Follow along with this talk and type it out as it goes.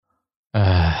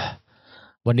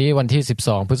วันนี้วันที่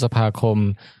12พฤษภาคม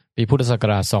ปีพุทธศัก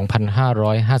ราช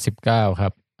2559ครั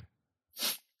บ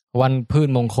วันพืช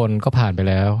มงคลก็ผ่านไป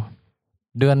แล้ว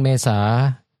เดือนเมษา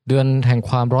เดือนแห่ง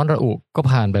ความร้อนระอุก็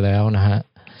ผ่านไปแล้วนะฮะ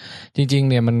จริงๆ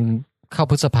เนี่ยมันเข้า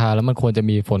พฤษภาแล้วมันควรจะ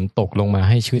มีฝนตกลงมา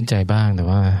ให้ชื่นใจบ้างแต่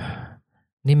ว่า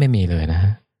นี่ไม่มีเลยนะฮ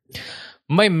ะ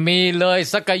ไม่มีเลย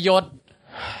สักหยด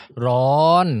ร้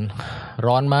อ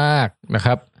นมากนะค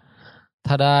รับ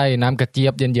ถ้าได้น้ำกระเจี๊ย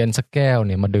บเย็นๆสักแก้ว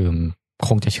เนี่ยมาดื่ม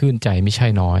คงจะชื่นใจไม่ใช่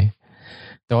น้อย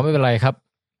แต่ว่าไม่เป็นไรครับ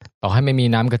ต่อให้ไม่มี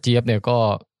น้ำกระเจี๊ยบเนี่ยก็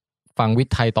ฟังวิท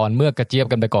ย์ไทยตอนเมื่อกระเจี๊ยบ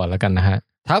กันไปก่อนแล้วกันนะฮะ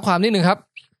ท้าความนิดนึงครับ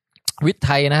วิทย์ไท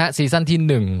ยนะฮะซีซั่นที่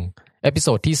1เอพิโซ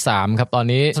ดที่3ครับตอน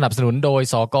นี้สนับสนุนโดย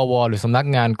สกว.หรือสำนัก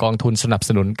งานกองทุนสนับส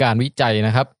นุนการวิจัยน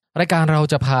ะครับรายการเรา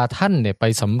จะพาท่านเนี่ยไป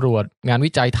สำรวจงานวิ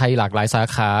จัยไทยหลากหลายสา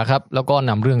ขาครับแล้วก็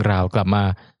นำเรื่องราวกลับมา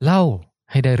เล่า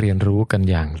ให้ได้เรียนรู้กัน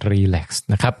อย่างรีแลกซ์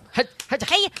นะครับ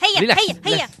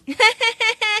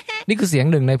นี่คือเสียง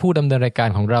หนึ่งในผู้ดำเนินรายการ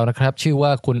ของเรานะครับชื่อว่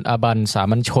าคุณอาบันสา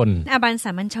มัญช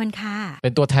นค่ะเป็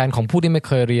นตัวแทนของผู้ที่ไม่เ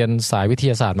คยเรียนสายวิท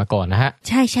ยาศาสตร์มาก่อนนะฮะ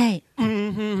ใช่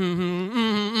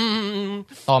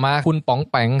ต่อมาคุณป๋อง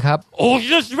แปงครับ Oh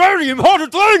this very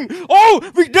important thing Oh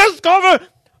we discover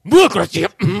เมื่อกระเจี๊ย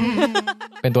บ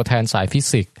เป็นตัวแทนสายฟิ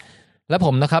สิกส์และผ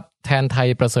มนะครับแทนไทย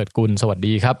ประเสริฐกุลสวัส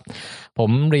ดีครับผ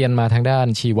มเรียนมาทางด้าน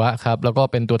ชีวะครับแล้วก็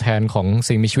เป็นตัวแทนของ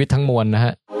สิ่งมีชีวิตทั้งมวลนะฮ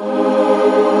ะ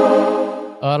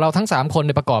เราทั้ง3คนใ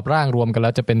นประกอบร่างรวมกันแล้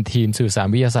วจะเป็นทีมสื่อสาร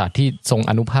วิทยาศาสตร์ที่ทรง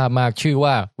อานุภาพมากชื่อ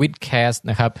ว่า Witcast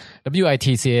นะครับ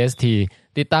WITCAST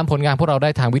ติดตามผลงานพวกเราได้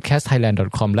ทาง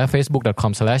witcastthailand.com และ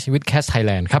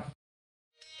facebook.com/witcastthailand ครับ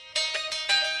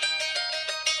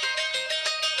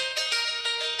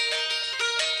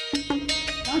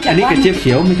อันนี้กระเจี๊ยบเ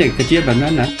ขียวไม่ใช่กระเจี๊ยบแบบนั้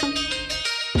นนะ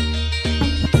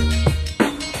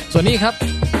ส่วนนี้ครับ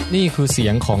นี่คือเสี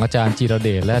ยงของอาจารย์จิรเด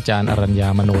ชและอาจารย์อรัญญา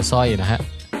มโนสร้อยนะฮะ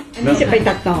อันนี้จะไป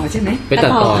ตัดต่อใช่ไหมไปตั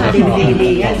ดต่อครับ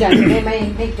ดีอาจารย์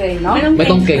ไม่เกรงเนาะไม่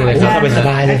ต้องเกรงเลยครับสบ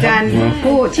ายเลยอาจารย์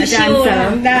พูดอาจารย์เสริ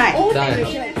มได้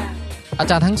อา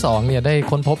จารย์ทั้งสองเนี่ยได้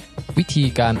ค้นพบวิธี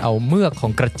การเอาเมือกขอ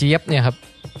งกระเจี๊ยบเนี่ยครับ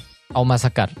เอามาส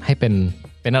กัดให้เ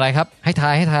ป็นอะไรครับให้ท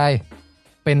าย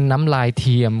เป็นน้ำลายเ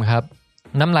ทียมครับ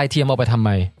น้ำลายเทียมเอาไปทำไม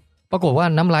ปรากฏว่า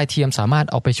น้ำลายเทียมสามารถ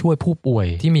เอาไปช่วยผู้ป่วย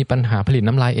ที่มีปัญหาผลิต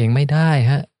น้ำลายเองไม่ได้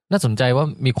ฮะน่าสนใจว่า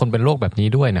มีคนเป็นโรคแบบนี้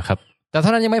ด้วยนะครับแต่เท่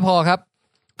านั้นยังไม่พอครับ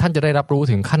ท่านจะได้รับรู้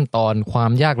ถึงขั้นตอนควา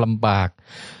มยากลำบาก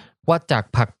ว่าจาก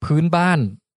ผักพื้นบ้าน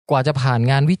กว่าจะผ่าน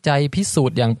งานวิจัยพิสู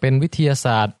จน์อย่างเป็นวิทยาศ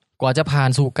าสตร์กว่าจะผ่าน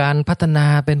สู่การพัฒนา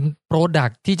เป็นโปรดัก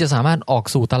ต์ที่จะสามารถออก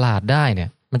สู่ตลาดได้เนี่ย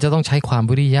มันจะต้องใช้ความ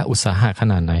วิริยะอุตสาหะข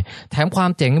นาดไหนแถมความ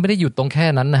เจ๋งไม่ได้หยุดตรงแค่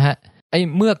นั้นนะฮะไอ้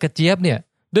เมือกกระเจี๊ยบเนี่ย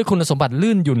ด้วยคุณสมบัติ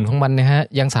ลื่นหยุ่นของมันนะฮะ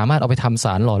ยังสามารถเอาไปทำส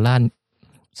ารหล่อลื่น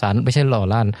สา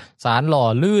รหล่อ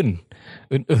ลื่น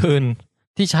อื่น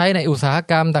ๆที่ใช้ในอุตสาห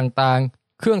กรรมต่าง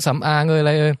ๆเครื่องสำอางอะไ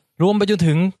รรวมไปจน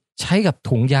ถึงใช้กับ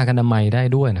ถุงยางอนามัยได้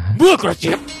ด้วยนะฮะเมื่อกระเ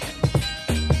จี๊ยบ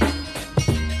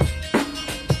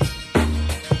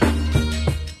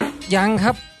ยังค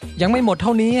รับยังไม่หมดเท่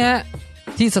านี้ฮะ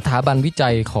ที่สถาบันวิจั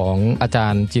ยของอาจา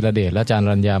รย์จิรเดชและอาจารย์อ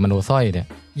รัญญามโนสร้อยเนี่ย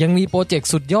ยังมีโปรเจกต์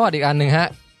สุดยอดอีกอันนึงฮะ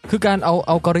คือการเอา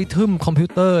อัลกอริทึมคอมพิว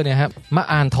เตอร์เนี่ยครับมา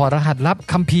อ่านถอดรหัสลับ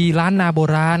คัมภีร์ล้านนาโบ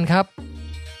ราณครับ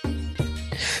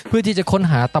เพื่อที่จะค้น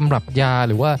หาตำรับยา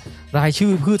หรือว่ารายชื่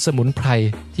อพืชสมุนไพร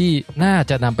ที่น่า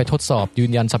จะนำไปทดสอบยื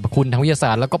นยันสรรพคุณทางวิทยาศ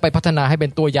าสตร์แล้วก็ไปพัฒนาให้เป็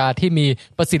นตัวยาที่มี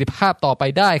ประสิทธิภาพต่อไป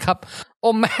ได้ครับโอ้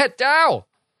แม่เจ้า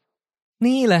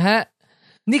นี่แหละฮะ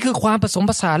นี่คือความผสม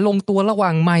ผสานลงตัวระหว่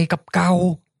างใหม่กับเก่า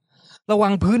ระหว่า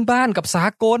งพื้นบ้านกับสา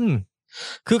กล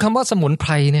คือคำว่าสมุนไพ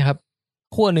รเนี่ยครับ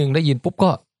ขั้วหนึ่งได้ยินปุ๊บ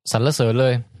ก็สรรเสริญเล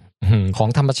ยของ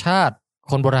ธรรมชาติ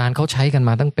คนโบราณเขาใช้กันม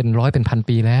าตั้งเป็นร้อยเป็นพัน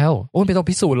ปีแล้วโอ้ไม่ต้อง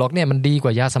พิสูจน์หรอกเนี่ยมันดีกว่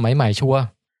ายาสมัยใหม่ชัวร์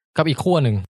กับอีกขั้วห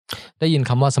นึ่งได้ยิน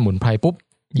คำว่าสมุนไพรปุ๊บ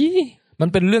มัน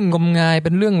เป็นเรื่องงมงายเ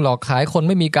ป็นเรื่องหลอกขายคน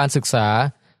ไม่มีการศึกษา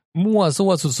มั่วซั่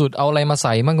วสุดๆเอาอะไรมาใ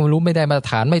ส่มันก็ไม่รู้ไม่ได้มาตร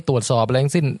ฐานไม่ตรวจสอบอะไร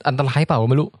ทั้งสิ้นอันตรายเปล่า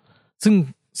ไม่รู้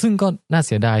ซึ่งก็น่าเ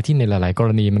สียดายที่ในหลายๆกร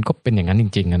ณีมันก็เป็นอย่างนั้นจ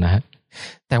ริงๆนะฮะ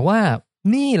แต่ว่า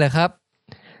นี่แหละครับ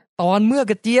ตอนเมื่อ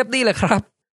กระเจี๊ยบนี่แหละครับ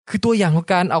คือตัวอย่างของ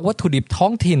การเอาวัตถุดิบท้อ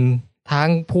งถิ่นทาง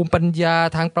ภูมิปัญญา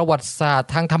ทางประวัติศาสต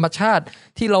ร์ทางธรรมชาติ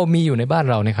ที่เรามีอยู่ในบ้าน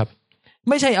เราเนี่ยครับ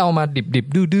ไม่ใช่เอามาดิบ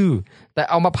ๆดื้อๆแต่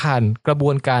เอามาผ่านกระบ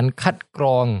วนการคัดกร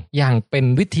องอย่างเป็น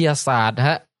วิทยาศาสตร์ฮ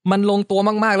ะมันลงตัว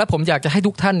มากๆแล้วผมอยากจะให้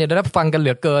ทุกท่านเนี่ยได้รับฟังกันเห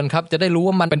ลือเกินครับจะได้รู้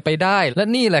ว่ามันเป็นไปได้และ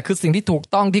นี่แหละคือสิ่งที่ถูก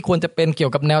ต้องที่ควรจะเป็นเกี่ย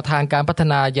วกับแนวทางการพัฒ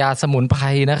นายาสมุนไพร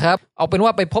นะครับเอาเป็นว่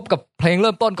าไปพบกับเพลงเ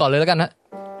ริ่มต้นก่อนเลยแล้วกันฮะ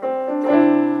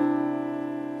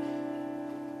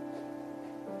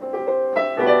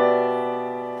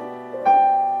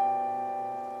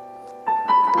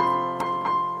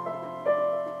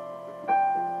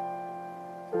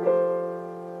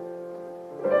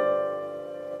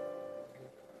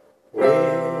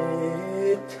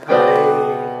ไทย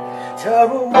เธอ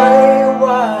รู้ไหม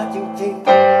ว่าจริง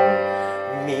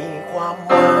ๆมีความห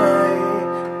มาย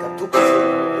กับทุกสิ่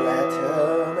งและเธอ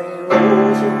ไม่รู้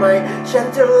ใช่ไหมฉัน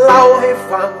จะเล่าให้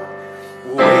ฟัง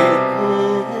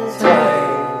วิจัย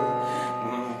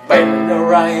เป็นอะ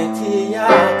ไรที่ย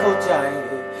ากเข้าใจ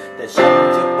แต่ฉัน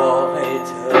จะบอกให้เ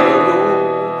ธอ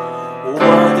รู้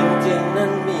ว่าจริงๆนั้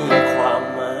นมีความ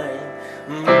หมาย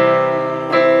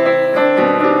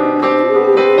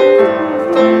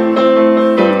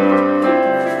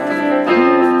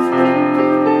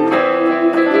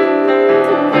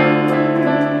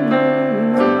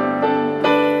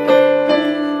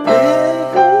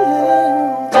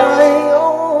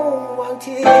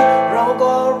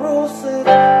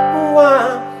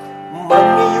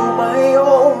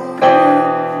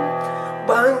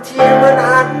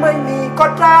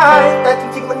แต่จ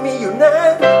ริงๆมันมีอยู่นะ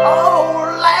โอ้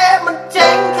และมันเจ๋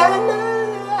งแค่ไหน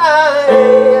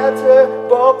เธอ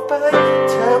บอกไป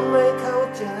เธอไม่เข้า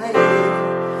ใจ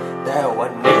แต่วั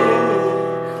นนี้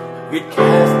วิดแค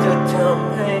สจะท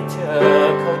ำให้เธอ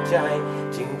เข้าใจ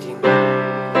จริงๆ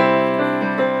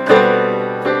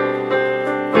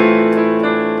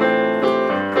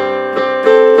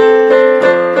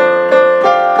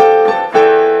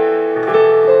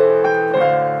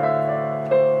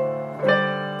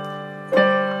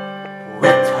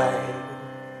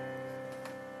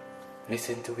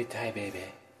Listen to it Thai baby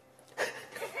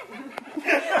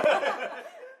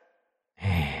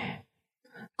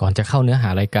ก่อนจะเข้าเนื้อหา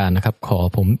รายการนะครับขอ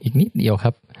ผมอีกนิดเดียวค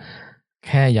รับแ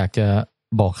ค่อยากจะ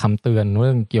บอกคำเตือนเ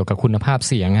รื่องเกี่ยวกับคุณภาพ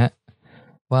เสียงฮะ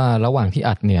ว่าระหว่างที่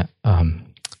อัดเนี่ย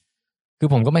คือ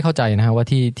ผมก็ไม่เข้าใจนะฮะว่า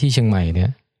ที่เชียงใหม่เนี่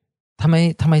ยท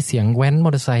ำไมเสียงแว้นมอ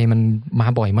เตอร์ไซค์มันมา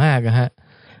บ่อยมากนะฮะ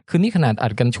คือนี่ขนาดอั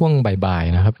ดกันช่วงบ่าย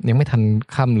ๆนะครับยังไม่ทัน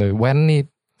ค่ำเลยแว้นนี่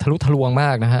ทะลุทะลวงม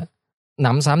ากนะฮะหน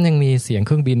ำซ้ำยังมีเสียงเค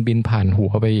รื่องบินบินผ่านหั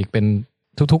วไปอีกเป็น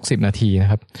ทุกๆ10 นาทีน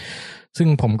ะครับซึ่ง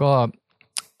ผมก็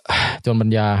จนบรร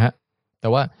ยาฮะแต่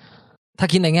ว่าถ้า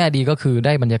คิดในแง่ดีก็คือไ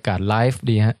ด้บรรยากาศไลฟ์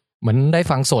ดีฮะเหมือนได้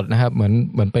ฟังสดนะครับเห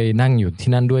มือนไปนั่งอยู่ที่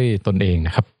นั่นด้วยตนเองน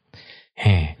ะครับ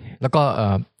แล้วก็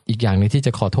อีกอย่างนึงที่จ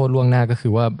ะขอโทษล่วงหน้าก็คื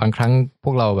อว่าบางครั้งพ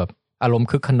วกเราแบบอารมณ์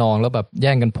คึกขนองแล้วแบบแ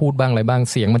ย่งกันพูดบ้างอะไรบ้าง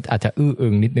เสียงมันอาจจะอื้ออึ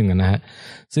งนิดนึงนะฮะ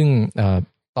ซึ่ง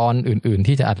ตอนอื่นๆ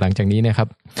ที่จะอัดหลังจากนี้เนี่ยครับ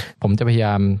ผมจะพยาย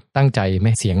ามตั้งใจไ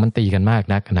ม่เสียงมันตีกันมาก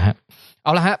นักนะฮะเอ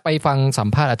าละฮะไปฟังสัม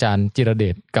ภาษณ์อาจารย์จิรเด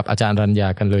ชกับอาจารย์รัญญา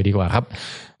กันเลยดีกว่าครับ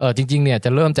จริงๆเนี่ยจะ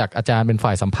เริ่มจากอาจารย์เป็นฝ่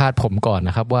ายสัมภาษณ์ผมก่อนน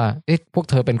ะครับว่าพวก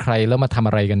เธอเป็นใครแล้วมาทำ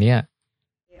อะไรกันเนี่ย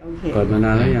เปิดมาน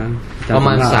านแล้วยังประม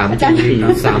าณ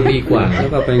3 ปีกว่าแล้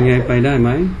วก็ไปไงไปได้ไหม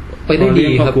ไปได้ดี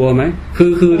ครับกลัวไหมคื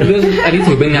อเรื่องอันนี้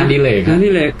ถือเป็นงานดีเลก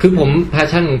คือผมแพช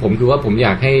ชั่นของผมคือว่าผมอย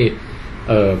ากให้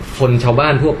คนชาวบ้า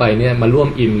นทั่วไปเนี่ยมาร่วม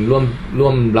อินร่ว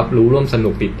มรับรู้ร่วมสนุ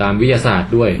กติดตามวิทยาศาสต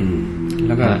ร์ด้วยแ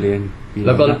ล้วก็เรียนแ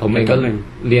ล้วก็ผมเองก็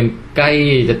เรียนใกล้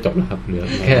จะจบแล้วครับเหลือ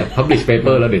แค่ publish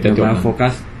paper แล้วเดี๋ยวจะจบโฟกั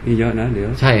สนี่เยอะนะเดี๋ยว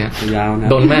ใช่ฮะยาวนะ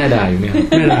โดนแม่ด่าอยู่เนี่ย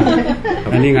ไม่ด่า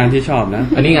อันนี้งานที่ชอบนะ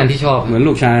อันนี้งานที่ชอบเหมือน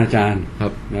ลูกชายอาจารย์ครั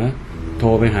บนะโทร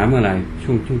ไปหาเมื่อไหร่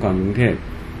ช่วงก่อนกรุงเทพ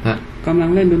กำลัง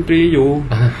เล่นดนตรีอยู่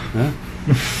นะ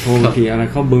โทรทีอะไร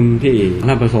เขาบึมที่ร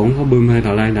าชประสงค์เขาบึมอะไร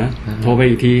ต่ออะไรนะโทรไป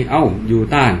อีกทีเอ้าอยู่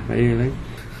ใต้ไปอะไร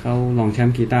เขาลองแชม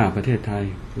ป์กีตาร์ประเทศไทย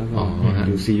แล้วก็อ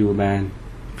ยู่ CU Band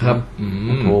ครับ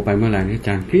โทรไปเมื่อไหร่อาจ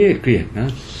ารย์เครียดนะ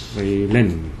ไปเล่น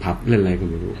ผับเล่นอะไรก็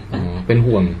ไม่รู้เป็น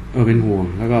ห่วงเป็นห่วง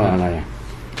แล้วก็อะไร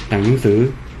แต่งหนังสือ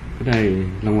ก็ได้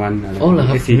รางวัลอะไร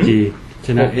SCG ช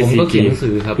นะ SCG หนังสื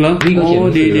อครับนี่ก็เขียน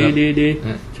ดี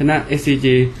ชนะ SCG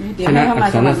ชนะอัก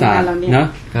ษรศาสตร์นะ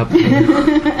ครับ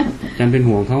อาจารย์เป็น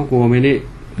ห่วงเขากลัวไหมนี่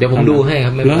เดี๋ยวผมดูให้ค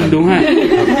รับไม่ดูให้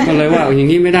ก็เลยว่าอย่า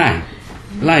งนี้ไม่ได้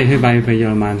ไล่ให้ไปเยอ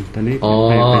รมันตอนนี้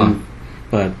ไปเป็น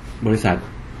เปิดบริษัท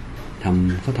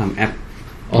เขาทำแอป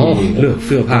เลือกเ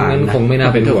สื้อผ้านั้นคงไม่น่า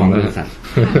เป็นห่วงบริษัท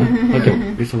เขาจบ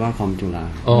วิศวะคอมจุฬา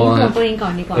ห่วงตัวเองก่อ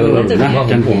นดีกว่าอา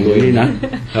จารย์ห่วงตัวนี้นะ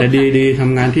แต่ดีท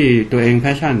ำงานที่ตัวเองแพ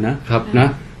ชชั่นนะครับนะ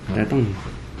แต่ต้อง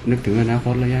นึกถึงอนาค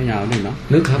ตระยะยาวด้วยเนาะ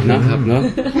นึกครับนะครับแล้ว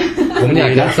ผมอยา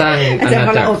กจะสร้างอาณา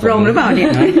จักรอบรมหรือเปล่าเนี่ย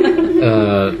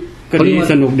ก็ดี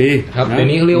สนุกดีครับเดี๋ยว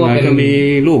นี้เขาเรียกว่าเป็นมี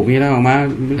ลูกมีอะไรออกมา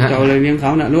จะเอาอะไรเลี้ยงเข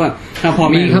านะหรือว่าถ้าพ่อ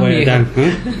แม่รวยจัง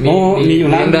มีอยู่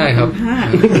แล้วได้ครับ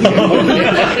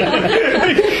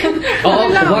ผม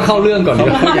ว่าเข้าเรื่องก่อน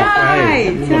อยากได้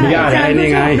ได้นี่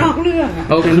ไงนอกเรื่อ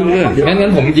งงั้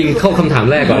นผมยิงเข้าคำถาม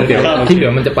แรกก่อนเดี๋ยวที่เหลื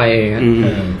อมันจะไปเอง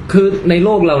คือในโล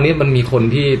กเราเนี่ยมันมีคน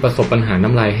ที่ประสบปัญหาน้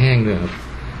ำลายแห้งด้วยครับ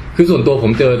คือส่วนตัวผ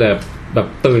มเจอแต่แบบ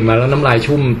ตื่นมาแล้วน้ำลาย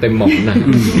ชุ่มเต็มหมอนนะ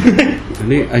อัน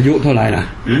นี้อายุเท่าไหร่ล่ะ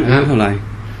อายุเท่าไหร่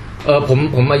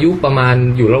ผมอายุประมาณ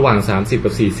อยู่ระหว่าง30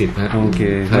กับ40ฮะโอเค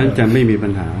งั้นจะไม่มีปั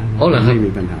ญหาไม่มี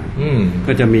ปัญหา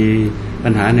ก็จะมีปั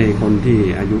ญหาในคนที่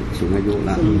อายุสูงอายุแ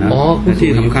ล้วนะแต่ที่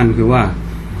สำคัญคือว่า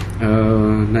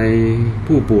ใน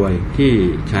ผู้ป่วยที่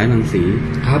ใช้รังสี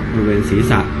ครับบริเวณศีร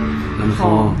ษะลำค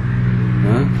อน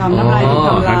ะ ต่อมน้ำลายถูก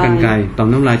ทำลาย กรรไกรต่อม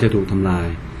น้ำลายจะถูกทำลาย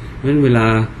เพราะฉะนั้นเวลา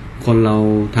คนเรา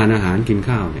ทานอาหารกิน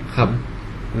ข้าวเนี่ยครับ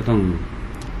ก็ต้อง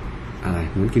อะไร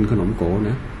เหมือนกินขนมโก๋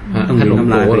นะต้องมีน้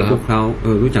ำลายไปคลุกเคล้า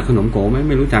รู้จักขนมโก๋ไหม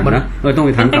ไม่รู้จักนะต้องไ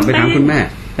ปถามกลับไปถามคุณแม่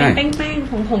ใช่แป้ง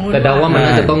ผงแต่เดาว่ามันน่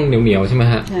าจะต้องเหนียวๆใช่ไหม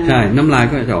ฮะใช่น้ำลาย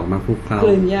ก็จะออกมาคลุกเคล้า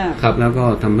ครับแล้วก็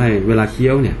ทำให้เวลาเคี้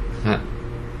ยวเนี่ย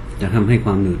จะทำให้ค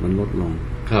วามหนืดมันลดลง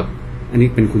ครับอันนี้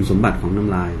เป็นคุณสมบัติของน้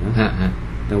ำลายนะ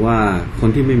แต่ว่าคน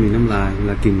ที่ไม่มีน้ำลายเว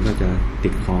ลากินก็จะติ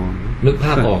ดคอนึกภ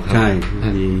าพออกครับใช่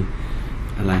มี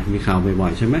อะไรมีข่าวบ่อ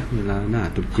ยๆใช่ไหมเวลาหน้า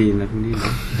ตุ๊กจีนอะไรพวกนี้น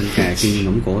ะคนแก่กินขน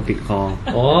มโก๋ติดคอ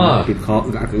ติดคอ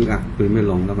อึกอักปืนไม่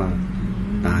ลงแล้วก็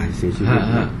ตายเสียชีวิต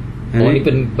นี่เ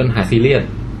ป็นปัญหาซีเรียส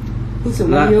ผู้สูง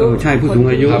อายุใช่ผู้สูง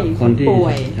อายุคนที่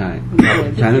ใช่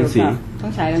ใช้รังสีต้อ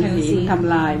งใช้รังสีท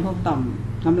ำลายพวกต่อม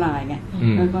น้ำลายไง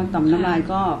แล้วก็ต่อมน้ำลาย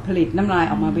ก็ผลิตน้ำลาย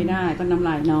ออกมาไม่ได้ก็น้ำล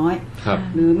ายน้อย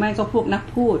หรือไม่ก็พวกนัก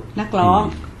พูดนักร้อง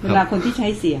เวลาคนที่ใช้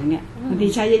เสียงเนี่ยบางที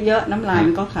ใช้เยอะๆน้ำลาย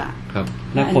มันก็ขาด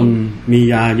แล้วคนมี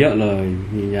ยาเยอะเลย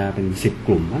มียาเป็น10 ก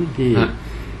ลุ่มมั้งที่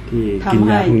กิน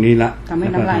ยาพวกนี้ละทำให้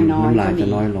น้ำลายน้อยน้ำลายจะ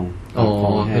น้อยลง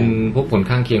เป็นพวกผล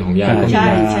ข้างเคียงของยาใ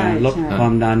ช่ลดควา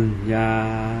มดันยา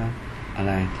อะไ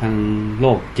รทางโร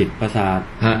คจิตประสาท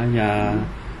ยา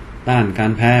ต้านกา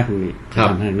รแพ้พวกนี้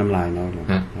ทำให้น้ำลายน้อยลง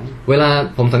เวลา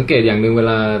ผมสังเกตอย่างนึงเว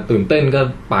ลาตื่นเต้นก็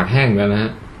ปากแห้งกันนะฮ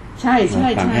ะใช่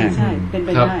เป็นไป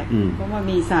ได้เพราะว่า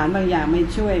มีสารบางอย่างไม่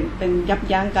ช่วยเป็นยับ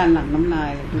ยั้งการหลั่งน้ำลา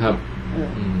ยครับ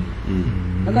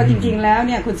แล้วก็จริงๆแล้วเ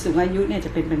นี่ยคนสูงอายุเนี่ยจ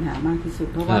ะเป็นปัญหามากที่สุด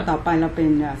เพราะว่าต่อไปเราเป็น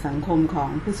สังคมของ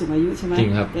ผู้สูงอายุใช่ไหม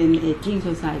เป็น aging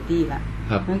society ละเ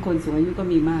พราะฉะนั้นคนสูงอายุก็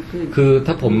มีมากขึ้นคือ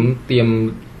ถ้าผมเตรียม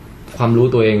ความรู้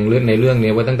ตัวเองเรื่องในเรื่อง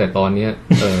นี้ไว้ตั้งแต่ตอนนี้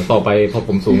ต่อไปพอผ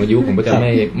มสูงอายุผมก็จะ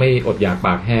ไม่อดอยากป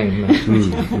ากแห้งใช่ไหม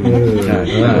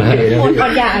อ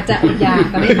ดอยากอาจจะอดอยาก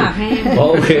แต่ไม่ปากแห้งโอ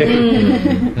เค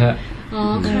อ๋อ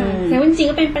ค่ะแล้วจริงๆ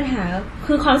ก็เป็นปัญหา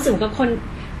คือความสูงกับคน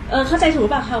เข้าใจถูกหรื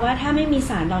อเปล่าคะว่าถ้าไม่มี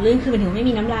สารหล่อลื่นคือหมายถึงไม่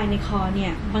มีน้ำลายในคอเนี่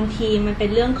ยบางทีมันเป็น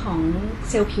เรื่องของ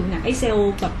เซลล์ผิวหนังไอ้เซล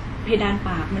ล์แบบเพดานป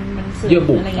ากมันเสื่อม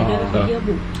อะไรเงี้ยด้วยเยื่อ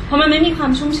บุเพราะมันไม่มีควา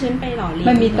มชุ่มชื้นไปหล่อเลี้ยงไ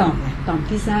ม่มีต่อม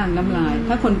ที่สร้างน้ำลาย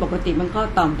ถ้าคนปกติมันก็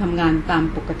ต่อมทำงานตาม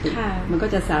ปกติมันก็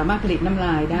จะสามารถผลิตน้ำล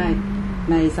ายได้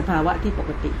ในสภาวะที่ป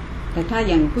กติแต่ถ้า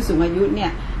อย่างผู้สูงอายุเนี่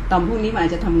ยต่อมพวกนี้มันอา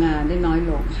จจะทำงานได้น้อย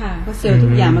ลงเพราะเซลล์ทุ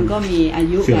กอย่างมันก็มีอา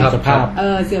ยุเสื่อมสภาพ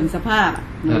เสื่อมสภาพ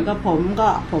เหมือนก็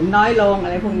ผมน้อยลงอะ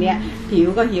ไรพวกนี้ผิว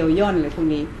ก็เหี่ยวย่นอะไรพวก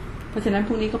นี้เพราะฉะนั้นพ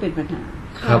วกนี้ก็เป็นปัญหา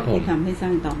ที่ทำให้สร้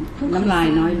างต่อมน้ำลาย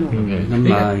น้อยลงน้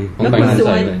ำลายแล้ว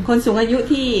คนสูงอายุ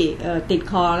ที่ติด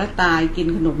คอและตายกิน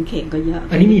ขนมเข่งก็เยอะ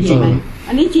อันนี้มีจริงไหม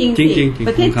อันนี้จริงป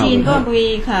ระเทศจีนก็มี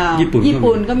ข่าวญี่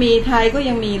ปุ่นก็มีไทยก็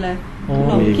ยังมีเลยข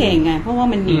นมเข่งไงเพราะว่า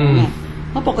มันเหนียวไง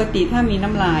เพราะปกติถ้ามีน้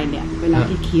ำลายเนี่ยเวลา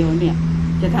ที่เคี้ยวเนี่ย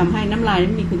จะทำให้น้ำลายนั้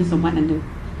นมีคุณสมบัติอันหนึ่ง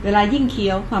เวลายิ่งเคี้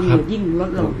ยวความหนืดยิ่งลด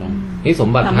ลงนี่สม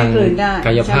บัติทางก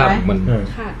ายภาพมัน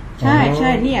ใช่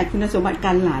เนี่ยคุณสมบัติก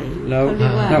ารไหลแล้ว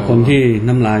ถ้าคนที่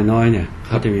น้ำลายน้อยเนี่ยเข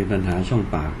าจะมีปัญหาช่อง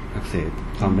ปากอักเสบ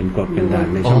ความเป็นกรดเป็นด่าง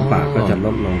ในช่องปากก็จะล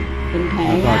ดลงแ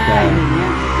ล้วก็จะ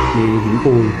มีหิน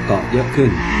ปูนเกาะเยอะขึ้น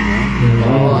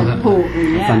ผุอย่า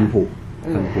งเงี้ยฟันผุ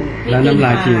แล้วน้ำล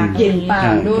ายที่เย็นปา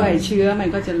กด้วยเชื้อมัน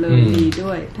ก็จะเริ่มดี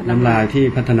ด้วยน้ำลายที่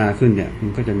พัฒนาขึ้นเนี่ยมั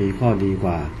นก็จะมีข้อดีก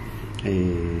ว่า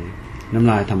น้ำ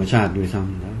ลายธรรมชาติด้วยซ้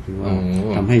ำแล้วคือว่า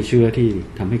ทำให้เชื้อที่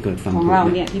ทำให้เกิดฟันผุ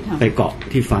ไปเกาะ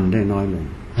ที่ฟันได้น้อยลง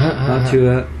เพราะเชื้อ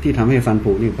ที่ทำให้ฟัน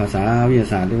ผุนี่ภาษาวิทยา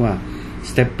ศาสตร์เรียกว่า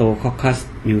Streptococcus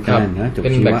mutans นะจบ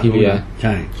ชีวะใ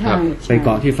ช่ไปเก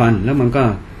าะที่ฟันแล้วมันก็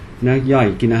ย่อย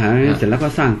กินอาหารเสร็จแล้วก็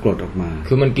สร้างกรดออกมา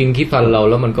คือมันกินขี้ฟันเรา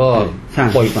แล้วมันก็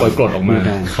ปล่อยกรดออกมา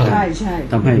ใช่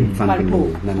ทำให้ฟันเป็นรู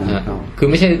นั่นคือ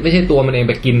ไม่ใช่ตัวมันเอง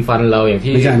ไปกินฟันเราอย่าง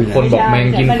ที่คนบอกแมง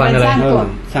กินฟันอะไร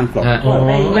สร้างกรด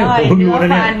ไม่ผมรู้นะ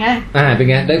เนี่ยเป็น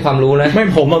ไงได้ความรู้แล้วไม่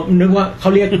ผมนึกว่าเขา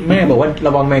เรียกแม่บอกว่าร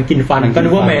ะวังแมงกินฟันก็นึ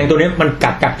กว่าแมงตัวนี้มัน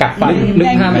กัดฟันลึก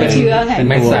ภาพเป็นเชื้อไง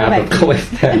แมงสาบเข้าไป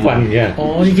แทงฟันเนี่ย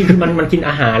จริงๆคือมันกิน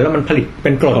อาหารแล้วมันผลิตเป็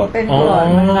นกรด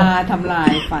มันมาทำลา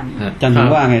ยฟันจันถึง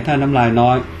ว่าไงถ้าน้ำลายน้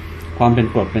อยความเป็น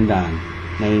กรดเป็นด่าง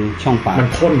ในช่องปากมัน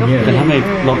ข้นเนี่ยจะทำให้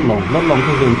ลดลง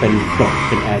ก็คือเป็นกรดเ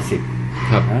ป็นแอซิด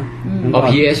ครับ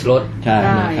pH ลดใช่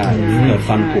เกิด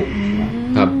ฟันผุ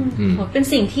ครับเป็น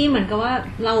สิ่งที่เหมือนกับว่า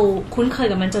เราคุ้นเคย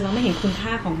กับมันจนเราไม่เห็นคุณค่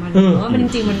าของมันเพราะว่ามันจ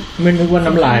ริงๆมันไม่นึกว่า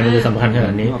น้ำลายมันจะสำคัญขน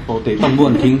าดนี้ปกติต้องบ้ว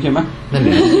นทิ้งใช่ไหมนั่นแหล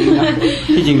ะ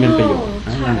ที่จริงเป็นประโยชน์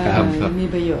มี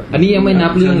ประโยชน์อันนี้ยังไม่นั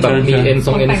บเรื่องแบบมีเอน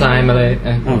ไซม์อะไร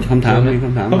คำถาม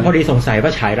ก็พอดีสงสัยว่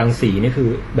าฉายรังสีนี่คือ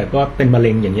แบบว่าเป็นมะเ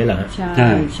ร็งอย่างนี้เหรอใช่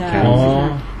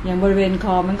อย่างบริเวณค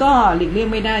อมันก็หลีกเลี่ยง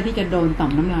ไม่ได้ที่จะโดนต่อ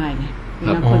มน้ำลายไง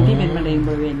คนที่เป็นมะเร็งบ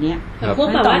ริเวณเนี้ยพวก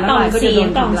แบบว่าต่อมเสี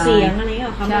ยงอะไรอย่างเงี้ย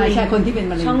ค่ะใช่คนที่เป็น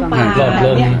มะเร็ง ช่องปาก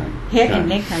เนี่ยเฮดแอนด์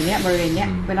เน็กแถวเนี้ยบริเวณเนี้ย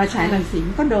เวลาฉายรังสี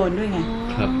มันก็โดนด้วยไง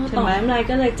ต่อมน้ำลาย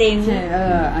ก็เลยเจง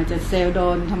อาจจะเซลล์โด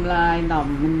นทำลายต่อม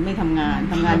มันไม่ทำงา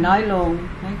นน้อยลง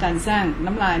การสร้าง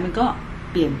น้ำลายมันก็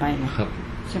เปลี่ยนไป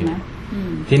ใช่ไหม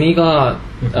ทีนี้ก็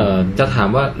จะถาม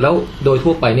ว่าแล้วโดย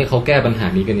ทั่วไปเนี่ยเขาแก้ปัญหา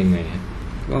นี้กันยังไง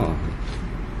ก็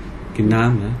กินน้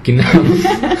ำนะกินน้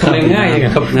ำทำง่ายยังไง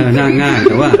ครับง่ายแ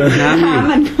ต่ว่าน้ำนี่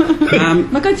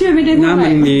มันก็ช่วยไม่ได้น้ำมั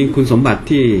นมีคุณสมบัติ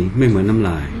ที่ไม่เหมือนน้ำล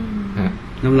าย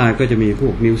น้ำลายก็จะมีพว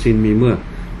กมิวซินมีเมือก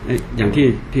อย่างที่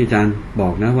อาจารย์บอ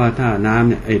กนะว่าถ้าน้ำ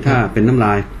เนี่ยถ้าเป็นน้ำล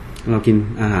ายเรากิน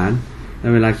อาหารแล้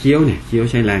วเวลาเคี้ยวเนี่ยเคี้ยว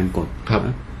ใช้แรงกด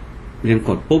แรงก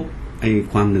ดปุ๊บไอ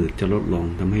ความหนืดจะลดลง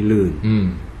ทำให้ลื่น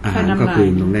อาหารก็กลื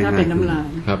นลงได้ง่ายขึ้น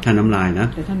ถ้าน้ำลายนะ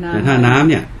แต่ถ้าน้ำ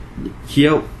เนี่ยเคี้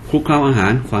ยวคลุกเคล้าอาหา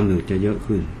รความหนืดจะเยอะ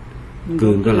ขึ้นก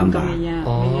ลืนก็ลำบาก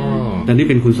แต่นี่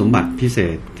เป็นคุณสมบัติพิเศ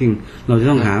ษที่เราจะ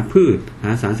ต้องหาพืชหา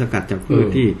สารสกัดจากพืช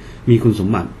ที่มีคุณสม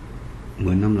บัติเห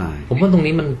มือนน้ำลายผมว่าตรง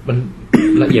นี้มัน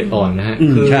ละเอียดอ่อนนะฮะ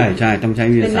คือใช่ต้องใช้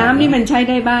วิทยาศาสตร์น้ำนี่มันใช้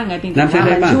ได้บ้างไงเป็นน้ำใช้ไ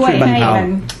ด้บ้างช่วยให้มัน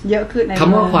เยอะขึ้นค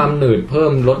ำว่าความหนืดเพิ่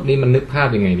มลดนี่มันนึกภาพ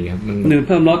ยังไงดีครับมันหนืดเ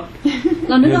พิ่มลด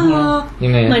เรานึกออกเ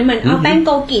หมือนเอาแป้งโก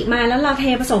กิมาแล้วเราเท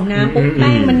ผสมน้ำปุ๊บแ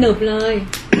ป้งมันหนึบเลย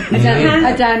อา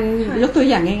จารย์ยกตัว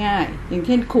อย่างง่ายๆอย่างเ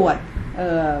ช่นข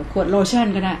วดโลชั่น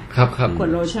ก็ได้ครับขวด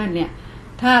โลชั่นเนี่ย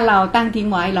ถ้าเราตั้งทิ้ง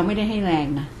ไว้เราไม่ได้ให้แรง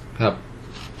นะครับ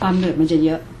ความหนืดมันจะเ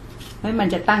ยอะเพราะมัน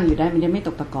จะตั้งอยู่ได้มันจะไม่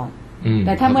ตกตะกอนแ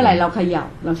ต่ถ้าเมื่อไหร่เราเขย่า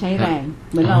เราใช้แรง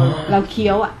เหมือนเราเคี้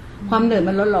ยวอ่ะความหนืด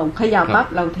มันลดลงเขย่าปั๊บ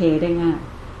เราเทได้ง่าย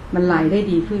มันไหลได้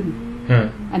ดีขึ้น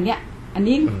อัน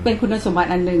นี้เป็นคุณสมบัติ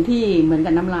อันหนึ่งที่เหมือน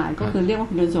กับน้ำลายก็คือเรียกว่า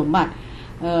คุณสมบัติ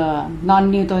non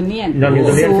Newtonian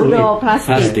pseudo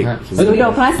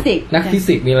plastic นักฟิ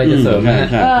สิกส์มีอะไรจะเสริมไหม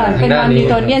เป็น non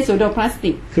Newtonian pseudo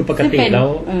plastic คือปกติแล้ว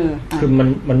คือมั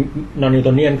น non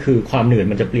Newtonian คือความหนืด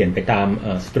มันจะเปลี่ยนไปตาม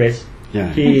stress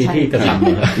ที่กระท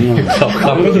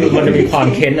ำก็คือมันจะมีความ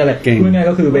เค้นอะไรพูดง่าย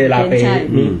ก็คือเวลาไป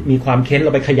มีความเค้นเร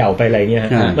าไปเขย่าไปอะไรเงี้ย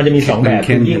มันจะมี2แบบ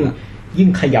ยิ่ง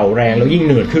เขย่าแรงแล้วยิ่ง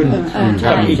หนืดขึ้น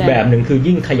กับอีกแบบหนึ่งคือ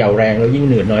ยิ่งเขย่าแรงแล้วยิ่ง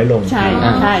หนืดน้อยลงใช่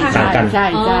ต่างกันใช่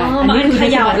อันนี้คือเข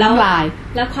ย่าแล้วลาย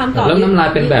แล้วความต่อแล้วน้ำลาย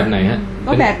เป็นแบบไหนฮะ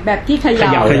ก็แบบที่เข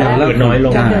ย่าแล้วหนืดน้อยล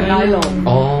ง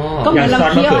ก็เหมือนเรา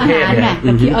เคี้ยวอาหารเนี่ย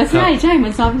ใช่เหมื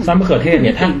อนซอสมะเขือเทศเ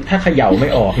นี่ยถ้าเขย่าไม่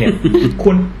ออกเนี่ย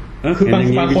คุณคือบา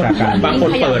งค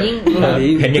นเปิด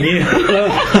เห็นอย่างนี้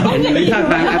เห็นท่า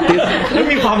ทางอาร์ติสต์แล้ว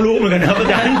มีความรู้เหมือนกันครับอา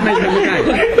จารย์ไม่ใช่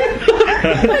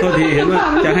โทษทีเห็นว่า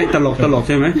จะให้ตลกใ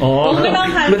ช่ไหมไม่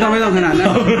ต้องขนาดนั้น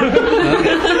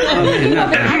ไม่เห็นหน้า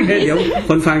ตาเดี๋ยวค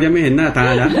นฟังจะไม่เห็นหน้าตา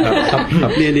นะครั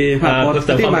บดีภาพ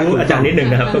ที่มาอาจารย์นิดนึง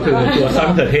นะครับก็คือตัวซอส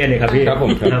มะเขือเทศเนี่ยครับพี่ครับผม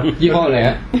ยี่ห้ออะไรฮ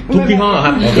ะทุกยี่ห้อค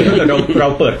รับคือถ้าเกิดเรา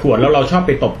เปิดขวดแล้วเราชอบไ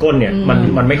ปตบก้นเนี่ย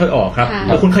มันไม่ค่อยออกครับแ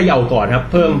ล้วคุณเขย่าก่อนครับ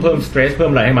เพิ่มสเตรสเพิ่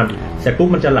มอะไรให้มันเสร็จปุ๊บ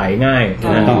มันจะไหลง่าย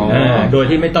โดย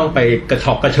ที่ไม่ต้องไปกระช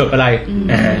อกกระเฉิกอะไร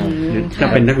ถ้า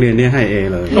เป็นนักเรียนนี่ให้เอ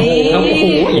เลย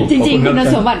จริงๆคุณ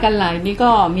สมบัติการไหลนี่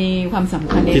ก็มีความสำ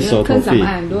คัญในเรื่องเครื่องสำอ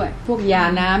างด้วยพวกยา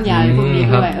น้ำยาพวกนี้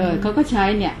ด้วยเขาก็ใช้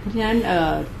เนี่ยเพราะฉะนั้น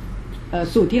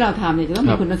สูตรที่เราทำเนี่ยจะต้อง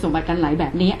มีคุณสมบัติการไหลแบ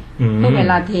บนี้เพื่อเว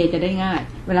ลาเทจะได้ง่าย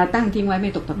เวลาตั้งทิ้งไว้ไม่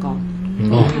ตกตะกอน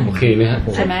โอเคเลยฮะ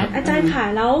ใช่ไหมอาจารย์ค่ะ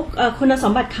แล้วคุณส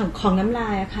มบัติของน้ำลา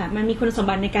ยอะค่ะมันมีคุณสม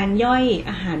บัติในการย่อย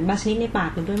อาหารบางชนิดในปาก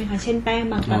ด้วยไหมคะเช่นแป้ง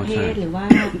บางประเภทหรือว่า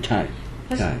ใช่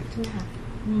จ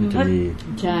ะมี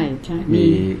ใช่มี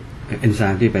เอนไซ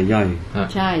ม์ที่ไปย่อย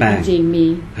ใช่จริงมี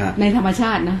ในธรรมช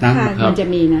าตินะมันจะ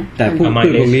มีนะแต่พืช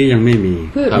พวกนี้ยังไม่มี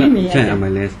ใช่อะไม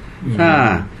เลสถ้า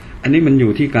อันนี้มันอ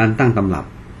ยู่ที่การตั้งตำรับ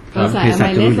ใส่อะไม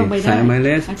เลสลงไปได้ใส่อะไมเล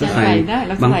สใส่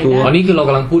บางตัวอันนี้คือเราก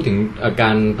ำลังพูดถึงกา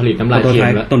รผลิตน้ำลายเทียม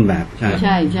แล้วต้นแบบใ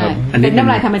ช่เป็นน้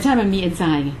ำลายธรรมชาติมันมีเอนไซ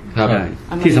ม์ไง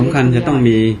ที่สำคัญจะต้อง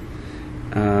มี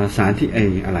สารที่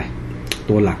อะไร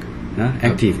ตัวหลักนะ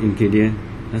active ingredient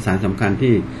และสารสำคัญ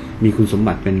ที่มีคุณสม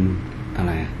บัติเป็นอะไ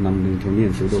รnon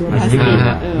Newtonian pseudo plastic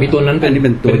มีตัวนั้นเป็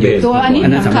นตัวเบสตัวอันนี้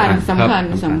สำคั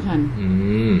ญ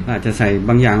อาจจะใส่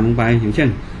บางอย่างลงไปอย่างเช่น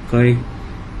เค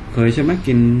ยใช่ไหม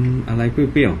กินอะไรเป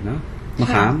รี้ยวๆนะมะ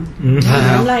ขาม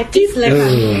น้ำลายจิ๊สเลยค่ะ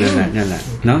นั่นแหละ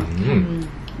เนาะ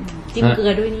จิ้มเกลื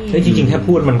อด้วยนี่จริงๆแค่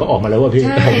พูดมันก็ออกมาแล้วว่าพี่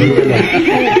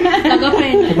แล้วก็เป็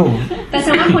นแต่ส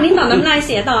ำหรับคนที่ต่อน้ำลายเ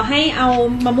สียต่อให้เอา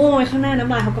มะม่วงไว้ข้างหน้าน้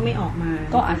ำลายเขาก็ไม่ออกมา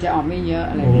ก็อาจจะออกไม่เยอะ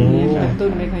อะไรอย่างเงี้ยกระตุ้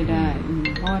นไม่ค่อยได้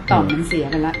เพราะต่อมมันเสีย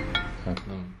ไปละ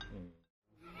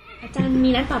อาจารย์มี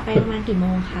นัดต่อไปประมาณกี่โม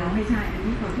งคะไม่ใช่อัน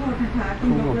นี้ขอโทษนะคะ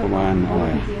ประมาณ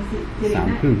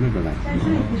3:30ไม่เป็นไร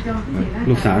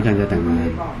ลูกสาวอาจารย์จะแต่งงาน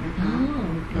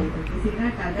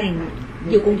แต่ง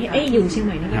อยู่กรุงเทพอยู่เชียงให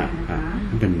ม่นะคะ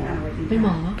เป็นหม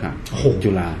อครับจุ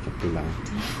ฬาเ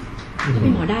ป็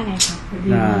นหมอได้อะไรคะ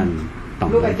ด้าน ต่อม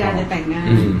ลูกอาจารย์จะแต่งงาน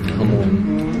ฮอร์โมน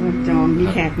จอมมี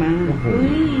แขกมา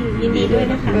ยินดีด้วย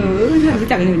นะคะถ้ารู้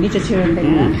จักอยู่นี่จะเชิญไป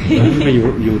นะไม่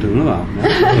อยู่ถึงหรือเปล่า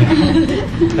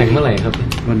แต่งเมื่อไหร่ครับ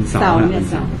วันเสาร์เนี่ย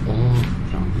เสาร์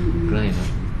ใกล้ครับ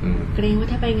เกรงว่า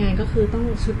ถ้าไปงานก็คือต้อง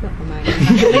ชุดแบบประมาณ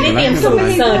ไม่ได้เตรียมสูท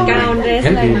เสิร์ตกาวน์เดรสอ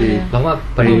ะไรมาเลยเราว่า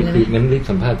ไปงั้นรีบ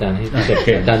สัมภาษณ์อาจารย์ให้เสร็จ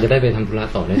อาจารย์จะได้ไปทำธุระ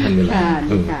ต่อได้ทันเวลา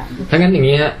ถ้างั้นอย่าง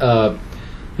นี้ฮะ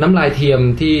น้ำลายเทียม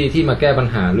ที่มาแก้ปัญ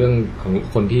หาเรื่องของ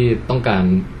คนที่ต้องการ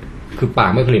คือปา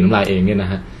กไม่ผลิตน้ำลายเองเนี่ยน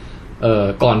ะฮะ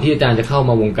ก่อนที่อาจารย์จะเข้า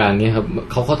มาวงการนี้ครับ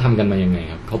เขาทำกันมายังไง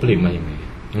ครับเขาผลิตมายังไง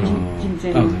จริง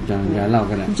ๆอาจารย์เล่า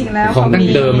กันเลยจริงๆแล้วของดั้ง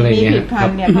เดิมอะไรเงี้ยครับ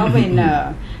เขาเป็น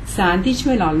สารที่ช่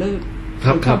วยหล่อลื่นเ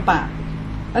ข้าปาก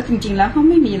แล้วจริงๆแล้วเขา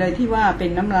ไม่มีเลยที่ว่าเป็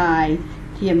นน้ำลาย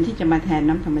เทียมที่จะมาแทน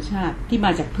น้ำธรรมชาติที่ม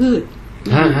าจากพืช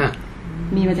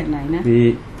มีมาจากไหนนะมี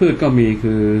พืชก็มี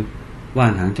คือว่า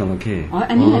นหางจระเข้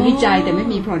อันนี้มันวิจัยแต่ไม่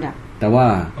มี product แต่ว่า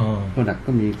product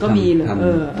ก็มี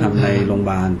ทำในโรงพยา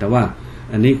บาลแต่ว่า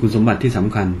อันนี้คุณสมบัติที่ส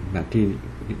ำคัญแบบที่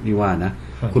นี่ว่านะ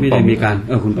คุณไม่ได้มีการ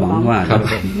คุณป๋องว่า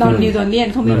นอนนิวโตเนียน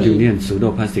เขาไม่มีนอนนิวโตเนียนซูโด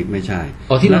พลาสติกไม่ใช่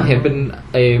ที่เราเห็นเป็น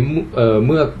เ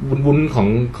มื่อวุ้นข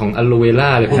องอะโลเวล่า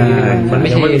อะไรพวกนี้มันไม่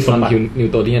ใช่นอนนิว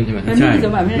โตเนียนใช่ไหมใช่ส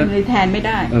มบัติไม่ได้แทนไม่ไ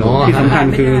ด้ที่สำคัญ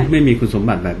คือไม่มีคุณสม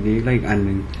บัติแบบนี้และอีกอัน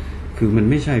นึงคือมัน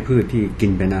ไม่ใช่พืชที่กิ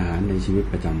นเป็นอาหารในชีวิต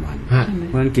ประจำวันเ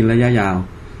พราะฉะนั้นกินระยะยาว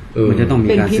มันจะต้องมี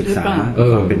การศึกษา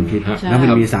ความเป็นพิษแล้วมัน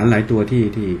มีสารหลายตัวที่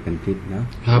เป็นพิษนะ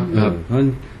ครับเพราะ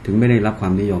ถึงไม่ได้รับควา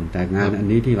มนิยมแต่งานอัน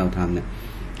นี้ที่เราทำเนี่ย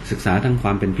ศึกษาทั้งคว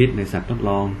ามเป็นพิษในสัตว์ทด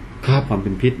ลองความเป็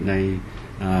นพิษใน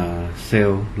เซล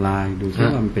ล์ลายดูซิ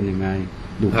ว่ามันเป็นยังไง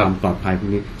ดูความปลอดภัยพวก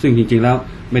นี้ซึ่งจริงๆแล้ว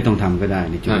ไม่ต้องทำก็ได้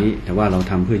ในจุดนี้แต่ว่าเรา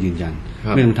ทำเพื่อยืนยัน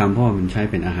ไม่ต้องทำเพราะมันใช้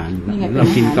เป็นอาหารอยู่แล้วเรา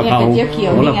กินกะเพรา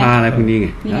โหระพาอะไรพวกนี้ไง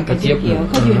กระเจี๊ยบเขียว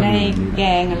เขาอยู่ในแก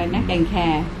งอะไรนะแกงแค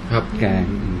ร์แกง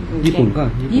ญี่ปุ่นก็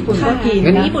กิน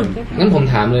งั้นผม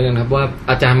ถามเลยนะครับว่า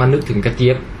อาจารย์มานึกถึงกระเจี๊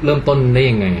ยบเริ่มต้นได้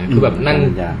ยังไงคือแบบนั่ง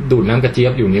ดูดน้ำกระเจี๊ย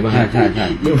บอยู่นี่ป่ะใช่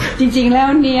จริงๆแล้ว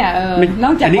เนี่ยน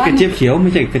อกจากว่าอันนี้กระเจี๊ยบเขียวไ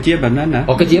ม่ใช่กระเจี๊ยบแบบนั้นนะ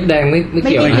กระเจี๊ยบแดงไม่เ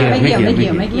กี่ยว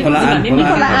คนละ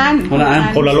อัน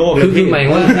คนละโลกคือหมาย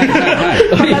ว่า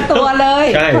คนละตัวเลย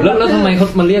แล้วทำไมเขา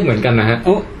มาเรียกเหมือนกันนะฮะ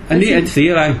อันนี้สี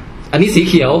อะไรอันนี้สี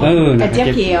เขียวกระเจี๊ยบ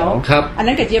เขียวครับอัน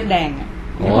นั้นกระเจี๊ยบแดง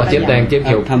เจี๊ยบแดงเจี๊ยบเ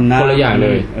ขียวคนละอย่างเล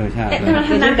ยใช่แต่เราท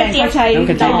ำน้ำกระเจี๊ยบใช้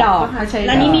ดอกแ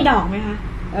ล้วนี่มีดอกไหมคะ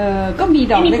ก็มี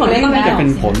ดอกเล็กๆจะเป็น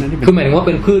ผลคือหมายถึงว่าเ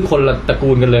ป็นพืชคนละตระ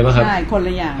กูลกันเลยป่ะครับใช่คนล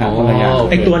ะอย่าง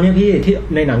ไอตัวเนี้ยพี่ที่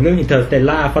ในหนังเรื่อง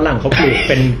Interstellar ฝรั่งเขาปลูกเ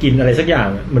ป็นกินอะไรสักอย่าง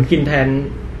เหมือนกินแทน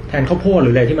ข้าวโพดหรื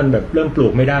ออะไรที่มันแบบเริ่มปลู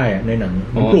กไม่ได้ในหนัง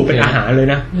มันปลูกเป็นอาหารเลย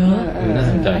นะน่า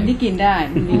สนใจอันนี้กินได้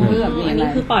มีเลือกอันนี้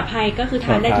คือปลอดภัยก็คือท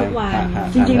านได้ทุกวัน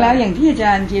จริงๆแล้วอย่างที่อาจ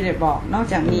ารย์จีเรตบอกนอก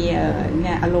จากมีเ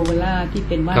นี่ยอะโลเวล่าที่เ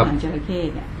ป็นว่านหางจระเข้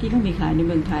เนี่ยที่เขามีขายในเ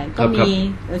มืองไทยก็มี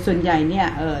ส่วนใหญ่เนี่ย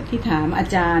ที่ถามอา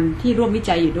จารย์ที่ร่วมวิ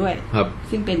จัยอยู่ด้วย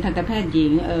ซึ่งเป็นทันตแพทย์หญิ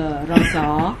งรส.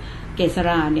เกษ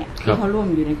ราเนี่ยที่เขาร่วม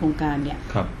อยู่ในโครงการเนี่ย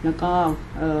แล้วก็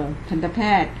ทันตแพ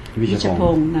ทย์วิชพ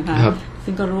งศ์นะคะ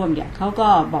ซึ่งก็ร่วมเนี่ยเขาก็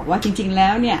บอกว่าจริงๆแล้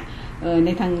วเนี่ยใน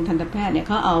ทางทันตแพทย์เนี่ยเ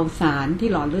ขาเอาสารที่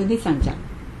หล่อลื่นที่สั่งจาก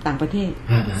ต่างประเทศ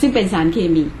ซึ่งเป็นสารเค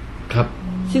มี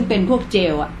ซึ่งเป็นพวกเจ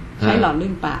ลอ่ะใช้หล่อลื่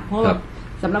นปากเพราะว่า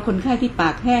สำหรับคนไข้ที่ปา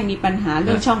กแห้งมีปัญหาเ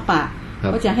รื่องช่องปาก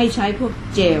ก็จะให้ใช้พวก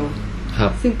เจล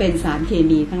ซึ่งเป็นสารเค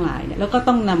มีทั้งหลายเนี่ยแล้วก็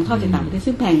ต้องนำเข้าจากต่างประเทศ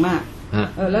ซึ่งแพงมาก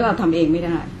แล้วเราทำเองไม่ไ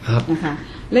ด้นะคะ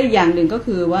และอีกอย่างหนึ่งก็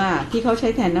คือว่าที่เขาใช้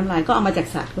แทนน้ำลายก็เอามาจาก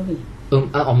สัตว์ก็มี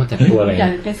เอามาจากตัวอะไรจา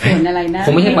กส่วนอะไรนะผ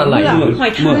มไม่ใช่ปลาไหลหอ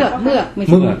ยทากเมือก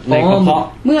ในกระเพาะ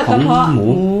เมือกกระเพาะหมู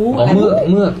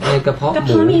เมือกในกระเพาะห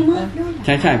มูมีเมือกด้วย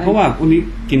ใช่เพราะว่าวันนี้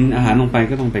กินอาหารลงไป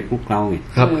ก็ต้องไปคลุกเคล้าไง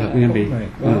ครับไม่งั้นไป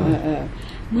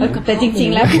แต่จริง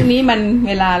ๆแล้วพวกนี้มันเ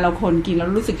วลาเราคนกินเรา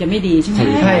รู้สึกจะไม่ดีใช่ไหม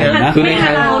ใช่คือไม่ฮา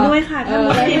ลาลด้วยค่ะ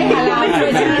ไม่ฮาลาล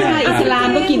ใช่อิสลาม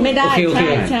ก็กินไม่ได้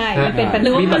ใช่มันเป็นปัญห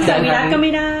ามีปัจจัยก็ไ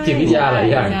ม่ได้จิตวิทยาหลาย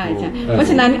อย่างใช่เพราะ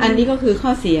ฉะนั้นอันนี้ก็คือข้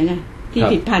อเสียไงที่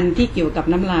ผิดพันธุ์ที่เกี่ยวกับ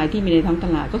น้ำลายที่มีในท้องต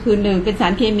ลาดก็คือ1เป็นสา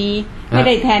รเคมีไม่ไ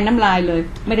ด้แทนน้ำลายเลย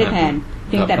ไม่ได้แทนเ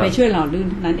พียงแต่ไปช่วยหล่อลื่น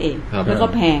เท่านั้นเองแล้วก็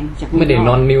แพงจากไม่ได้น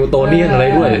อนนิวโตเนียนอะไร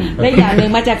ด้วยและอย่างหนึ่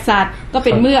งมาจากสัตว์ก็เ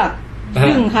ป็นเมือก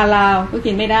ซึ่งฮาลาลก็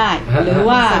กินไม่ได้หรือ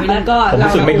ว่ามันก็ผม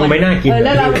รู้สึกไม่น่ากินแ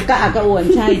ล้วเรากระอักกระอ่วน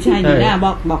ใช่อยู่หน้า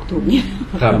บอกถูกเนี่ย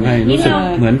รู้สึก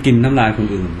เหมือนกินน้ำลายคน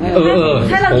อื่น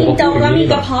ถ้าเรากินโจ๊กแล้วมี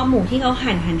กระเพาะหมูที่เขา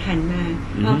หั่นมา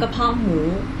เอากระเพาะหมู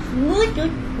มืดยุ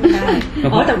ดกระ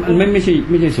เพาะแต่ไม่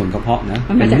ใช่ส่วนกระเพาะนะ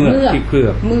เป็นเมือกที่เคลือ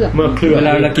บเมือกเคลือบเวล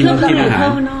าเรากินอาหาร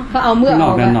เขาเอาเมือกอ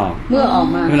อก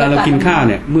มาเวลาเรากินข้าวเ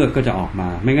นี่ยเมือกก็จะออกมา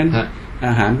ไม่งั้น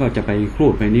อาหารก็จะไปครู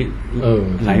ดไปนี้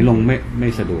ไหลลงไม่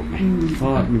สะดวกไงเพราะ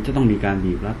มันจะต้องมีการ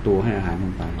บีบรัดตัวให้อาหารล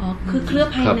งไปคือเคลือบ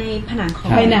ภายในผนังของ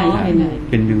ภายใน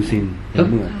เป็นมิวซินเป็น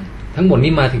เมือก ทั้งหมด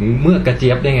นี่มาถึงเมือกกระเ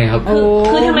จี๊ยบได้ไงครับ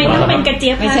คือทำไมต้องเป็นกระเ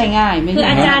จี๊ยบไม่ใช่ง่ายคือ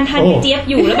อาจารย์ทานกระเจี๊ยบ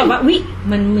อยู่แล้วแบบว่าวิ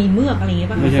มันมีเมือกอะไรอย่างเงี้ย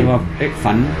ป่ะไม่ใช่ว่า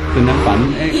ฝันคือน้ำฝัน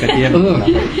กระเจี๊ยบ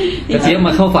กระเจี๊ยบม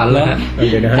าเข้าฝันแล้วเ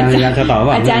ดี๋ยวนะอยากจะตอบ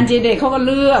ว่าอาจารย์จีเด็กเขาก็เ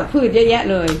ลือกพืชเยอะแยะ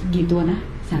เลยกี่ตัวนะ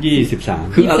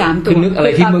23คือนึกอะไร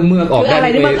ที่เมือกออกได้อะไร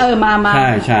ที่มา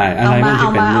ใช่อะไรมันจะ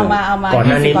เป็นก่อน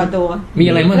หน้านี้ตัวมี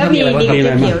อะไรมั่งครับมีอะไร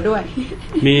เขียวด้วย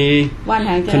มีว่านห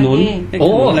างจระเข้โอ้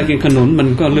อะไรกินขนุนมัน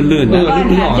ก็ลื่นๆนะว่าน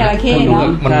หางจระเข้เนาะ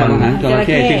มันหางจระเ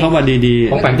ข้ที่เขาว่าดี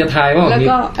ๆของแปงจะทายว่าแล้ว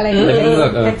ก็อะไรเมือก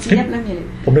กระเจี๊ยบนั่นเอง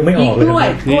ผมนึกไม่ออกเลยกล้ว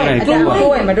ยอาจารย์ก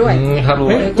ล้วยมาด้วยครับ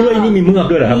กล้วยนี่มีเมือก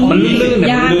ด้วยเหรอครับมันลื่น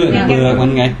เมือกมั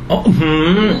นไงอ๋อ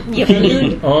เหยียบลื่น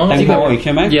แตงโมอีกใ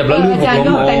ช่ไหมเหยียบแล้วลื่นอาจารย์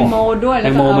ก็แตงโมด้วยแต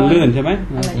งโมมันลื่นใช่ไหม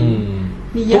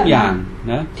ทุกอย่าง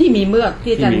นะที่มีเมือก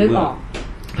ที่อาจารย์นึกออก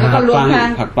แล้วก็รวมทั้ง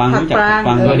ผักปรางรู้จักผักป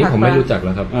รางด้วยนี่ผมไม่รู้จักแ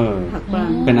ล้วครับผักปราง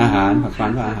เป็นอาหารผักปราง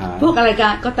ก็อาหารพวกอะไร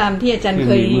ก็ตามที่อาจารย์เ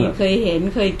คยเห็น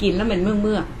เคยกินแล้วมันเ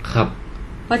มือกครับ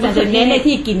เพราะอาจารย์จะเน้นใน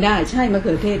ที่กินได้ใช่มะเ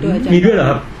ขือเทศด้วยอาจารย์มีด้วยเหรอ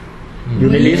ครับอยู่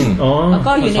ในลิสต์แล้ว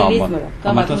ก็อยู่ในลิสต์ก็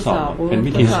มาทดสอบเป็น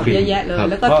วิธีเยอะแยะเลย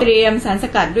แล้วก็เตรียมสารส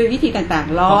กัดด้วยวิธีต่าง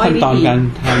ๆ100ขั้นตอนการ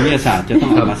ทางวิทยาศาสตร์จะต้อ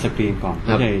งมาสกรีนก่อนไ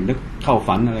ม่ใช่นึกเข้า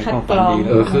ฝันอะไรเข้าฝันดี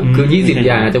คือ20อ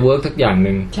ย่างจะเวิร์กทักอย่าง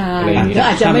นึงอะไรอย่างนี้อ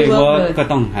าจจะไม่เวิร์กเลยก็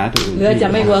ต้องหาตัวอื่นหรืออาจจะ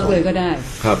ไม่เวิร์กเลยก็ได้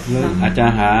ครับอาจจะ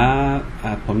หา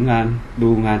ผลงานดู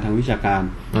งานทางวิชาการ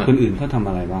คนอื่นเขาทำ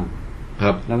อะไรบ้างค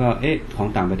รับแล้วก็ของ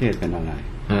ต่างประเทศเป็นอะไร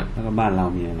แล้วก็บ้านเรา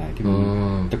มีอะไรที่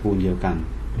ตระกูลเดียวกัน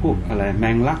พวกอะไรแม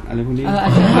งลักอะไรพวกนี้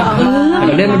แ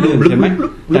ต่ได้มันดูใช่ไหม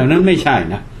แต่นั้นไม่ใช่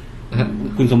นะ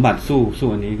คุณสมบัติสู้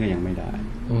อันนี้ก็ยังไม่ได้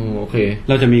โอเค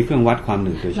เราจะมีเครื่องวัดความห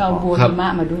นืดโดยเฉพาะเราบัวหิมะ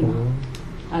มาด้วย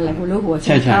อะไรคุณรู้หัวเ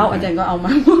ช้าอาจารย์ก็เอาม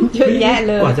าเยอะแยะเ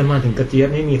ลยกว่าจะมาถึงกระเจี๊ยบ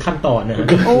นี่มีขั้นตอนนะ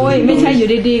โอ้ยไม่ใช่อยู่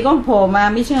ดีๆก็โผล่มา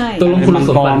ไม่ใช่ตัวลงคุณ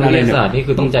สมบัติอะไรศาสตร์นี่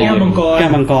คือต้องใจเย็นแก้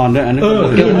มังกรด้วยอันนั้น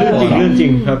แก้มังกรเรื่องจริ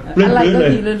งครับอะไรก็เล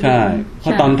ยใช่เพรา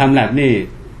ะตอนทำแลบนี่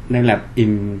ในแลบอิ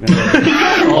ม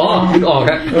นึกออก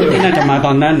ครับที่น่าจะมาต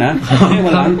อนนั้นนะวั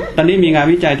นหลังตอนนี้มีงาน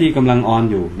วิจัยที่กำลังออน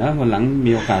อยู่นะวันหลัง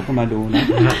มีโอกาสก็มาดูนะ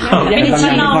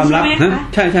ความลับ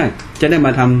ใช่จะได้ม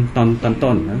าทำตอน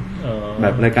ต้นนะแบ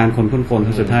บรายการคนค้น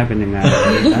สุดท้ายเป็นยังไง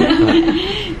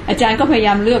อาจารย์ก็พยาย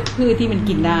ามเลือกพืชที่มัน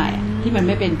กินได้ที่มันไ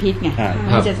ม่เป็นพิษไง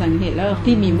มันจะสังเกตแล้ว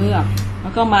ที่มีเมือกแล้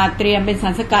วก็มาเตรียมเป็นสา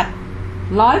รสกัด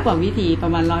100 กว่าวิธีปร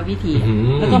ะมาณ100 วิธี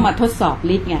แล้วก็มาทดสอบ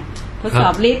ฤทธิ์ไงทดสอ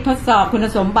บฤทธิ์ทดสอบคุณ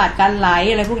สมบัติการไหล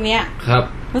อะไรพวกเนี้ยครับ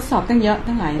ทดสอบตั้งเยอะ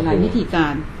ตั้งหลายวิธีกา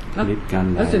รแ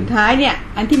ล้วสุดท้ายเนี่ย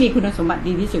อันที่มีคุณสมบัติ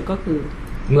ดีที่สุดก็คือ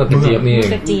เมื่อกระเจี๊ยบนี่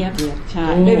กระเจี๊ยบใช่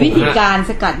โดยวิธีการ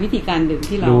สกัดวิธีการหนึ่ง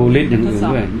ที่เราดูฤทธิ์อย่างอื่น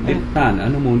ด้วยฤทธิ์ต้านอ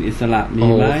นุมูลอิสระมี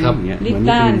ไหมอย่างเงี้ยฤทธิ์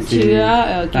ต้านเชื้อ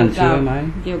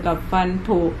เกี่ยวกับฟัน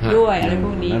ผุด้วยอะไรพ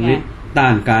วกนี้ไงต้า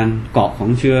นการเกาะของ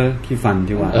เชื้อที่ฟัน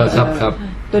ที่ว่าครับ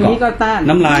ตัวนี้ก็ต้าน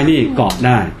น้ำลายนี่เกาะไ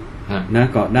ด้นะ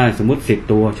เกาะได้สมมติ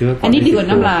10 ตัวเชื้ออันนี้ดีกว่า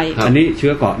น้ำลายอันนี้เชื้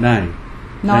อเกาะได้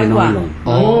น้อยกว่า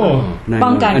ป้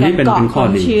องกันการเกาะขอ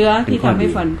งเชื้อที่ทำให้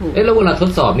ฟันผุแล้วเวลาท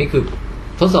ดสอบนี่คือ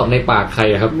ทดสอบในปากใคร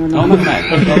ครับไม่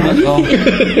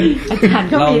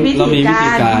เรามีวิ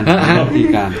ธี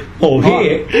การโอ้พี่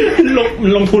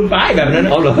ลงทุนไปแบบนั้น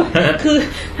เหรอคือ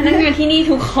พนักงานที่นี่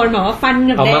ทุกคนบอกว่าฟันแ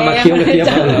บบเอามาเคี้ยวเคี้ยว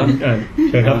เหรอ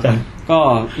เชิญครับอาจารย์ก็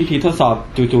วิธีทดสอบ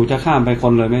จู่ๆจะข้ามไปค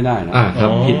นเลยไม่ได้นะ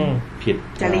ผิด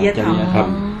จริยธรรมครับ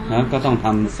นะก็ต้องท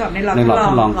ำในหลอดท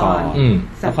ดลองก่อน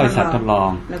แล้วค่อยสัตว์ทดลอง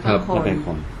แล้วเป็นค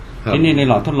นที่นี่ใน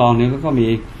หลอดทดลองนี้ก็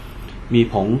มี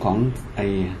ผงของไอ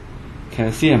แคล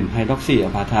เซียมไฮดรอกซีอ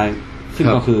ะพาไทซึ่ง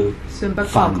ก็คือส่วนประ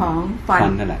กอบของฟัน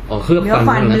นั่นแหละเคลือบ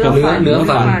ฟันเนื้อ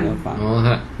ฟันอ๋อฮ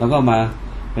ะแล้วก็มา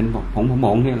เป็นผงผ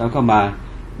งเนี่ยแล้วก็มา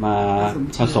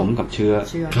ผสมกับเชื้อ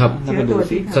ครับแล้วก็ดู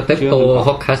สิสเตปโตค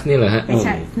อคัสนี่เหรอฮะไม่ใ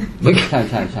ช่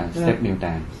สเตปนิวแต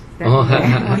น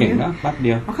เก่งนะแป๊บเดี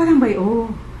ยวเขาทำไบโอ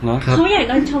เขาอยาก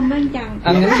โดนชมบ้างจังแต่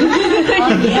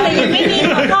ยังไม่มี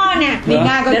หัวข้อเนี่ยมีห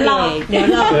น้าก็เดี๋ย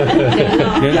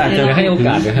วจะให้โอก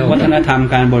าสวัฒนธรรม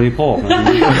การบริโภค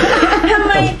ทำ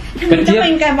ไมจะเป็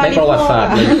นการบริโภค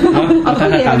วัฒ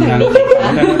นธรรมเนี่ย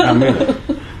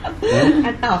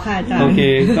ต่อค่ะอาจารย์โอเค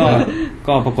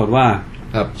ก็ปรากฏว่า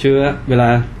เชื้อเวลา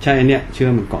ใช้อันเนี้ยเชื้อ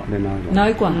มันเกาะได้น้อ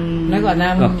ยกว่าน้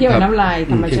ำเทียบกับน้ำลาย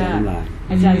ธรรมชาติ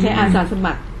อาจารย์ใช้อาสาส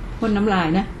มัครพ่นน้ำลาย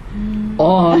นะ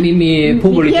มี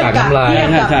ผู้บริจาคน้ำลาย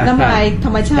น้ำลายธร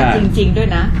รมชาติจริงๆด้วย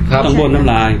นะต้องบนน้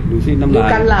ำลายดูซิน้ำลาย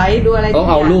ดูการไหลดูอะไรต้อง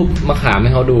เอารูปมะขามให้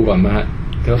เขาดูก่อนมาฮะ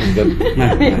ก็ผมจะ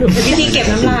วิธีเก็บ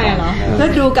น้ำลายเหรอแล้ว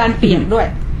ดูการเปลี่ยนด้วย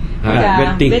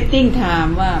เวทติ้งไท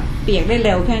ม์ว่าเปียกได้เ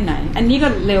ร็วแค่ไหนอันนี้ก็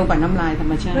เร็วกว่าน้ำลายธร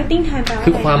รมชาติเวทติ้งไทม์แปลว่า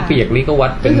คือความเปียกนี้ก็วั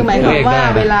ดเป็นหมายความว่า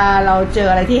เวลาเราเจอ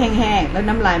อะไรที่แห้งๆแล้ว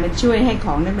น้ำลายมันช่วยให้ข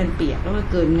องนั้นมันเปียกแล้วก็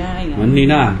เกินง่ายไงมันนี่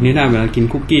น่าเวลากิน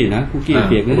คุกกี้นะคุกกี้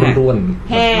เปียกแล้วร่วน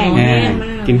แห้ง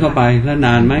กินเข้าไปแล้วน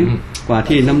านไหมก กว่า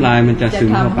ที่น้ำลายมันจะซึ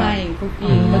มเข้าไป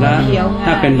แล้ว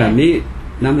ถ้าเป็นแบบนี้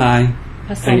น้ำลา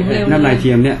ยเ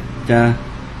ทียมเนี่ยจะ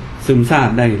ซึมซาบ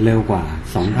ได้เร็วกว่า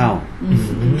2 เท่า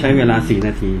ใช้เวลา4 น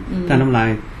าทีถ้าน้ำลาย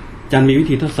จันมีวิ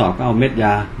ธีทดสอบก็เอาเม็ดย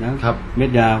านะครับเม็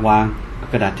ดยาวาง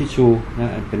กระดาษทิชชูนะ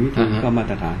เป็นวิธีก็มา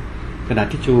ตรฐานกระดาษ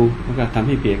ทิชชูแล้วก็ทำใ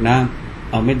ห้เปียกน้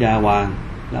ำเอาเม็ดยาวาง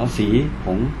แล้วเอาสีผ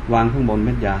งวางข้างบนเ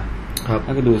ม็ดยาแ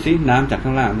ล้วก็ดูซิน้ำจากข้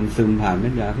างล่างมันซึมผ่านเม็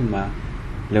ดยาขึ้นมา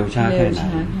เร็วช้าแค่ไหน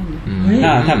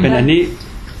ถ้าเป็นอันนี้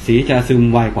สีจะซึม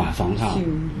ไวกว่า2 เท่า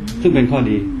ซึ่งเป็นข้อ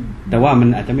ดีแต่ว่ามัน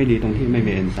อาจจะไม่ดีตรงที่ไม่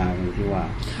มีเอนไซม์ที่ว่า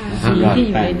สีที่อ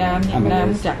ยู่ในน้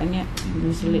ำจากอันเนี้ย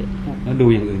มีสิเลตแล้วดู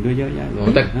อย่างอื่นด้วยเยอะแยะ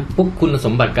แต่พวกคุณส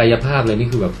มบัติกายภาพเลยนี่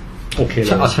คือแบบโอเคเล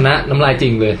ยเอาชนะน้ำลายจริ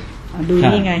งเลยดู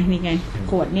นี่ไง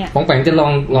ขวดเนี่ยปองแปงจะลอ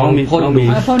งพ่นดู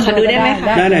ขอดูได้ไหมค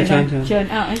ะได้เชิญ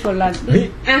ให้คนละ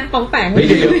ปองแปง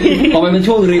ต่อไปเป็น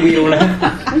ช่วงรีวิวแล้ว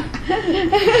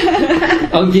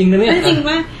เอาจริงนะเนี่ยจริง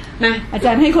ว่ามาอาจ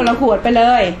ารย์ให้คนละขวดไปเล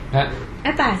ย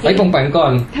ไปปองแปงก่อ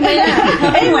นทำไมล่ะ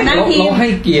หัวหน้าทีมเราให้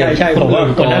เกียรติใช่ผมว่า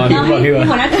หัวหน้าทีม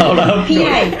หัวหน้าทีมพี่ให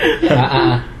ญ่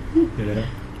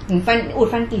อุด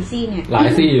ฟันกี่ซี่เนี่ยหลาย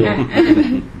ซี่อยู่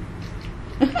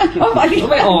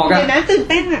ไม่ออกอ่ะนะตื่น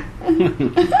เต้นอ่ะ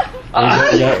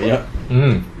เยอะ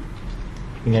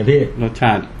ยังไงพี่รสช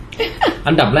าติ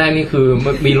อันดับแรกนี่คือ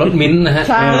มีรสมิ้นท์นะฮะ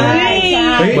ใช่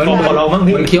เหมือนของเราบ้าง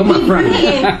พี่มันเคี้ยวหมากฝรั่ง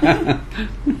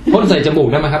พ่นใส่จมูก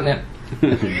ได้ไหมครับเนี่ย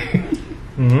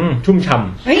ชุ่มฉ่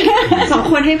ำ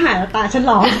2 คนให้ผ่านแล้วตาฉัน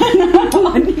ร้อง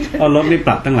เอารสนี่ป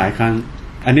รับตั้งหลายครั้ง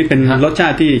อันนี้เป็นรสชา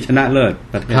ติที่ชนะเลิศ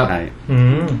ประเทศไทย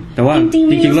แต่ว่าจ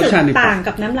ริงๆรสชาติต่าง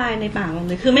กับน้ำลายในปาก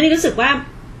เลยคือไม่ได้รู้สึกว่า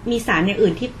มีสารอย่าง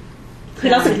อื่นที่คือ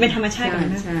เราสึกเป็นธรรมชาติกัน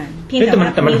นะเพียงแ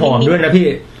ต่มันหอมด้วยนะพี่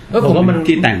ผมว่ามัน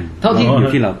ที่แต่งเท่าที่อ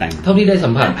ยู่ที่เราแต่งเท่าที่ได้สั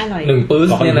มผัส1 ปื้น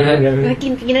เนี่ยนะฮะ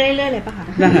กินได้เรื่อยๆเลยป่ะคะ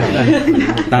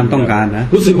ตามต้องการนะ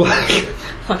รู้สึกว่า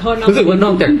ขอโทษรู้สึกว่าน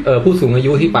อกจากผู้สูงอา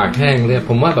ยุที่ปากแห้งเนี่ย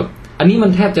ผมว่าแบบอันนี้มั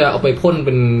นแทบจะเอาไปพ่นเ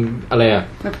ป็นอะไรอ่ะ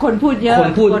แบบคนพูดเยอะค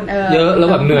นพูดเยอะแล้ว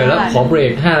แบบเหนื่อยแล้วขอเบร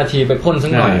ก5 นาทีไปพ่นสั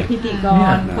กหน่อยพิธีก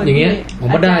รอย่างเงี้ยผม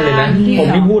ว่าได้เลยนะผม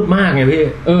นี่พูดมากไงพี่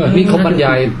นี่เขาบรรย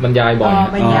ายบ่อย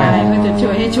บรรยายมันจะช่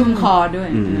วยให้ชุ่มคอด้วย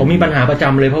ผมมีปัญหาประจ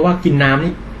ำเลยเพราะว่ากินน้ำ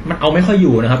นี่มันเอาไม่ค่อยอ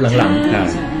ยู่นะครับหลัง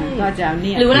ๆก็จะเ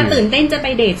นี่ยหรือเวลาตื่นเต้นจะไป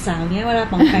เดทสาวเนี้ยเวลา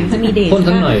ปองแปงจะมีเดทพ่น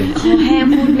สักหน่อยคอแห้ง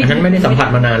พูดไม่ฉันไม่ได้สัมผัส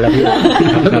มานานแล้วพี่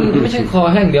แล้วมันไม่ใช่คอ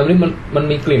แห้งเดียวนี่มัน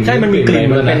มีกลิ่นใช่มันมีกลิ่น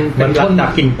มันพ่นดับ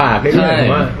กลิ่นปากได้เลยผ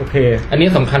มว่าโอเคอันนี้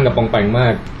สำคัญกับปองแปงมา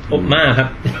กมากครับ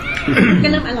ก็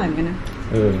เริ่มอร่อยเหมือนกันนะ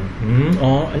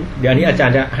เดี๋ยวนี้อาจาร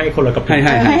ย์จะให้คนละกับให้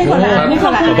คนละข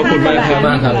อบคุณม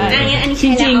ากครับอันนี้จริ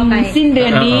งๆสิ้นเดือ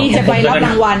นนี้จะไปรับร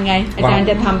างวัลไงอาจารย์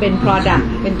จะทำเป็น product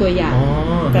เป็นตัวอย่าง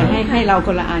แต่ให้เราค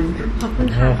นละอันขอบคุณ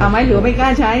ค่ะเอาไหมหรือไม่กล้า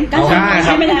ใช้ใ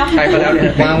ช้ไปแล้วใช้ไปแล้วเนี่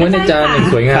ยวางไว้ในจาน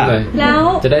สวยงามเลยแล้ว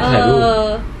จะได้ถ่ายรูป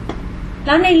แ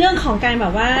ล้วในเรื่องของการแบ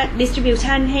บว่า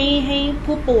distribution ให้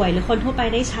ผู้ป่วยหรือคนทั่วไป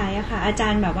ได้ใช้อะค่ะอาจา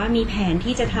รย์แบบว่ามีแผน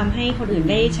ที่จะทำให้คนอื่น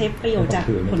ได้ใช้ประโยชน์จาก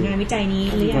ผลงานวิจัยนี้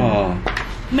หรือยัง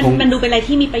มันดูเป็นอะไร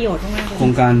ที่มีประโยชน์มากๆโคร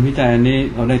งการวิจัยนี้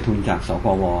เราได้ทุนจากสก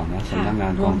วนะสำนักงา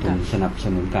นกองทุนสนับส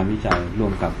นุนการวิจัยร่ว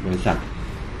มกับบริษัท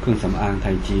เครื่องสำอางไท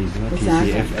ยจีนหรือว่า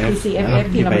TCFF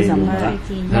ที่เราไปสัมภาษณ์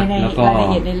ในรายละ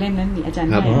เอียดในเล่มนั้นมีอาจารย์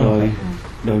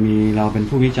โดยมีเราเป็น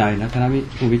ผู้วิจัยนะคณะ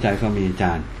ผู้วิจัยก็มีอาจ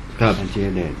ารย์จิร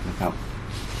เดชนะครับ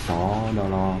สด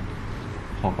ล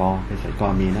พกเภสัชก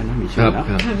รมีนะมีชื่อนะ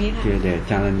จิรเดช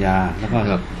จารัญญาแล้วก็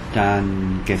อาจารย์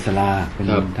เกษราเป็น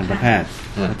ทันตแพทย์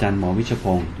อาจารย์หมอวิชพ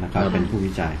งศ์นะครับเป็นผู้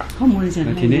วิจัยข้อมูลอาจารย์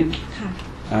ทีนี้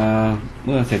เ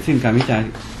มื่อเสร็จสิ้นการวิจัย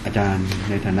อาจารย์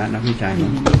ในฐานะนักวิจัย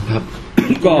ครับ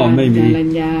ก็ไม่มี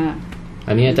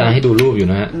อันนี้อาจารย์ให้ดูรูปอยู่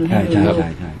นะฮะใช่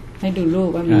ให้ดูรูป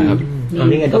ว่ามี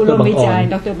ดูรูปวิจัย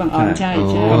ดร.บางออนใช่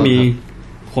ก็มี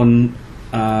คน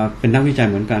เป็นนักวิจัย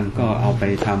เหมือนกันก็เอาไป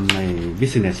ทำใน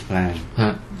business plan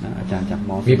อาจารย์จากม.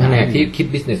มีแผนกที่คิด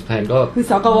business plan ก็คือ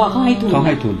สกวเขาให้ทุ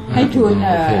น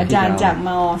อาจารย์จากม.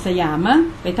สยาม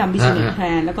ไปทำ business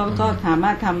plan แล้วก็สาม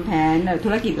ารถทำแผนธุ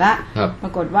รกิจละปร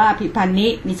ากฏว่าผลิตภัณฑ์นี้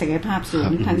มีศักยภาพสูง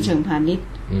ทางเชิงพาณิชย์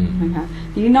นะคะ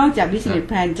ทีนี้นอกจาก business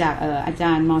plan จากอาจ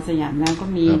ารย์ม.สยามแล้วก็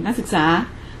มีนักศึกษา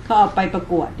เขาเอาไปประ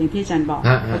กวดอย่างที่อาจารย์บอก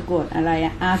ประกวดอะไร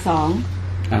R2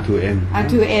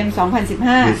 R2M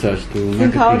 2015ซึ่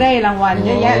งเขาได้รางวัลเย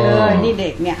อะแยะเลยนี่เด็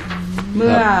กเนี่ยเ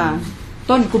มื่อ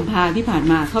ต้นกุมภาที่ผ่าน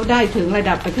มาเขาได้ถึงระ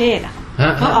ดับประเทศ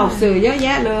เขาออกสื่อเยอะแย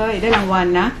ะเลยได้รางวัล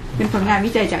นะเป็นผลงาน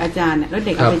วิจัยจากอาจารย์แล้วเ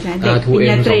ด็กเอาไปใช้เด็กปริญ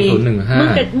ญาตรี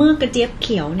เมื่อกระเจี๊ยบเ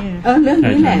ขียวเนี่ยเรื่อง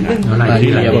นี้แหละเรื่อง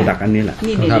ที่เราดักอันนี้แหละ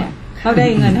นี่เนี่ยเขาได้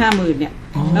เงิน 50,000 เนี่ย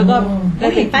แล้วก็ได้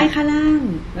เห็นป้ายข้างล่าง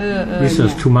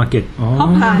Research to Market เขา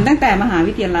ผ่านตั้งแต่มหา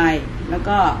วิทยาลัยแล้ว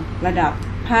ก็ระดับ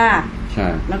ภาค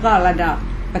แล้วก็ระดับ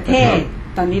ประเทศ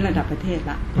ตอนนี้ระดับประเทศ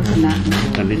ละเพราะฉะนั้น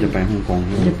ตอนนี้จะไปฮ่องก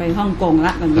งล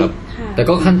ะตอนนี้แต่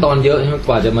ก็ขั้นตอนเยอะใช่ไหม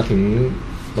กว่าจะมาถึง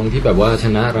ตรงที่แบบว่าช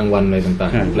นะรางวัลอะไรต่า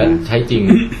งๆและใช้จริง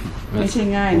ไม่ใช่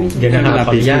ง่ายเดี๋ยวนะครับข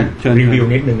ออนุญาตรีวิว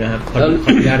นิดนึงนะครับขออ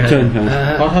นุญาตนะ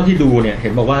เพราะเท่าที่ดูเนี่ยเห็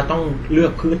นบอกว่าต้องเลือ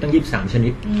กพืชตั้ง23ชนิ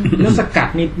ดแล้วสกัด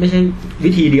นี่ไม่ใช่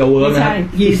วิธีเดียวเวิร์กนะครับ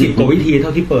20กว่าวิธีเท่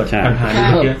าที่เปิดผ่าน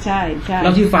ๆเนี่ยใช่แล้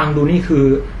วที่ฟังดูนี่คือ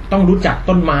ต้องรู้จัก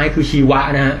ต้นไม้คือชีวะ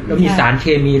นะฮะแล้วมีสารเค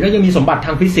มีแล้วยังมีสมบัติท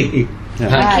างฟิสิกส์อีก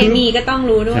เคมีก็ต้อง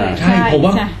รู้ด้วยใช่ผม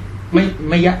ว่าไ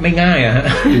ม่ง่ายอะฮะ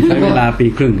ใช้เวลาปี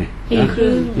ครึ่งไง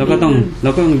แล้วก็ต้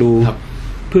องดู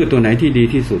พืชตัวไหนที่ดี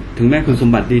ที่สุดถึงแม้คุณสม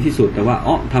บัติดีที่สุดแต่ว่า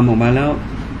ทำออกมาแล้ว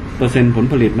เปอร์เซ็นต์ผล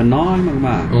ผลิตมันน้อยม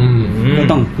ากๆก็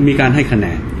ต้องมีการให้คะแน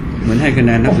นเหมือนให้คะแ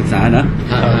นนนักศึกษานะ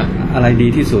อะไรดี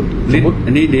ที่สุดลิตร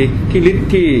อันนี้ดีที่ลิตร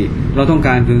ที่เราต้องก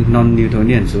ารคือ non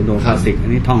Newtonian pseudo plastic อั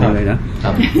นนี้ท่องมาเลยนะ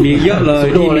มีเยอะเลย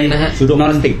ที่มี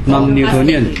non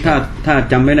Newtonian ถ้า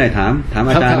จำไม่ได้ถาม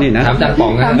อาจารย์นี่นะถามอาจารย์ป๋อ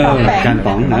งนะอาจารย์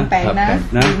ป๋องนะ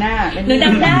หนูจ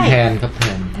ำได้แทนครับ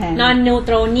แทน non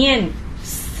Newtonian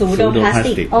pseudo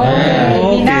plastic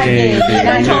มีหน้าเอไ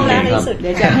ด้ช่องแล้วในสุดเ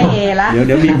ดี๋ยวจะให้เอละเ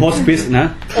ดี๋ยวมี post quiz นะ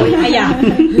โอ้ยอย่า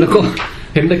แล้วก็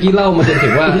เห็นตะกี้เล่ามาจนถึ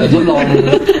งว่าทดลอ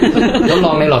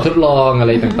งในหลอดทดลองอะไ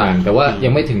รต่างๆแต่ว่ายั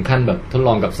งไม่ถึงขั้นแบบทดล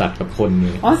องกับสัตว์กับคน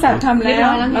นี่สัตว์ทำแล้ว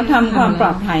เราทำความปล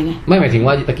อดภัยไงไม่หมายถึง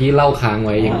ว่าตะกี้เล่าค้างไ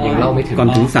ว้ยังเล่าไม่ถึงก่อน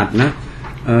ถึงสัตว์นะ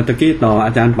ตะกี้ต่ออ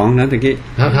าจารย์ป๋องนะตะกี้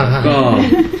ก็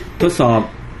ทดสอบ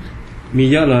มี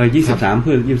เยอะเลย23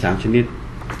พืช23ชนิด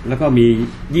แล้วก็มี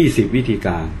20วิธีก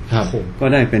ารก็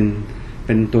ได้เป็น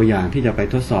ตัวอย่างที่จะไป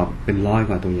ทดสอบเป็น100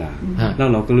กว่าตัวอย่างแล้ว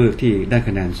เราก็เลือกที่ได้ค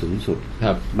ะแนนสูงสุด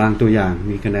บางตัวอย่าง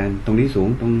มีคะแนนตรงนี้สูง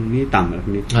ตรงนี้ต่ำอะไรพ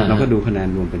วกนี้เราก็ดูคะแนน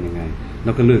รวมเป็นยังไงแ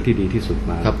ล้วก็เลือกที่ดีที่สุด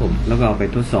มาแล้วก็เอาไป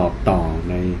ทดสอบต่อ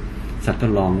ในสัตว์ท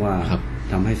ดลองว่า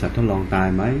ทำให้สัตว์ทดลองตาย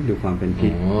ไหมดูความเป็นพิ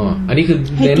ษอันนี้คือ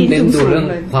เน้นดูเรื่อง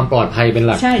ความปลอดภัยเป็นห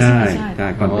ลักใช่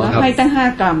ก่อนให้ตั้ง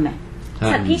5 กรัมเนี่ย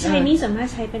สัตว์ที่ใช้นี่ส่วนมาก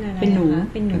ใช้เป็นอะไรเป็นหนู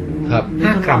ครับ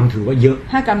5 กรัมถือว่าเยอะ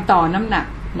5 กรัมต่อน้ำหนัก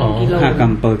5 กรั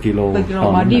มเปอร์กิโล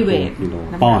บอดี้เวท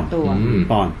ปอ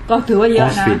นก็ถือว่าเยอะ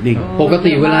นะปก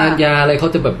ติเวลายาอะไรเขา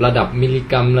จะแบบระดับมิลลิ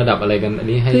กรัมระดับอะไรกันอัน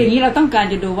นี้ให้คืออย่างนี้เราต้องการ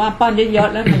จะดูว่าป้อนเยอะ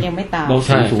ๆแล้วมันยังไม่ตาย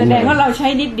แสดงว่าเราใช้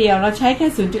นิดเดียวเราใช้แค่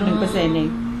 0.1% เอง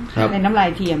ในน้ำลาย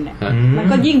เทียมเนี่ยมัน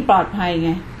ก็ยิ่งปลอดภัยไ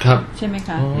งใช่ไหมค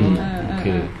ะ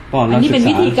อันนี้เป็น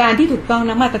วิธีการที่ถูกต้อง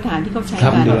นะมาตรฐานที่เขาใช้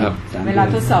กันเวลา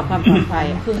ทดสอบความปลอดภัย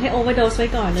คือให้โอเวอร์โดสไว้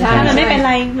ก่อนถ้าเราไม่เป็นไ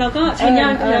รเราก็ใช้ยา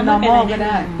normal ก็ไ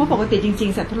ด้เพราะปกติจริง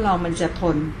ๆสัตว์ทดลองมันจะท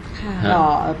นต่อ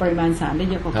ปริมาณสารได้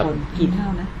เยอะกว่าคนกี่เท่า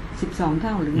นะ12 เ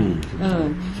ท่าหรือไง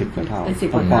10 กว่าเท่าเป็น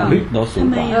10 กว่าเท่าโดสสูง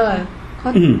กว่าเขา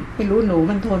ไม่รู้หนู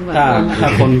มันทนกว่าถ้า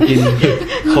คน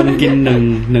กิน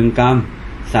1 กรัม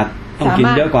สัตว์ต้องกิน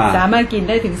เยอะกว่าสามารถกิน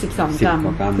ได้ถึง12 กรั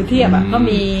มคือเทียบก็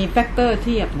มีแฟกเตอร์เ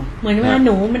ทียบนะเหมือนเวลาห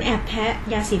นูมันแอบแทะ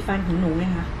ยาสีฟันของหนูไง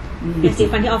คะยาสี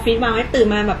ฟันที่ออฟฟิศวางไว้ตื่น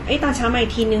มาแบบตอนเช้ามาอี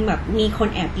กทีนึงแบบมีคน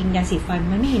แอบกินยาสีฟัน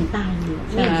มันไม่เห็นตายเลยไ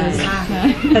ม่เห็นเลยซ่า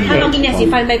แต่ถ้าเรากินยาสี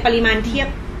ฟันไปปริมาณเทียบ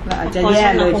อาจจะแย่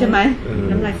เลยใช่ไหม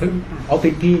น้ำลายฟูมปากออฟฟิ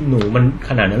ศพี่หนูมัน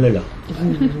ขนาดนั้นเลยเหรอ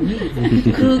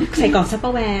คือใส่กล่องซัพเปอ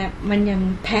ร์แวร์มันยัง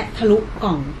แทะทะลุก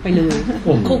ล่องไปเลย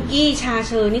คุกกี้ชาเ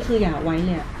ชอร์นี่คืออย่าไว้เ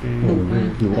ลย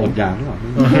หนูอดอยากหรือเปล่า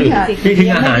พี่ทิ้ง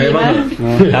อาหารเลยมั้ง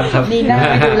ครับนี่น่า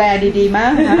ดูแลดีๆมา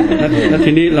กนะแล้ว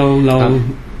ทีนี้เ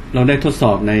ราได้ทดส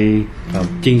อบใน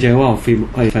จริงใจว่า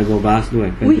ไฟโบบลาสด้วย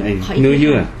เป็นเนื้อเ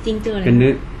ยื่อเป็นเนื้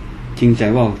อจริงใจ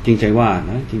ว่า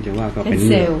นะจริงใจว่าก็เป็น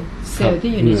เซลล์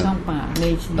ที่อยู่ในช่องปากใน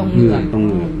ตรงเหงือ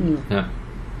ก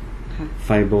ไฟ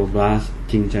โบบลาส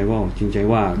จริงใจว่า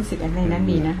รู้สึกในนั้น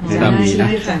มีนะ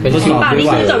เป็นทดสอบด้วย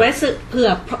ว่านี่จดไว้เผื่อ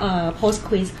post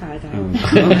quiz ค่ะอาจารย์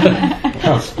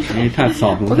นี่ถ้าสอ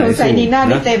บสงสัยดีหน้าไ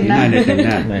ม่เต็มนะ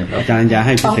อาจารย์อย่าใ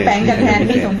ห้พิเศษแปลงกันแทน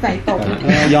ที่สงสัยตก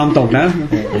ยอมตกนะ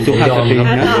สุภาพสตรีน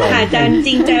ะอาจารย์จ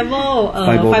ริงใจว่าไ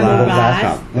ฟโบบลาส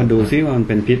มาดูซิว่ามัน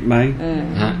เป็นพิษไหม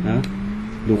นะ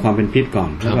ดูความเป็นพิษก่อน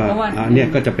แล้วก็เนี่ย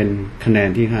ก็จะเป็นคะแนน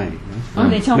ที่ให้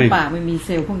ในช่องปากมันมีเซ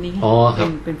ลล์พวกนี้ครับ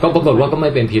ก็ปรากฏว่าก็ไม่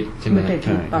เป็นพิษใช่ไหมใ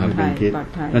ช่ไม่เป็นพิษ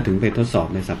แล้วถึงไปทดสอบ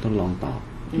ในสัตว์ทดลองต่อ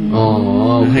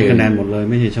ให้คะแนนหมดเลย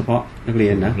ไม่ใช่เฉพาะนักเรี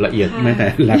ยนนะละเอียดไม่แต่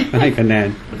หลักให้คะแนน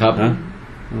ครับนะ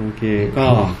โอเคก็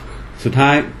สุดท้า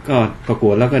ยก็ประก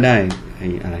วดแล้วก็ได้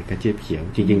อะไรกระเจี๊ยบเขียว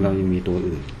จริงๆเรายังมีตัว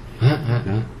อื่น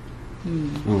นะ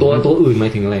ตัวอื่นหมา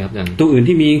ยถึงอะไรครับอาจารย์ตัวอื่น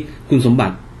ที่มีคุณสมบั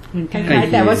ติ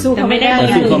แต่ว่าสู้เขาไม่ได้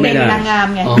เป็นนางงาม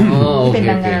ไงเป็น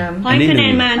นางงามเพราะคะแน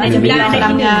นมาในจำได้น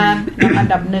างงามอัน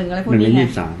ดับ1อะไรพวกนี้ไง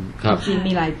ครับจริง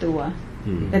มีหลายตัว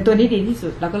แต่ตัวนี้ดีที่สุ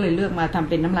ดเราก็เลยเลือกมาทำ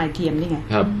เป็นน้ำลายเทียมนี่ไง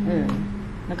ครับ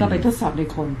แล้วก็ไปทดสอบใน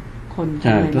คนใ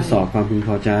ช่ทดสอบความพึงพ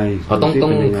อใจเขาต้อ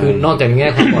งคือนอกจากแง่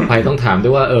ความปลอดภัยต้องถามด้ว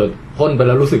ยว่าพ่นไปแ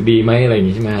ล้วรู้สึกดีไหมอะไรอย่าง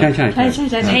นี้ใช่ไหมใช่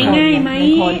ใช้ง่ายไหม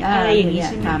อะไรอย่างนี้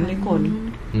ถามในคน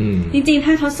จริงๆถ้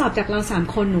าทดสอบจากเรา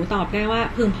3คนหนูตอบได้ว่า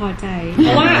พึงพอใจเพ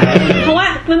ราะว่า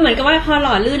มันเหมือนกับว่าพอห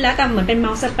ล่อลื่นแล้วแต่เหมือนเป็นเม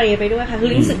าส์สเปรย์ไปด้วยค่ะคื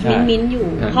อรู้สึกมิ้นๆอยู่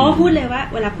เพราะว่าพูดเลยว่า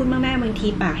เวลาพูดมากๆบางที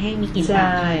ปากแห้งมีกลิ่นปาก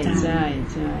ใช่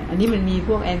อันนี้มันมีพ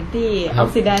วกแอนตี้ออ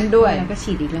กซิแดนต์ด้วยแล้วก็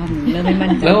ฉีดอีกรอบนึงแล้วมัน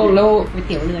แล้วก๋วยเ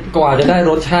ตี๋ยวเรือกว่าจะได้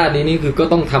รสชาตินี้นี่คือก็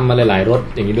ต้องทำมาหลายๆรส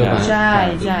อย่างนี้ด้วยใช่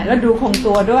แล้วดูคง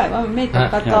ตัวด้วยว่ามันไม่ตก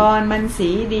ตะกอนมันสี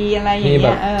ดีอะไรอย่างเ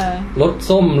งี้ยรส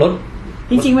ส้มรส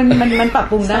จริงๆมันปรับ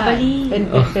ปรุงได้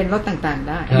เป็นรสต่างๆ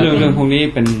ได้เรื่องพวกนี้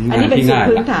เป็นงานที่ง่าย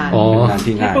งาน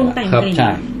ที่ง่ายปรุงแต่งกลิ่นใช่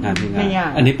งานที่ง่า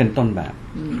ยอันนี้เป็นต้นแบบ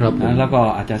แล้วก็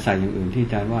อาจจะใส่อย่างอื่นที่อ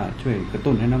าจารย์ว่าช่วยกระ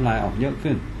ตุ้นให้น้ำลายออกเยอะ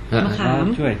ขึ้นแล้ว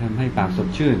ช่วยทำให้ปากสด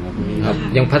ชื่นแบบนี้ครับ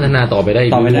ยังพัฒนาต่อไปได้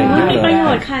มีประโย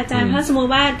ชน์ค่ะอาจารย์เพราะสมม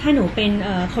ติว่าถ้าหนูเป็น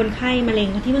คนไข้มะเร็ง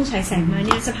ที่เพิ่งฉายแสงมาเ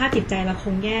นี่ยสภาพจิตใจเราค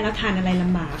งแย่แล้วทานอะไรล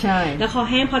ำบากแล้วคอ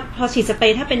แห้งพอฉีดสเปร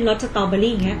ย์ถ้าเป็นรสสตรอเบอ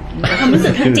รี่อย่างเงี้ยความรู้สึ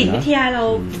กทางจิตวิทยาเรา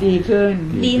ดีขึ้น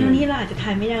ดีทั้งที่เราอาจจะท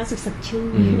านไม่ได้รู้สึกสดชื่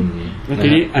นแล้วที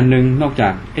นี้อันนึงนอกจา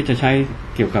กจะใช้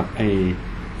เกี่ยวกับไอ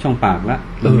ช่องปากละ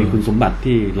แล้วมีคุณสมบัติ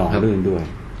ที่หล่อลื่นด้วย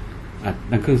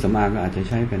นั่นเครื่องสำอางก็อาจจะ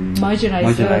ใช้เป็น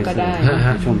moisturizer ก็ได้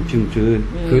ชุ่มชื้น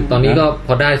คือตอนนี้ก็พ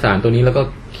อได้สารตัวนี้แล้วก็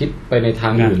คิดไปในทา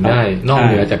งอื่นได้นอกเ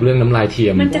หนือจากเรื่องน้ำลายเทีย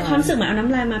มมันจะความรู้สึกเหมือนเอาน้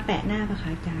ำลายมาแปะหน้าป่ะคะ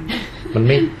อาจารย์มันไ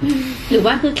ม่หรือ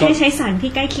ว่าคือแค่ใช้สาร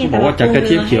ที่ใกล้เคียงแต่ว่าจากกระเ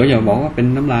ทียมเขียวอย่าบอกว่าเป็น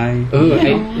น้ำลายไ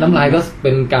อ้น้ำลายก็เ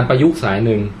ป็นการประยุกต์สาย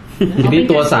หนึ่งทีนี้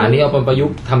ตัวสารนี้เอาไปประยุก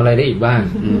ต์ทำอะไรได้อีกบ้าง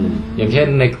อย่างเช่น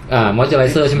ใน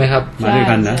moisturizer ใช่ไหมครับมาด้วย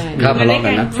กันนะครับทะเลาะกั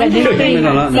นนะใ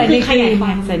ส่ในครี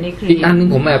มอีกอันนึง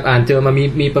ผมแอบอ่านเจอมา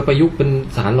มีประยุกต์เป็น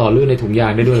สารหล่อลื่นในถุงยา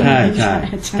งได้ด้วยใช่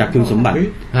จากคุณสมบัติ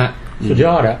ฮะสุดย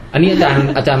อดอ่ะอันนี้อ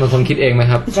าจารย์เป็นคนคิดเองไหม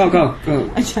ครับก็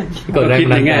เกิดคิด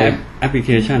ในแง่แอปพลิเค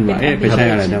ชันว่าไปใช้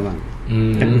อะไรได้บ้าง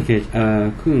แอปพลิเคชัน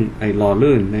เครื่องไอ้หล่อ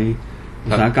ลื่นในอุ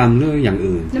ตสาหกรรมหรืออย่าง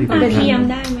อื่นน้ำตาเทียม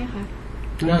ได้ไหมคะ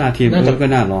น้ำตาเทียมก็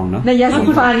น่าลองเนาะในยาสี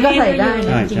ฟันก็ใส่ได้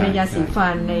จริงในยาสีฟั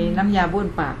นในน้ำยาบ้วน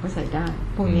ปากก็ใส่ได้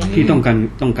พวกนี้ที่ต้อง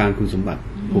การคุณสมบัติ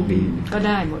พวกนี้ก็ไ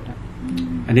ด้หมด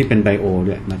อันนี้เป็นไบโอ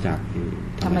ด้วยมาจาก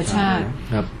ธรรมชาติ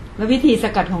ครับแล้ววิธีส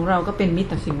กัดของเราก็เป็นมิตร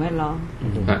ต่อสิ่งแวดล้อม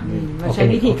เราใช้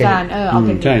วิธีการออร์แก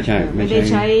นิกไม่ได้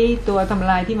ใช้ตัวทำ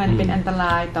ลายที่มันเป็นอันตร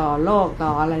ายต่อโลกต่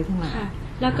ออะไรทั้งหลาย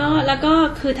แล้วก็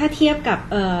คือถ้าเทียบกับ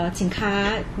สินค้า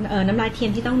น้ำลายเทีย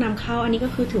มที่ต้องนำเข้าอันนี้ก็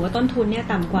คือถือว่าต้นทุนเนี่ย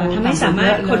ต่ำกว่าทำให้สามา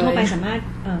รถคนทั่วไปสามารถ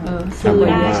ซื้อ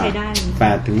ได้ใช้ได้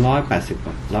8 ถึง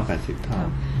 180 เท่า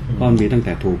ก็มีตั้งแ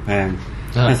ต่ถูกแพง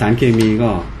ถ้าสารเคมีก็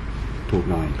ถูก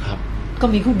หน่อยครับ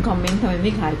ก็มีคนคอมเมนต์ทำไมไ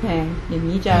ม่ขายแพงอย่าง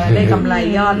นี้จะได้กำไร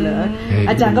ยอดเหรอ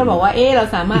อาจารย์ก็บอกว่าเรา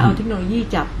สามารถเอาเทคโนโลยี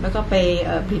จับแล้วก็ไป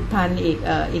ผลิตภัณฑ์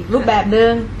อีกรูปแบบนึ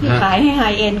งที่ขายให้ไฮ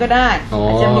เอ็นก็ได้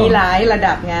จะมีหลายระ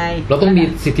ดับไงเราต้องมี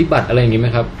สิทธิบัตรอะไรอย่างนี้ไหม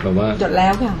ครับแบบว่าจดแล้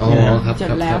วค่ะจ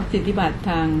ดแล้วสิทธิบัตร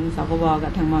ทางสปวกั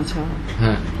บทางมช.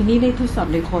ทีนี้ได้ทดสอบ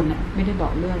โดยคนไม่ได้บอ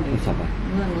กเรื่อง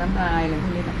น้ำลายอะไรพ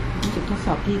วกนี้จุดทดส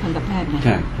อบที่ทันตแพทย์ไงใ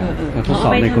ช่ทดสอ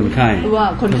บในคนไข้ว่า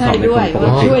คนไข้ด้วย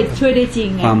ช่วยได้จริง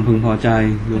ไงความพึงพอใจ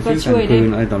ดูที่การคืน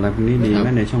อะไรต่ออะไรพวกนี้ดีแ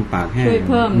ม้ในช่องปากแห้งช่วย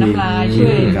เพิ่มน้ำลายช่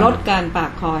วยลดการปา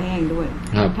กคอแห้งด้วย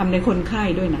ทำในคนไข้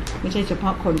ด้วยนะไม่ใช่เฉพา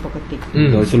ะคนปกติ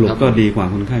โดยสรุปก็ดีกว่า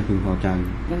คนไข้พึงพอใจ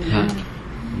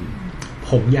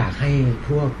ผมอยากให้พ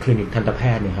วกคลินิกทันตแพ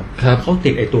ทย์เนี่ยครับเขาติ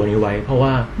ดไอ้ตัวนี้ไว้เพราะว่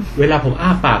าเวลาผมอ้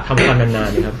าปากทำฟันนา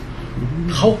นๆเนี่ยครับ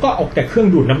เขาก็ออกแต่เครื่อง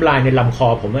ดูดน้ำลายในลำคอ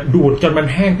ผมดูดจนมัน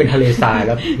แห้งเป็นทะเลทรายแ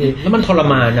ล้วมันทร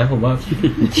มานนะผมว่า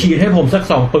ฉีดให้ผมสัก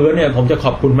2 ปื้นเนี่ยผมจะข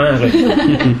อบคุณมากเลย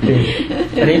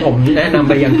อันนี้ผมแนะนำ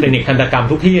ไปยังคลินิกทันตกรรม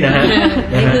ทุกที่นะฮะ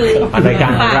รายกา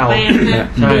รของเรา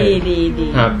ดี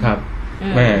ครับ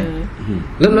แม่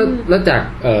แล้วจาก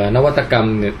นวัตกรรม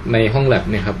ในห้องแลบ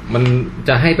เนี่ยครับมันจ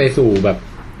ะให้ไปสู่แบบ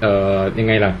ยัง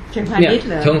ไงล่ะเชิงพาณิชย์เ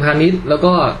หรอเชิงพาณิชย์แล้ว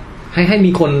ก็ให้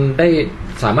มีคนได้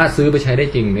สามารถซื้อไปใช้ได้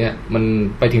จริงเนี่ยมัน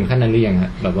ไปถึงขั้นนั้นหรือยังฮ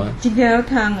ะแบบว่าจริงๆแล้ว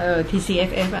ทาง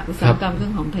TCFF อุตสาหกรรมเครื่อ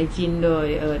งหอมไทยจีนโดย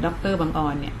ดร.บังออ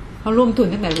นเนี่ยเขาร่วมทุน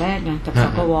ตั้งแต่แรกไงกับส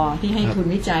ปว.ที่ให้ทุน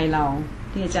วิจัยเรา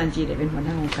ที่อาจารย์จีเป็นหัวหน้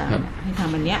าโครงการให้ท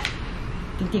ำอันเนี้ย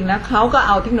จริงๆแล้วเขาก็เ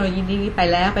อาเทคโนโลยีนี้ไป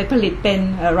แล้วไปผลิตเป็น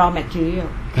raw material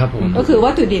ครับผมก็คือ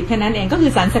วัตถุดิบแค่นั้นเองก็คื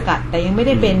อสารสกัดแต่ยังไม่ไ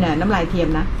ด้เป็นน้ำลายเทียม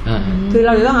นะคือเร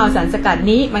าจะต้องเอาสารสกัด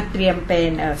นี้มาเตรียมเป็น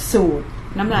สูตร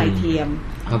น้ำลายเทียม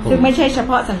ซึ่งไม่ใช่เฉพ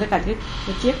าะสารสกัดก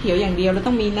ระเจี๊ยบเขียวอย่างเดียวแล้ว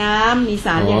ต้องมีน้ำมีส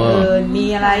ารอย่างอื่นมี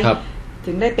อะไร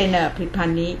ถึงได้เป็นผลิตภัณ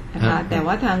ฑ์นี้นะคะแต่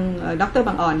ว่าทางดร.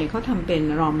บังออนเนี่ยเขาทำเป็น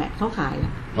raw mat เขาขายแล้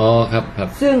วครับ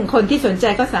ซึ่งคนที่สนใจ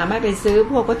ก็สามารถไปซื้อ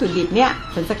พวกวัตถุดิบเนี่ย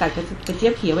สารสกัดกระเจี๊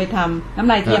ยบเขียวไปทำน้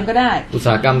ำลายเทียมก็ได้อุตส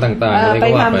าหกรรมต่างๆไป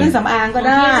ทำเครื่องสำอางก็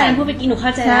ได้ที่อาจารย์พูดไปกินหนูเข้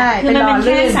าใจคือมันเป็นแ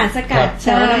ค่สารสกัดแ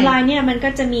ต่น้ำลายเนี่ยมันก็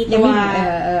จะมีตัว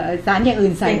สารอย่าง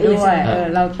อื่นใส่ด้วย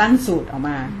เราตั้งสูตรออก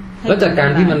มาแล้วจากการ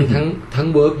ที่มันทั้ง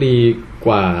เวิร์กดีก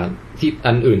ว่าที่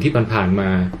อันอื่นที่ผ่านมา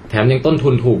แถมยังต้นทุ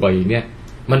นถูกกว่าอีกเนี่ย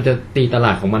มันจะตีตล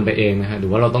าดของมันไปเองนะฮะหรื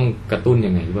อว่าเราต้องกระตุ้น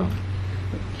ยังไงหรือเปล่า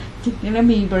จริงๆแล้ว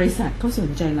มีบริษัทเขาสน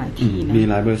ใจหลายที่นะมี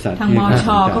หลายบริษัททางมช.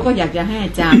เขาก็อยากจะให้อ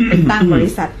าจารย์เป็นตั้งบ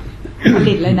ริษัทผ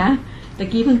ลิตเลยนะตะ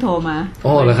กี้เพิ่งโทรมาอ๋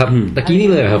อเหรอครับตะกี้นี่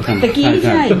เลยครับตะกี้ใ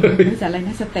ช่บริษัทอะไรน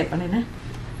ะสเต็ปอะไรนะ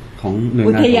ของ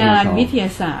อุทยานวิทยา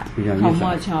ศาสตร์ของม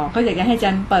ช.เขาอยากจะให้อาจ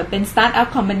ารย์เปิดเป็นสตาร์ทอัพ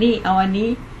คอมพานีเอาอันนี้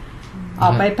อ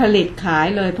อกไปผลิตขาย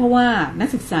เลยเพราะว่านัก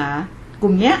ศึกษาก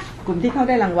ลุ่มที่เขา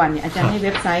ได้รางวัลเนี่ยอาจารย์ให้เ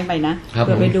ว็บไซต์ไปนะเ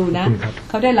พื่อไปดูนะ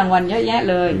เขาได้รางวัลเยอะแยะ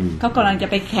เลยเขากำลังจะ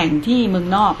ไปแข่งที่เมือง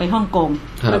นอกไปฮ่องกง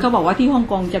แล้วเขาบอกว่าที่ฮ่อง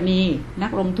กงจะมีนั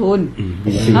กลงทุน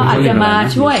เขาอาจจะมา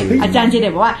ช่วยอาจารย์จ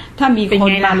ะบอกว่าถ้ามีค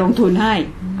นมาลงทุนให้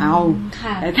เอา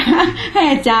แต่ถ้าให้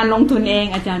อาจารย์ลงทุนเอง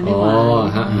อาจารย์ไม่ว่า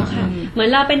เหมือน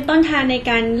เราเป็นต้นทางใน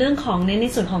การเรื่องของใน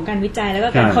ส่วนของการวิจัยแล้วก็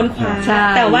การค้นคว้า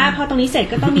แต่ว่าพอตรงนี้เสร็จ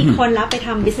ก็ต้องมีคนรับไปท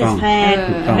ำ business plan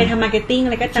ไปทำ marketing อ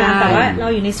ะไรก็ตามแต่ว่าเรา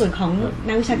อยู่ในส่วนของ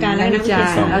นักวิชาการและนักวิทยา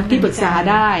ศาสตร์ที่ปรึกษา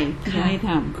ได้ให้ท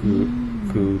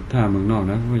ำคือถ้าเมืองนอก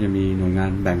นะก็จะมีหน่วยงา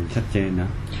นแบ่งชัดเจนนะ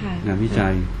งานวิจั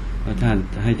ยแล้วท่าน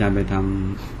ให้อาจารย์ไปท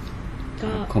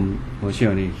ำคอมเมอร์เชีย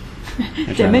ลนี่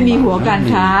จะไม่มีหัวการ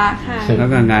ค้าแล้ว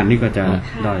ก็งานนี้ก็จะ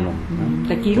ด้อยลง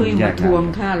ตะกี้เขายังมาทวง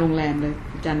ค่าโรงแรมเลย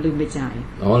อาจารย์ลืมไปจ่าย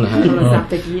อ๋อเหรอฮะโทรศัพท์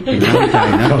ตะกี้นักวิจัย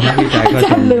นะนักวิจัยก็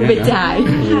จะลืมไปจ่าย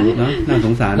น่าส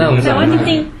งสารแต่ว่าจ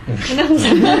ริงๆน่าสงส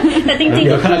ารแต่จริงๆเ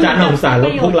ดี๋ยวอาจารย์น่าสงสารแล้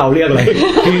วพวกเราเรียกอะไร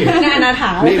งานอาถ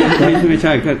รรพ์ไม่ใ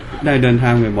ช่ก็ได้เดินทา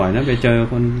งบ่อยๆนะไปเจอ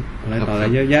คนอะไรต่ออะไร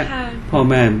เยอะแยะพ่อ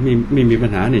แม่มีปัญ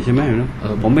หาเนี่ยใช่ไหมเนาะ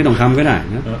ผมไม่ต้องทำก็ได้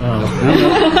นะ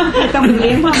ต้องเ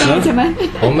ลี้ยงพ่อแม่ใช่ไหม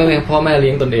ผมไม่พ่อแม่เลี้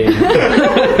ยงตนเอง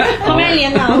พ่อแม่เลี้ย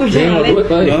งเราเลี้ยงเรา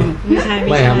ด้วย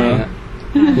ไม่ครับ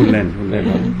คุณเล่น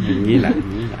อย่างนี้แหละ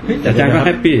อาจารย์ก็แฮ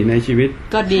ปปี้ในชีวิต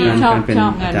ก็ดีชอบ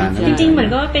งานจริงๆเหมือน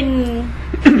ก็เป็น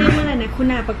เรียกว่าอะไรนะคุ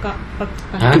ณาประกอบ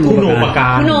คุณโนปก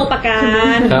า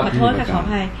รขอโทษค่ะขออ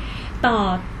ภัย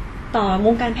ต่อว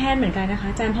งการแพทย์เหมือนกันนะคะ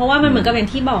อาจารย์เพราะว่ามันเหมือนกับอย่าง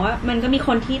ที่บอกว่ามันก็มีค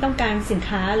นที่ต้องการสิน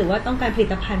ค้าหรือว่าต้องการผลิ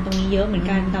ตภัณฑ์ตรงนี้เยอะเหมือน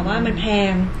กันแต่ว่ามันแพ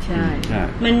งใช่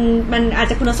มันอาจ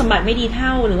จะคุณสมบัติไม่ดีเท่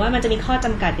าหรือว่ามันจะมีข้อจ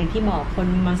ำกัดอย่างที่บอกคน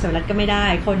มังสวิรัติก็ไม่ได้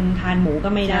คนทานหมูก็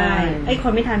ไม่ได้ค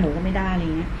นไม่ทานหมูก็ไม่ได้อะไร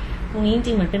เงี้ยตรงนี้จ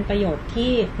ริงๆเหมือนเป็นประโยชน์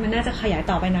ที่มันน่าจะขยาย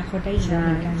ต่อไปอนาคตได้อีกเห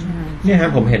มือนกันเนี่ยครั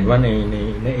บผมเห็นว่า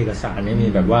ในเอกสารนี้มี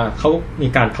แบบว่าเขามี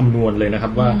การคำนวณเลยนะค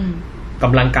รับว่าก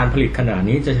ำลังการผลิตขนาด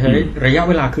นี้จะใช้ระยะ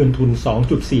เวลาคืนทุน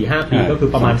 2.45 ปีก็คือ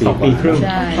ประมาณ2 ปีครึ่ง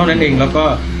เท่านั้นเองแล้วก็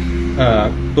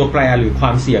ตัวแปรหรือคว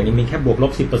ามเสี่ยงนี่มีแค่บวกล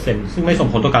บ 10% ซึ่งไม่ส่ง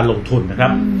ผลต่อการลงทุนนะครั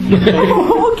บโ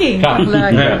อ้เก่งมากเล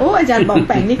ยโอ้อาจารย์บอกแ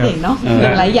ปลงนี่เก่งเนาะ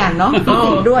หลายอย่างเนาะเ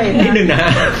ก่งด้วยที่1นะ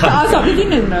สอบที่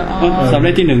1เนอะสอบไ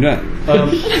ด้ที่1ด้วย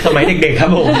สมัยเด็กๆครับ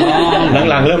ผม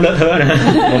หลังๆเริ่มเลอะเทอะนะ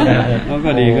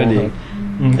ก็ดี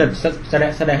แต่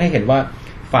แสดงให้เห็นว่า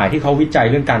ฝ่ายที่เขาวิจัย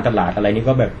เรื่องการตลาดอะไรนี่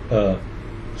ก็แบบ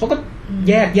เขาก็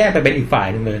แยกไปเป็นอีกฝ่าย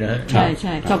นึงเลยนะใ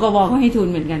ช่สกว.เขาให้ทุน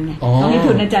เหมือนกันไงเขาให้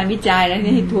ทุนอาจารย์วิจัยแล้ว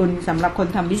ให้ทุนสำหรับคน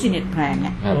ทำ business plan เ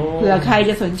นี่ยเผื่อใคร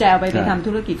จะสนใจเอาไปทำ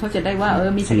ธุรกิจเขาจะได้ว่า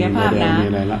มีศักยภาพนะ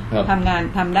ทำงาน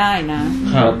ทำได้นะ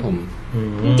ครับผม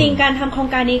จริงๆการทำโครง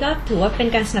การนี้ก็ถือว่าเป็น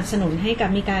การสนับสนุนให้กับ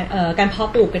มีการเพาะ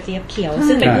ปลูกกระเจี๊ยบเขียว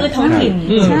ซึ่งเป็นพืชท้องถิ่น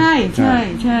ใ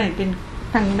ช่เป็น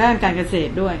ทางด้านการเกษต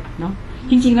รด้วยเนาะ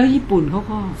จริงๆแล้วญี่ปุ่นเขา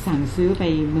ก็สั่งซื้อไป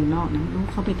เมืองนอกนะ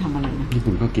เขาไปทำอะไรนะญี่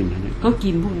ปุ่นก็กินนะเนี่ยก็กิ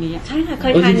นพวกนี้ใช่ค่ะเค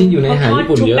ยทานอยู่ในอาหารญี่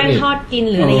ปุ่นเยอะนี่ชุบแป้งทอดกิน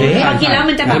หรืออะไรพอกินแล้ว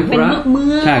มันจะแบบเป็นเมื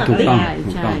อกใช่ถูกต้อง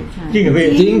จริงเหรอพี่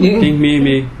จริงมี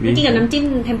จริงกับน้ำจิ้ม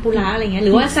เทมปุระอะไรเงี้ยห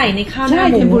รือว่าใส่ในข้าวหน้า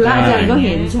หมูเทมปุระอาจารย์ก็เ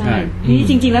ห็นใช่นี่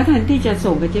จริงๆแล้วแทนที่จะ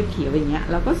ส่งกระเจี๊ยบเขียวอย่างเงี้ย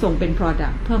เราก็ส่งเป็น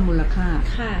product เพิ่มมูลค่า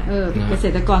เกษ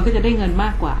ตรกรก็จะได้เงินม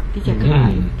ากกว่าที่จะขา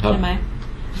ยใช่ไหม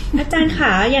อาจารย์ข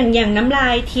าอย่างน้ำลา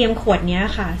ยเทียมขวดเนี้ย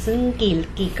ค่ะซึ่ง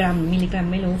กี่กรัมมิลลิกรัม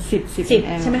ไม่รู้10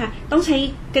ใช่ไหมคะต้องใช้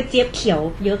กระเจี๊ยบเขียว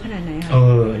เยอะขนาดไหนคะ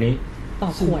อันนี้ต่อ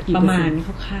ขวดประมาณ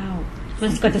คร่าวๆมั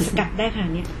นก็จะสกัดได้ขนา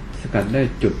ดนี้สกัดได้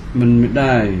มันไ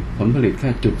ด้ผลผลิตแค่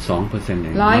0.2%เอ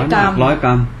ง100 กรัม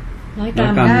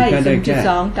ได้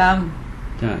0.2 กรัม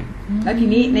ใช่แล้วที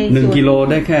นี้ใน1กิโล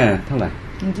ได้แค่เท่าไหร่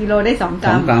1กิโลได้2 ก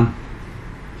รัม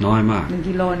น้อยมาก1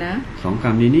กิโลนะ2 กรั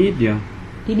มนิดเดียว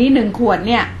ทีนี้1ขวด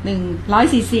เนี่ย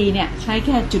100 ซีซีเนี่ยใช้แ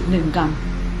ค่0.1 กรัม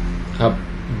ครับ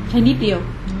ใช้นิดเดียว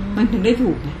มันถึงได้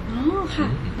ถูกไงค่ะ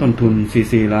ต้นทุนซี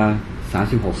ซีละ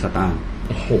36 สตางค์โ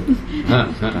อ้โห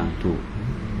ถูก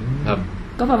ครับ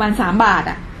ก็ประมาณ3 บาท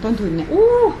อ่ะต้นทุนเนี่ย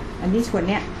อันนี้ขวด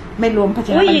เนี้ยไม่รวมภาช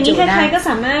นะบรรจุนะอย่างนี้ใครๆก็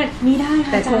สามารถมีได้ค่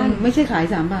ะแต่คงไม่ใช่ขาย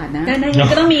3 บาทนะมัน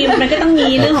ก็ต้องมี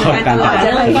เรื่องของการตลาดแล้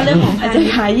วก็เรื่องของอาจจะ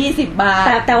ขาย20 บาท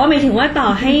แต่ว่าหมายถึงว่าต่อ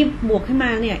ให้บวกขึ้นมา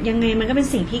เนี่ยยังไงมันก็เป็น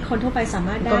สิ่งที่คนทั่วไปสาม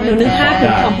ารถได้หรือนึกภาพถึ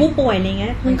งของผู้ป่วยอะไรเงี้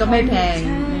ยมันก็ไม่แพง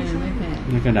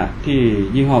ในกระดาษที่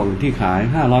ยี่ห้ออื่นที่ขาย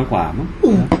500 กว่ามั้ง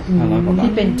500 กว่าบาท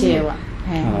ที่เป็นเจลอ่ะแพ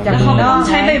งจากเมืองนอก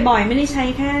ใช้บ่อยๆไม่ได้ใช้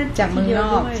แค่จากเมืองน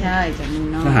อกใช่จากเมือง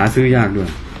นอกหาซื้อยากด้วย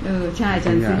ใช่อาจ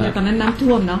ารย์ซื้อตอนนั้นน้ำ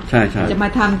ท่วมเนาะ ใช่ใช่จะมา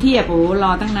ทำเทียบโอ้ร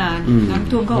อตั้งนานน้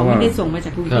ำท่วมก็ไม่ได้ส่งมาจ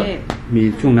ากกรุงเทพมี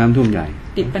ช่วงน้ำท่วมใหญ่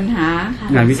ติดปัญหา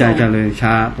งานวิจัยจะเลย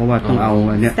ช้าเพราะว่าต้องเอา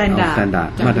อันเนี้ยเอาสแตนดาร์ด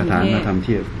มาตรฐานมาทำเ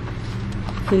ทียบ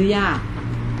ซื้อยาก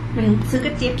มันซื้อกร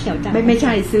ะเจี๊ยบเขียวจังไม่ใ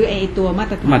ช่ซื้อไอตัวมา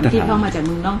ตรฐานที่เข้ามาจากเ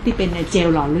มืองนอกที่เป็นเจล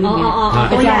หล่อลื่นเนี่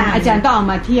ยอาจารย์ต้องเอา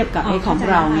มาเทียบกับไอของ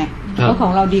เราไงเพราะขอ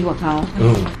งเราดีกว่าเขา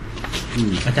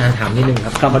อาจารย์ถามนิดนึงค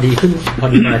รับพอดีขึ้นพอ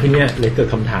ดีมาที่เนี้ยเลยเกิด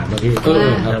คำถามมาพี่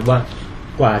ว่า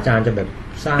กว่าอาจารย์จะแบบ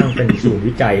สร้างเป็นศูนย์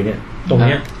วิจัยเนี่ยตรงเ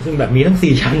นี้ยซึ่งแบบมีทั้ง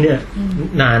4ชั้นเนี่ย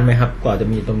นานไหมครับกว่าจะ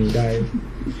มีตรงนี้ได้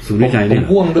ศูนย์วิจัยเนี่ยผม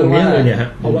พ่วงด้วยว่า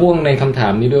ผมพ่วงในคำถา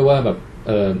มนี้ด้วยว่าแบบ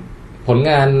ผล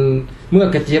งานเมื่อ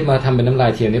กระเจี๊ยบมาทำเป็นน้ำลา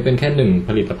ยเทียมนี่เป็นแค่1ผ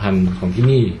ลิตภัณฑ์ของที่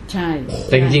นี่ใช่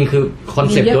แต่จริงๆคือคอน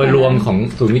เซ็ปต์โดยรวมของ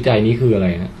ศูนย์วิจัยนี้คืออะไร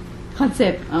ฮะคอนเซ็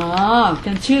ปต์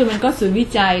กันชื่อมันก็ศูนย์วิ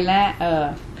จัยและ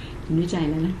วิจัย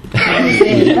แล้วนะ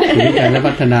วิจัยและ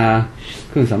พัฒนา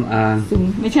เครื่องสำอาง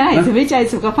ไม่ใช่ศูนย์วิจัย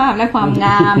สุขภาพและความง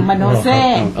ามมโนเซ่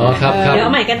ครับเดี๋ยวเอ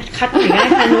าใหม่กันคัดอีกได้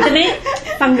ค่ะหนูจะได้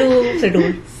ฟังดูสะดุ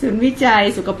ดศูนย์วิจัย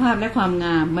สุขภาพและความง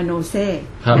ามมโนเซ่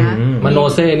นะมโน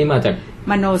เซ่นี่มาจาก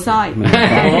มโนสร้อย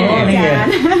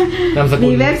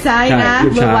มีเว็บไซต์นะ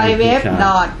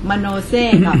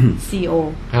www.manose.co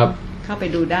ครับเข้าไป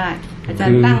ดูได้อาจาร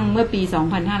ย์ตั้งเมื่อปี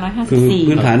2554คือ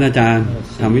พื้นฐานอาจารย์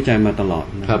ทำวิจัยมาตลอด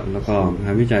นะครับแล้วก็ง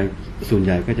านวิจัยส่วนให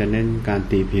ญ่ก็จะเน้นการ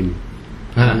ตีพิมพ์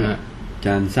อาจ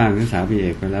ารย์สร้างนักศึกษาปีเอ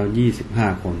กไปแล้ว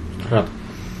25คนครับ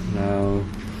แล้ว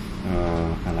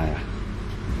อะไร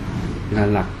งาน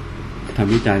หลักท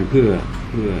ำวิจัยเพื่อ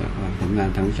ผลงาน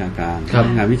ทางวิชาการ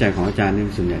งานวิจัยของอาจารย์นี่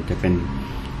ส่วนใหญ่จะเป็น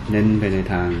เน้นไปใน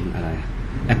ทางอะไร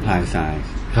apply science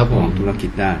ของธุรกิ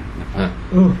จได้นะครับ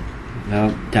แล้ว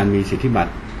อาจารย์มีสิทธิบัต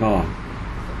รก็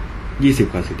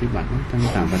20กว่าสิทธิบัตรทั้ง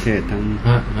ต่างประเทศ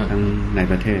ทั้งใน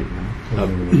ประเทศนะครับ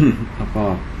แล้วก็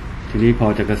ทีนี้พอ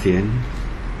จะเกษียณ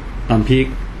ตอน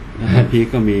พีค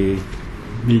ก็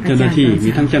มีเจ้าหน้าที่มี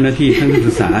ทั้งเจ้าหน้าที่ทั้งนัก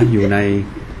ศึกษาอยู่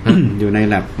ใน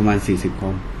lab ประมาณ40ค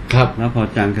นครับแล้วพออ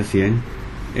าจารย์เกษียณ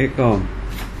ก็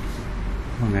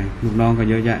ว่าไงลูกน้องก็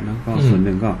เยอะแยะเนาะก็ส่วนห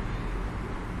นึ่งก็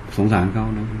สงสารเขา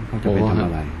นะเขาจะไปทำอ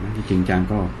ะไรนะจริงๆอาจารย์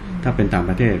ก็ถ้าเป็นต่าง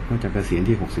ประเทศก็จะเกษียณ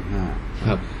ที่65ค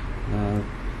รับแล้ว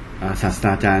ศาสต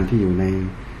ราจารย์ที่อยู่ใน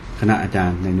คณะอาจาร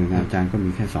ย์ในหน่วยงานอาจารย์ก็มี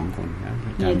แค่2คน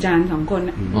อาจารย์2คน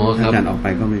อาจารย์ออกไป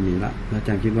ก็ไม่มีละแล้วอาจ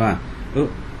ารย์คิดว่า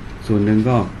ส่วนหนึ่ง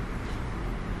ก็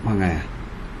ว่าไง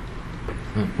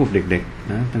พวกเด็ก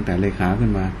ๆนะตั้งแต่เลขาขึ้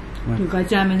นมาอยู่กับอา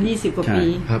จารย์มัน20กว่าปี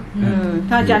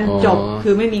ถ้าอาจารย์จบคื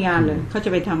อไม่มีงานเลยเขาจะ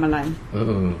ไปทำอะไร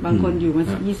บางคนอยู่มา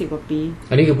20กว่าปี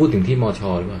อันนี้คือพูดถึงที่มช.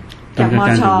หรือเปล่าจากม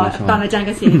ช.ตอนอาจารย์เก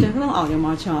ษียณอาจารย์ก็ต้องออกจากม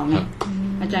ช.ไง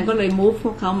อาจารย์ก็เลยมูฟพ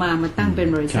วกเขามาตั้งเป็น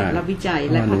บริษัทรับวิจัย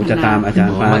และพัฒนาจะตามอาจาร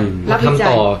ย์ไปรับวิจั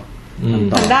ย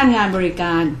ทางด้านงานบริก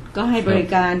ารก็ให้บริ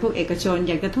การพวกเอกชน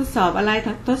อยากจะทดสอบอะไร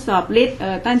ทดสอบฤทธิ์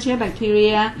ต้านเชื้อแบคทีเรี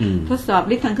ยทดสอบ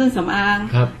ฤทธิ์ทางเครื่องสำอาง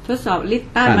ทดสอบฤท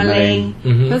ธิ์ต้านมะเร็ง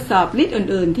ทดสอบฤทธิ์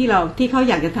อื่นๆที่เขา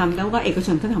อยากจะทำแล้วก็เอกช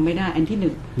นเขาทำไม่ได้อันที่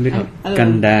1กั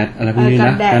นแดดอะไรพวกนี้น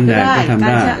ะกันแดดก็ทำไ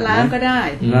ด้การชะล้างก็ได้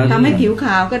ทำให้ผิวข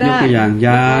าวก็ได้ยกตัวอย่างย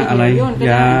าอะไร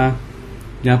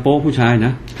ยาโป๊ผู้ชายน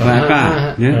ะไวอาก้า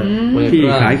เนี่ยที่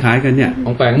ขายกันเนี่ยข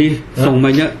องแปงนี่ส่งม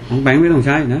าเยอะของแปงไม่ต้องใ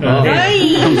ช้นะ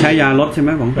ต้องใช้ยาลดใช่ไหม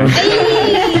ของแปง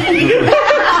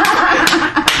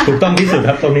ถูกต้องที่สุดค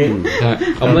รับตรงนี้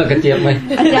เอาเมื่อกระเจี๊ยบไหม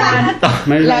อาจารย์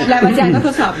แล้วอาจารย์ก็ท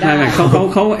ดสอบได้เขา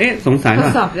สงสัยว่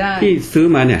าที่ซื้อ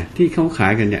มาเนี่ยที่เขาขา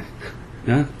ยกันเนี่ย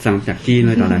นะสั่งจากจีนเ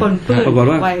ลยตอนนั้นปรากฏ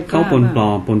ว่าเขาปนปลอ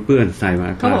มปนเปื้อนใส่มา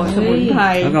เขาบอกสมุนไพร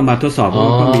แล้วก็มาทดสอบว่า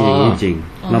เขามีอย่างนี้จริง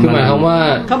คือหมายความว่า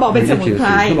เขาบอกเป็นสมุนไพร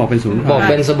เขาบอกเป็นสมุนไพรบอก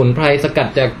เป็นสมุนไพรสกัด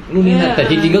จากนู่นนี่นั่นแต่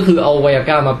จริงๆก็คือเอาไวอา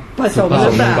ก้ามาผสมล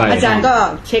งไปอาจารย์ก็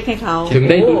เช็คให้เขาถึง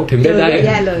ได้ถึ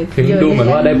งดูเหมือน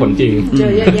ว่าได้ผลจริงเจ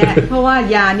อเยอะแยะเพราะว่า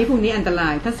ยานี่พวกนี้อันตรา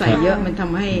ยถ้าใส่เยอะมันท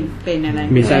ำให้เป็นอะไร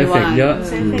มีไซด์เอฟเฟคเยอะ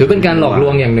ถือเป็นการหลอกล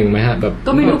วงอย่างหนึ่งไหมฮะแบบ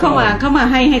ก็ไม่รู้เข้ามา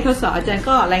ให้ทดสอบอาจารย์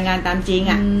ก็รายงานตามจริง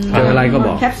อ่ะเจออะไรก็บ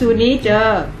อกแคปซูลนี้เ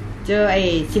จอไอ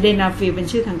ซิเดนาฟิลเป็น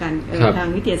ชื่อทางการทาง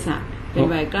วิทยาศาสตร์เป็น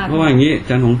ไวก้าเพราะว่าอย่างนี้อา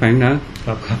จารย์หงแปงนะ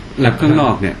แลบข้างนอ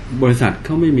กเนี่ยบริษัทเข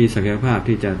าไม่มีศักยภาพ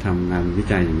ที่จะทำงานวิ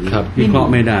จัยอย่างนี้วิเคราะห์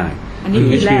ไม่ได้คือ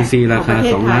HPC ราคา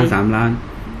2 ล้าน3 ล้าน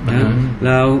นะแ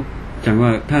ล้วจังว่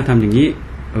าถ้าทำอย่างนี้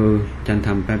จันท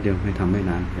ำแป๊บเดียวไม่ทำไม่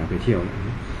นานอย่าไปเที่ยว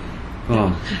ก็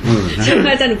ใช่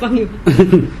อาจารย์หนูฟังอยู่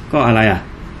ก็อะไร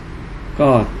ก็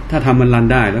ถ้าทำมันรัน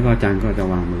ได้แล้วก็อาจารย์ก็จะ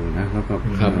วางมือนะแล้วก็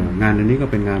งานอันนี้ก็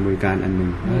เป็นงานบริการอันหนึ่ง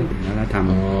แล้วท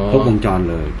ำครบวงจร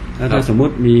เลยแล้วถ้าสมม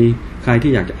ติมีใคร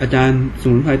ที่อยากจะอาจารย์ส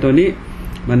มุนไพรตัวนี้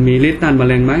มันมีฤทธิ์ต้านมะ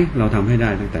เร็งไหมเราทำให้ได้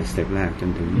ตั้งแต่สเต็ปแรกจน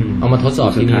ถึงเอามาทดสอบ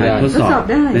ที่นี่ได้ทดสอบ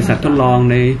ในสัตว์ทดลอง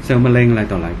ในเซลล์มะเร็งอะไร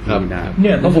ต่ออะไรได้เ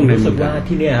นี่ยก็ผมรู้สึกว่า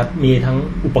ที่เนี่ยครับมีทั้ง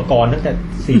อุปกรณ์ตั้งแต่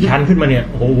4ชั้นขึ้นมาเนี่ย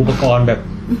โอ้โหอุปกรณ์แบบ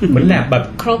เหมือนแลบแบบ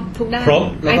ครบทุกด้าน ครบ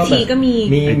ไอทีก็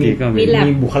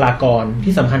มีบุคลากร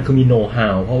ที่สำคัญคือมีโน้ตฮา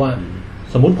วเพราะว่า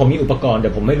สมมุติผมมีอุปกรณ์แต่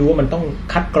ผมไม่รู้ว่ามันต้อง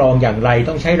คัดกรองอย่างไร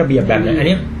ต้องใช้ระเบียบแบบไหนอัน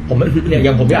นี้ผมเนี่ยอ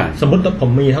ย่างผมอยากสมมติผม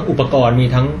มีทั้งอุปกรณ์มี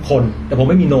ทั้งคนแต่ผม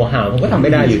ไม่มีโน้ตฮาวผมก็ทำไ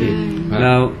ม่ได้อยู่ดีแ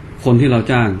ล้วคนที่เรา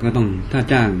จ้างก็ต้องถ้า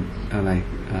จ้างอะไร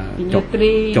จบปริ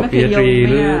ญญาตรี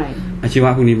หรืออาชีวะ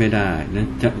พวกนี้ไม่ได้นะ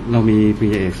เรามีปริญ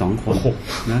ญาเอก2คน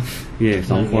นะปริญญาเอก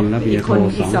2คนแล้วปริญญาโท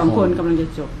2คนกำลังจะ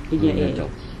จบปริญญาเอก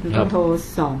แล้วโท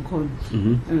2คน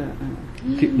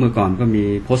เมื่อก่อนก็มี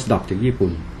post doc จากญี่ปุ่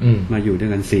นมาอยู่ด้วย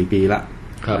กัน4 ปีละ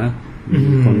นะ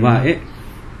คนว่าเอ๊ะ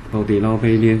ปกติเราไป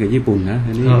เรียนกับญี่ปุ่นนะ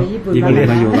อันนี้ญี่ปุ่น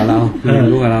มาอยู่กับเราเรียน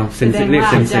รู้กับเราเซนเซเรียก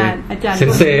เซนเซเซ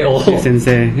นเซโอ้เซนเซ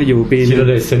ก็อยู่ปีนึง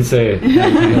เลยเซนเซ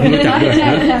รู้จักด้วยน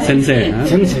ะเซนเซนะ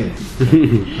เซนเซ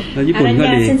แล้วญี่ปุ่นก็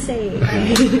ดี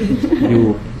อยู่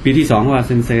ปีที่2ว่าเ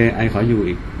ซนเซไอขออยู่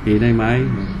อีกปีได้ไหม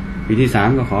ปีที่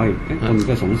3ก็ขออีกคน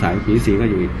ก็สงสัยปีที่4ก็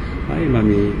อยู่อีกมัน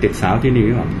มีติดสาวที่นี่ห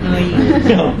รือเปล่า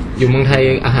อยู่เมืองไทย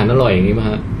อาหารอร่อยอย่างนี้ป่ะ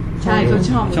ฮะใช่เขา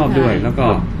ชอบด้วยแล้วก็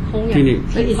ที่นี่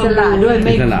อิสระด้วยไ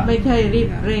ม่ใช่รีบ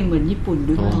เร่งเหมือนญี่ปุ่น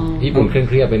ด้วยญี่ปุ่นเคร่งเ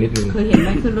ครียดไปนิดนึงเคยเห็นไหม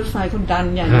ขึ้นรถไฟคนดัน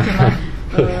อย่างใช่ไหม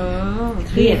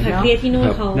เครียดค่ะเครียดที่นู่น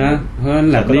เขานะเพราะฉะนั้น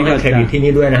แลบนี้ก็เคยมีที่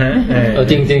นี่ด้วยนะฮะ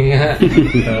จริงๆฮะ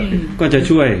ก็จะ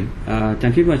ช่วยอาจาร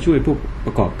ย์คิดว่าช่วยพวกป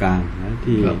ระกอบการนะ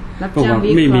ที่พวก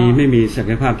ไม่มีศัก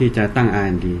ยภาพที่จะตั้ง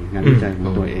R&D งานวิจัยขอ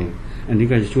งตัวเองอันนี้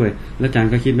ก็จะช่วยและอาจาร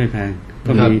ย์ก็คิดไม่แพง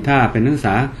ก็มีถ้าเป็นนักศึกษ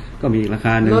าก็มีราค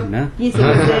าหนึ่งนะ 20%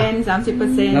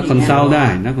 30% แล้วคอนซัลท์ได้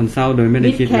นะคอนซัลท์โดยไม่ได้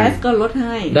คิดมิดแคสก็ลดใ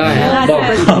ห้ได้บอก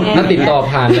ถ้าติดต่อ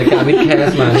ผ่านรายการมิดแคส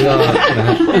มาก็นะฮ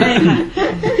ะได้ค่ะ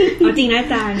เอาจริงนะอา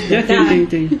จารย์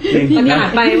จริงมันอยาก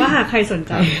ไปว่าหากใครสนใ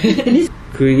จ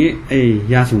คืออย่างนี้ไอ้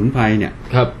ยาสมุนไพรเนี่ย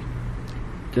ครับ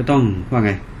จะต้องว่าไ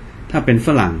งถ้าเป็นฝ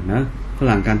รั่งนะฝ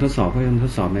รั่งการทดสอบก็ต้องท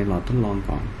ดสอบในหลอดทดลอง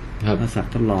ก่อนแล้วสัต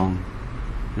ว์ทดลอง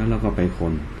แล้วเราก็ไปค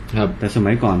นแต่ส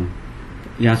มัยก่อน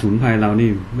ยาสมุนไพรเรานี่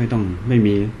ไ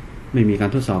ม่มีการ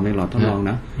ทดสอบในหลอดทดลอง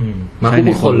นะใช้ใน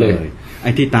คนเลยไ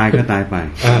อ้ที่ตายก็ตายไป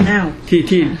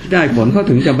ที่ได้ผลเขา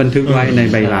ถึงจะบันทึกไว้ใน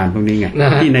ใบลานพวกนี้ไง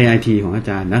ที่ใน IT ของอา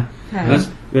จารย์นะแล้ว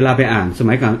เวลาไปอ่านส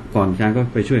มัยก่อนอาจารย์ก็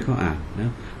ไปช่วยเขาอ่านน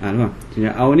ะอ่านว่าจ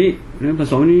ะเอานี้ผ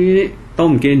สมนี้ต้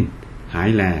มกินหาย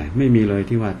แหล่ไม่มีเลย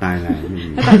ที่ว่าตายแหล่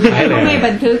ไม่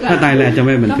บันทึกถ้าตายแหล่จะไ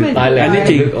ม่บันทึกอันนี้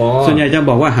จริงส่วนใหญ่จะ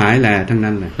บอกว่าหายแหล่ทั้ง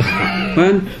นั้นเลยเพราะฉะ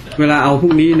นั้นเวลาเอาพ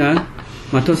วกนี้นะ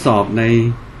มาทดสอบ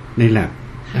ในแลบ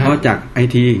เพราะจาก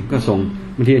IT ก็ส่ง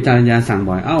บางทีอาจารย์ยาสั่ง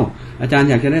บ่อยอาจารย์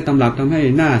อยากจะได้ตำรับทำให้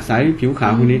หน้าใสผิวขา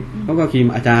วพวกนี้เขาก็พิม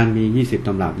พ์อาจารย์มี20ต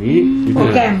ำรับนี้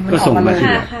ก็ส่งมาที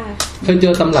เคยเจ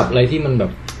อตำรับอะไรที่มันแบ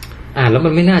บอ่านแล้วมั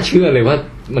นไม่น่าเชื่อเลยว่า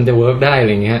มันจะเวิร์กได้อะไ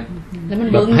รเงี้ย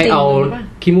แบบให้เอา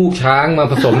ขี้มูกช้างมา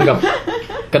ผสมกับ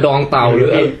กระดองเต่าหรือ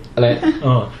อะไร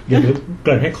เดี๋ยวเ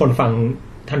กิดให้คนฟัง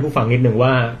ท่านผู้ฟังนิดหนึ่งว่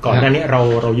าก่อนหน้านี้เ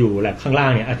ราอยู่แหละข้างล่า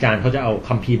งเนี่ยอาจารย์เขาจะเอา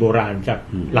คัมภีร์โบราณจาก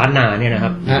ล้านนาเนี่ยนะค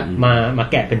รับมา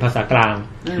แกะเป็นภาษากลาง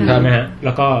ใช่ไหมฮะแ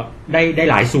ล้วก็ได้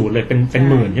หลายสูตรเลยเป็น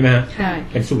หมื่นใช่ไหมฮะใช่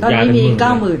เป็นสูตรยาเป็น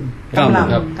หมื่น90,000ตำรั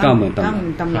บ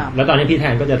ตำรับแล้วตอนนี้พี่แท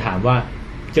นก็จะถามว่า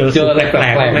เจออะไรแปล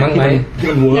กๆมั้ยที่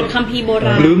มันเวิร์กคัมภีร์โบร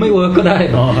าณหรือไม่เวิร์กก็ได้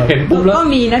เห็นปุ๊บแล้วก็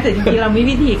มีนะแต่จริงๆเรามี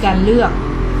วิธีการเลือก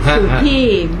สูตรที่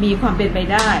มีความเป็นไป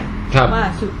ได้ว่า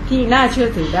สูตรที่น่าเชื่อ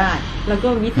ถือได้แล้วก็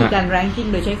วิธีการแรงกิ้ง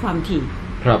โดยใช้ความถี่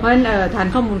เพราะฉะนั้นฐาน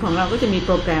ข้อมูลของเราก็จะมีโ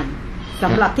ปรแกรมส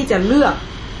ำหรับที่จะเลือก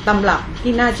ตำรับ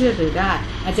ที่น่าเชื่อถือได้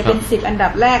อาจจะเป็น10อันดั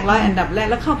บแรก100อันดับแรก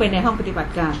แล้วเข้าไปในห้องปฏิบั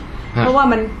ติการเพราะว่า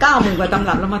มัน 90,000 กว่าตำ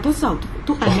รับเรามาทดสอบ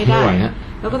ทุกอันไม่ได้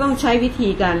เราก็ต้องใช้วิธี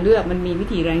การเลือกมันมีวิ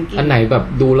ธีแรงกิ้งอันไหนแบบ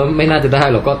ดูแล้วไม่น่าจะได้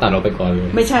เราก็ตัดออกไปก่อนเลย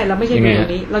ไม่ใช่เราไม่ใช่แบ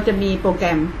บนี้เราจะมีโปรแกร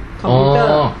มคอมพิวเตอ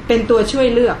ร์เป็นตัวช่วย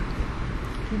เลือก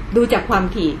ดูจากความ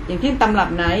ถี่อย่างเช่นตำรับ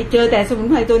ไหนเจอแต่สมุน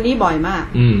ไพรตัวนี้บ่อยมาก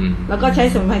แล้วก็ใช้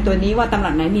สมุนไพรตัวนี้ว่าตำ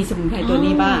รับไหนมีสมุนไพรตัว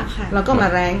นี้บ้างแล้วก็มา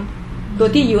แรงตัว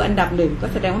ที่อยู่อันดับ1ก็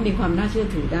แสดงว่ามีความน่าเชื่อ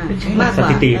ถือได้มากกว่า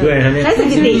สถิติด้วยนะเนี่ยใช้ส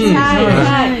ถิติใ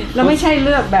ช่เราไม่ใช่เ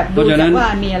ลือกแบบดูจากว่า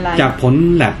มีอะไรจากผล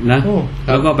แลบนะแ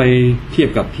ล้วก็ไปเทียบ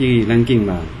กับที่แรงกิ้ง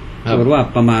มาปรากฏว่า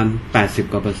ประมาณ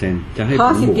80%กว่าจะให้ผล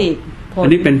บวกอัน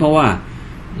นี้เป็นเพราะว่า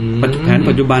แผน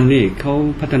ปัจจุบันนี่เขา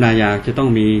พัฒนายาจะต้อง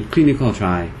มี clinical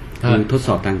trial คือทดส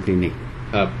อบทางคลินิก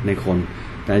ในคน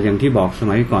แต่อย่างที่บอกส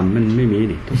มัยก่อนมันไม่มี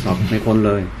นี่ทดสอบในคนเ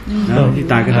ลยนะที่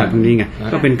ตายกระต่ายพวกนี้ไง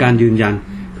ก็เป็นการยืนยัน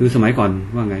คือสมัยก่อน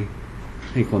ว่าไง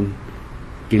ให้คน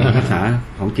กินรักษา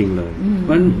ของจริงเลยเพร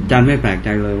าะฉะนั้นอาจารย์ไม่แปลกใจ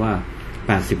เลยว่า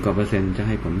80%กว่าจะใ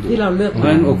ห้ผลบวกที่เราเลือกเพราะฉ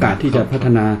ะนั้นโอกาสที่จะพัฒ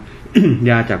นา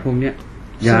ยาจากพวกเนี้ย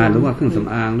ยาหรือว่าเครื่องส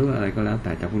ำอางหรืออะไรก็แล้วแ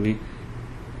ต่จากพวกนี้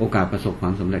โอกาสประสบควา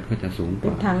มสำเร็จก็จะสูงก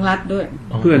ว่า ทางลัดด้วย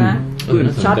เพื่อน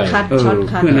ช็อตคัท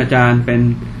เพื่อนอาจารย์เ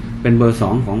ป็นเบอร์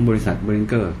2ของบริษัทเบริง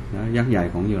เกอร์นะยักษ์ใหญ่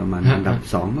ของเยอรมันอันดับ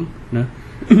2มั้งนะ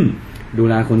ดู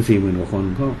แลคน 40,000 กว่าคน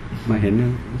ก็มาเห็น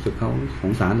รู้สึกเขาส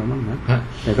งสารเราบ้างนะ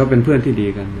แต่ก็เป็นเพื่อนที่ดี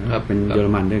กันนะเป็นเยอร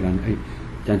มันด้วยกัน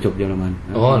อาจารย์จบเยอรมัน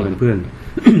เป็นเพื่อน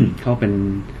เขาเป็น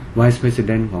Vice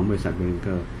President ของบริษัทเบริงเก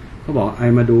อร์เขาบอกไอ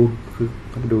มาดูคือ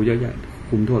เขามาดูเยอะแยะ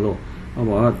คุมทั่วโลกเขาบ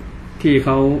อกว่าที่เข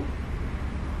า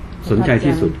สนใจ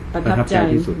ที่สุดประทับใจ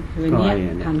ที่สุดก็ไอ้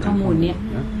ฐานข้อมูลเนี่ย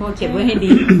พวกเก็บไว้ให้ดี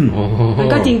มัน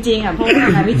ก็จริงๆอ่ะเพราะว่า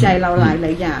งานวิจัยเราหล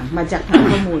ายอย่างมาจากฐาน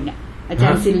ข้อมูลเนี่ยอาจา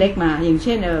รย์ซินเล็กมาอย่างเ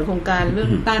ช่นโครงการเรื่อง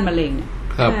ต้านมะเร็งเนี่ย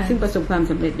ซึ่งประสบความ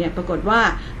สำเร็จเนี่ยปรากฏว่า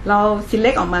เราซินเ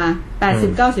ล็กออกมา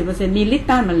 80-90% มีฤทธิ์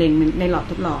ต้านมะเร็งในหลอด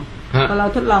ทดลองพอเรา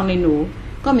ทดลองในหนู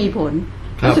ก็มีผล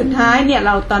แล้วสุดท้ายเนี่ยเ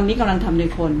ราตอนนี้กำลังทำใน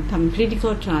คนทำ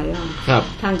critical trial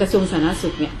ทางกระทรวงสาธารณสุ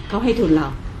ขเนี่ยเขาให้ทุนเรา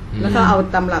แล้วก็เอา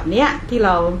ตำรับเนี้ยที่เร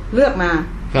าเลือกมา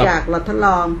จากหลอดทดล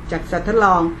องจากสัตว์ทดล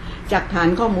องจากฐาน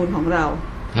ข้อมูลของเรา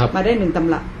มาได้1ต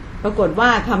ำรับปรากฏว่า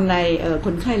ทำในค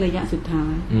นไข้ระยะสุดท้า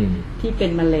ยที่เป็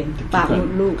นมะเร็งปากม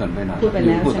ดลูกพูดไปแ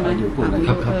ล้วใช่ไหมปากมด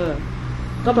ลูก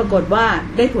ก็ปรากฏว่า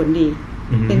ได้ผลดี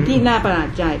เป็นที่น่าประหลาด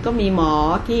ใจก็มีหมอ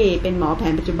ที่เป็นหมอแผ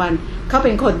นปัจจุบันเขาเ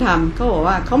ป็นคนทำเขาบอก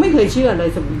ว่าเขาไม่เคยเชื่อเลย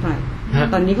สมุนไพร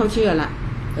ตอนนี้เขาเชื่อละ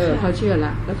เขาเชื่อล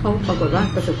ะแล้วเขาปรากฏว่า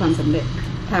ประสบความสำเร็จ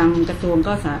ทางกระทรวง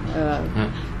ก็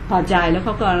พอใจแล้วเข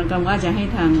าก็กำลังว่าจะให้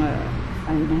ทางอ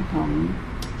ะไรนะของ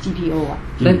GPO อ่ะ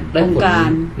ได้ผ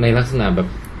ลในลักษณะแบบ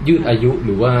ยืดอายุห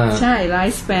รือว่าใช่ไล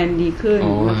ฟ์สเปนดีขึ้น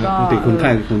แล้วก็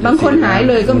บางคนหาย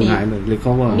เลยก็มี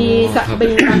มีเป็น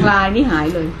บางรายนี่หาย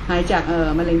เลยหายจาก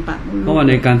มะเร็งปากเพราะว่า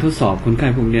ในการทดสอบคนไข้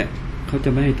พวกเนี้ยเขาจะ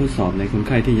ไม่ให้ทดสอบในคนไ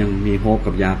ข้ที่ยังมีโฮป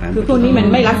กับยาแผนคือพวกนี้มัน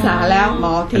ไม่รักษาแล้วหม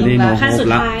อทิ้งแล้วขั้นสุด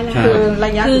ท้ายแล้วคือร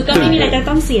ะยะคือก็ไม่มีอะไรจะ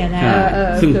ต้องเสียแล้ว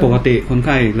ซึ่งปกติคนไ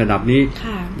ข้ระดับนี้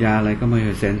ยาอะไรก็ไม่เค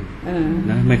ยเซ็น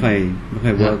นะไม่ค่อย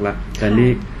เวิร์กละแต่นี่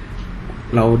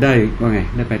เราได้ว่าไง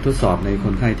ได้ไปทดสอบในค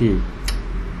นไข้ที่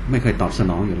ไม่เคยตอบส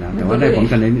นองอยู่แล้วแต่ว่าได้ผล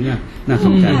กันเลยนี่น่าส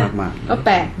นใจมากๆก็แป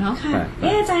ลกเนาะค่ะ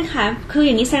อาจารย์คะคืออ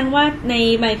ย่างนี้แสดงว่าใน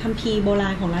ใบคัมภีร์โบรา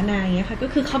ณของล้านนาอย่างเงี้ยค่ะก็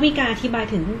คือเขามีการอธิบาย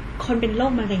ถึงคนเป็นโร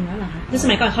คมะเร็งแล้วเหรอคะคือส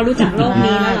มัยก่อนเขารู้จักโรค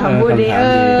นี้แล้วคำพูดดี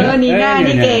นี่ง่าย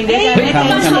นี่เก่งเด็กไม่เก่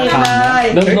งเลย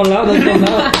เดินคนแล้ว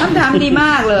คำถามดีม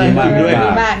ากเลย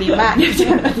ดีมากเดี๋ยวจะ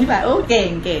อธิบายโอ้เก่ง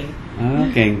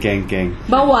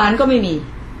เบาหวานก็ไม่มี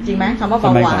จริงไหมคำว่าเบ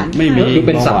าหวานไม่มีคือเ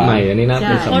ป็นศัพท์ใหม่อันนี้นะ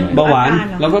เป็นศัพท์เบาหวาน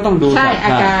เราก็ต้องดูใช่อ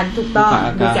าการถูกต้อง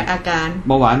ดูจากอาการเ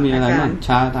บาหวานมีอะไรบ้างช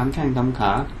าตามแข้งตามข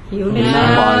าหิว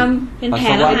น้ำเป็นแผล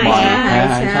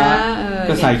หายช้า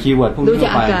ก็ใส่คีย์เวิร์ดพวกนี้ดูจา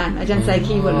กอาการอาจารย์ใส่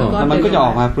คีย์เวิร์ดแล้วมันก็จะอ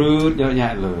อกมาปลื้ดเยอะแย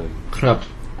ะเลยครับ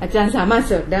อาจารย์สามารถเ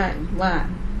สิร์ชได้ว่า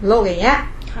โรคอย่างเงี้ย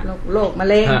โรคมะ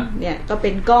เร็งเนี่ยก็เป็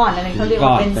นก้อนอะไรเขาเรียกว่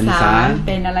าเป็นสารเ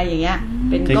ป็นอะไรอย่างเงี้ย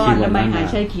เป็นก้อนแล้วไม่หาย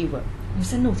ใช่คีย์เวิร์ด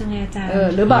สนุกจังเลยอาจารย์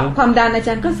หรือแบบความดันอาจ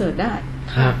ารย์ก็เสิร์ชได้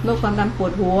โรคความดันปว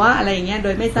ดหัวอะไรอย่างเงี้ยโด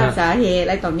ยไม่ทราบสาเหตุอะ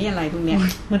ไรต่อมีอะไรพวกเนี้ย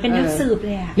เหมือนเป็นนักสืบเ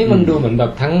ลยอ่ะนี่มันดูเหมือนแบ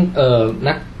บทั้ง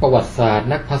นักประวัติศาสตร์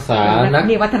นักภาษานัก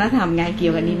วัฒนธรรมไงเกี่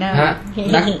ยวกันนี่นะ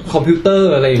นักคอมพิวเตอ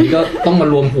ร์อะไรอย่างนี้ก็ต้องมา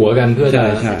รวมหัวกันเพื่อจะ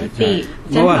สถิติ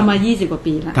เพราะว่าทำมา20 กว่า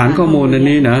ปีแล้วฐานข้อมูลอัน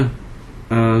นี้นะ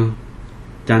อ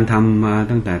าจารย์ทำมา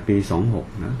ตั้งแต่ปี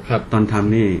26นะตอนท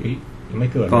ำนี่ไม่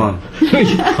เกิดก็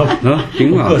เนาะจริง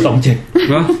เปล่าเกิด27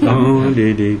เนาะ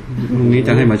ดีพรุ่งนี้จ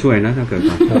ะให้มาช่วยนะถ้าเกิด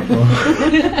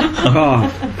ก็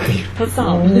ทดสอ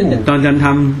บตอนจันท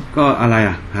ำก็อะไร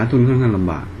อ่ะหาทุนค่อนข้างล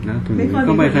ำบากนะทุน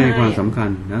ก็ไม่ให้ความสำคัญ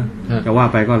นะจะว่า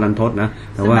ไปก็รันทดนะ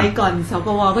แต่ว่าสมัยก่อนสก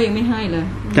วก็ยังไม่ให้เลย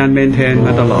จันเมนเทนม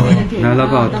าตลอดนะแล้ว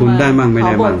ก็ทุนได้มั่งไม่ไ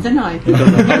ด้มั่ง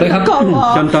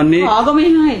จนตอนนี้ขอก็ไม่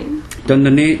ให้จนต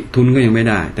อนนี้ทุนก็ยังไม่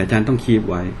ได้แต่จันต้องคีบ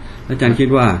ไว้แล้วจันคิด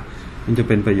ว่ามันจะ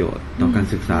เป็นประโยชน์ต่อการ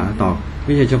ศึกษาต่อไ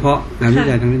ม่ใช่เฉพาะงานวิ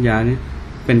จัยทางวิทยานี่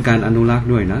เป็นการอนุรักษ์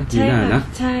ด้วยนะที่น่านะ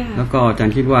แล้วก็อาจาร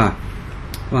ย์คิดว่า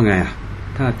ไงอ่ะ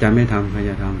ถ้าอาจารย์ไม่ทำใคร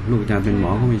จะทำลูกอาจารย์เป็นหม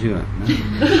อเขาไม่เชื่อนะ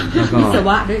แล้วก็วิศว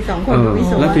ะด้วย2 คนวิ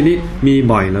ศวะแล้วทีนี้มี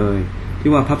บ่อยเลย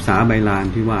ที่ว่าพับษาใบลาน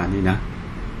ที่ว่านี่นะ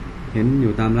เห็นอ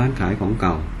ยู่ตามร้านขายของเ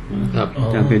ก่าอา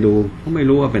จารย์ไปดูเขาไม่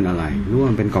รู้ว่าเป็นอะไรรู้ว่า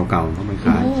มันเป็นเก่าๆเขาไม่ข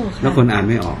ายแล้วคนอ่าน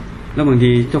ไม่ออกแล้วบาง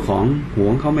ทีเจ้าของหว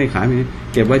งเขาไม่ขาย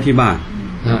เก็บไว้ที่บ้าน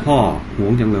พ่อหว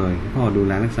งจังเลยพ่อดูแ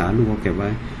ลรักษาลูกก็เก็บไว้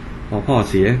พอพ่อ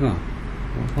เสียก็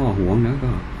พ่อหวงนะ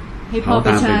ก็ให้พ่อไป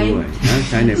ใช้ด้วยนะ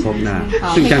ใช้ในภพหน้า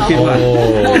ซึ่งอาจารย์คิดว่า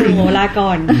โหลาก่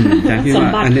อนอาจารย์คิดว่า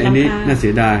อันนี้น่าเสี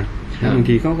ยดายบาง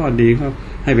ทีเขาก็ดีเขา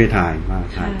ให้ไปถ่ายมา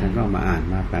ถ่ายท่านก็มาอ่าน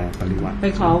มาแปลปริวัติไป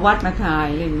ขอวัดมาถ่าย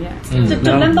อะไรอย่างเงี้ยจุด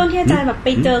เริ่มต้นที่อาจารย์แบบไป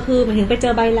เจอคือหมายถึงไปเจ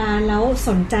อใบลานแล้ว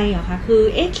สนใจเหรอคะคือ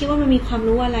คิดว่ามันมีความ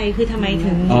รู้อะไรคือทำไม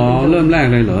ถึงเริ่มแรก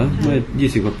เลยเหรอเมื่อ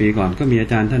20 กว่าปีก่อนก็มีอา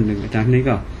จารย์ท่านหนึ่งอาจารย์นี้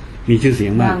ก็มีชื่อเสีย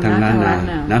งมากทางล้านนา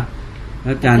นะ แ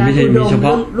ล้วอาจารย์ไม่ใช่มีเฉพ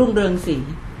าะรุ่งเรืองศรี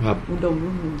ครับอุดม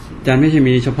รุ่งเรืองศรีอาจารย์ไม่ใช่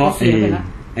มีเฉพาะ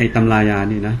ไอ้ตำรายา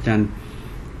นี่นะอาจาร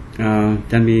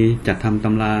ย์มีจัดทำต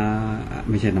ำรา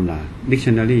ไม่ใช่ตำรา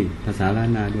dictionary ภาษาล้าน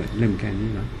นาด้วยเล่มแค่นี้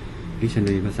เนาะ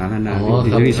dictionary ภาษาล้านนา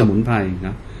dictionary สมุนไพรน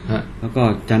ะแล้วก็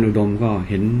อาจารย์อุดมก็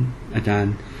เห็นอาจาร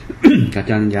ย์ กับอา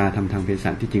จารย์ยาทำทางเภสั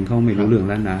ชที่จริงเขาไม่รู้เรื่อง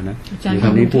ล้านนานะตอ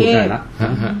นนี้พูดได้ละ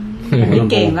นี่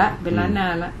เก่งละเป็นล้านนา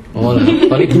ละโอ้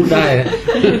ตอนนี้พูดได้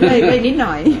ไปนิดห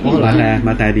น่อยม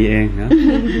าแต่ดีเองนะ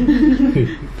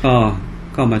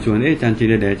ก็มาชวนอาจารย์จิ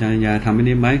รเดชอาจารย์ยาทำอัน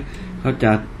นี้ไหมเ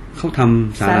ขาท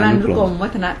ำสารานุกรมวั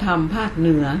ฒนธรรมภาคเห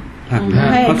นือ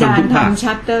ให้อาจารย์ทำ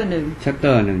ชัปเตอร์หนึ่ง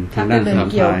ทางด้าน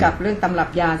เกี่ยวกับเรื่องตำรับ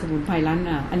ยาสมุนไพรล้านน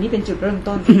าอันนี้เป็นจุดเริ่ม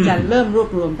ต้นที่อาจารย์เริ่มรวบ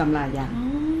รวมตำรายา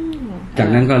จาก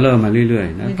นั้นก็เริ่มมาเรื่อย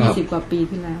ๆนะก็10 กว่าปี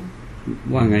ที่แล้ว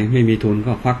ว่าไงไม่มีทุน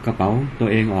ก็ควักกระเป๋าตัว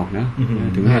เองออกนะ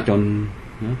ถึงจน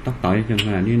นะต้องต่อยจนข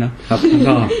นาดนี้นะครับ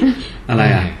ก็อะไร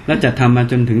แล้วจะทำมา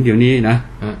จนถึงเดี๋ยวนี้นะ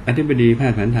อธิบดีแพ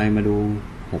ทย์แผนไทยมาดู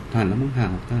6 ท่านแล้วมั้ง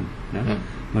5-6 ท่านนะ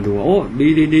มาดูโอ้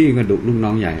ดีก็ดุลูกน้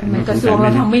องใหญ่กระทรวงเร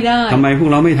าทำไม่ได้ทำไมพวก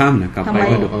เราไม่ทำนะกลับไป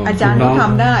ก็ดุอาจารย์เราท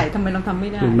ำได้ทำไมเราทำไม่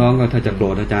ได้ลูกน้องก็ถ้าจะโกร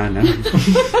ธอาจารย์นะ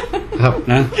ครับ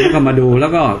นะแล้วก็มาดูแล้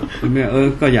วก็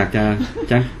ก็อยากจะอา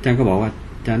จารย์ก็บอกว่า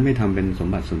อาจารย์ไม่ทำเป็นสม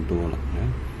บัติส่วนตัวหรอกนะ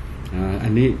อั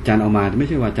นนี้อาจารย์เอามาไม่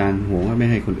ใช่ว่าอาจารย์หวงว่าไม่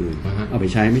ให้คนอื่นเอาไป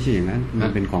ใช้ไม่ใช่อย่างนั้นมัน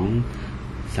เป็นของ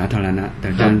สาธารณะแต่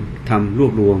อาจารย์ทำรว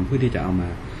บรวมเพื่อที่จะเอามา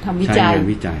ใช้งาน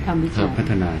วิจัยพั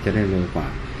ฒนาจะได้เร็วกว่า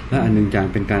และอันนึงจาง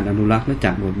เป็นการอนุรักษ์และ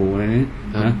จัดหมวดหมู่อะไรน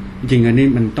ะจริงอันนี้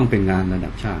มันต้องเป็นงานระดั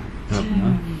บชาติ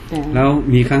แล้ว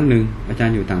มีครั้งหนึ่งอาจาร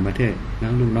ย์อยู่ต่างประเทศแล้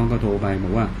วลูกน้องก็โทรไปบ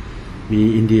อกว่ามี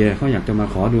อินเดียเขาอยากจะมา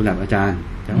ขอดูแลอาจารย์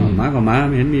จะมาก็มาไ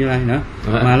ม่เห็นมีอะไรนะ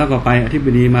มาแล้วก็ไปอธิบ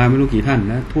ดีมาไม่รู้กี่ท่าน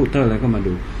นะทูตอะไรก็มา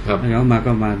ดูแล้วมา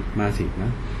ก็มาสินะ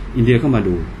อินเดียก็มา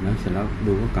ดูนะเสร็จแล้ว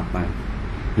ดูก็กลับไป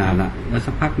นานละแล้ว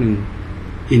สักพักหนึ่ง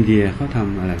อินเดียเขาท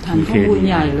ำอะไร TKDL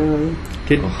ใหญ่เลย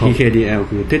TKDL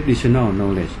คือ Traditional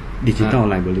Knowledge Digital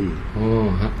Library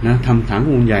นะทำฐานข้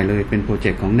อมูลใหญ่เลยเป็นโปรเจ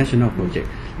กต์ของ National Project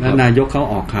แล้วนายกเขา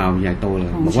ออกข่าวใหญ่โตเล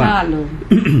ยบอกว่า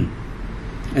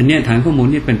อันนี้ฐานข้อมูล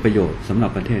นี่เป็นประโยชน์สำหรั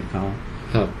บประเทศเขา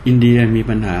อินเดียมี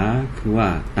ปัญหาคือว่า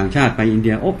ต่างชาติไปอินเ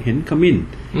ดียเห็นขมิ้น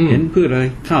เห็นพืชอะไร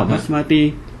ข้าวบาสมาติ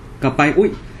กลับ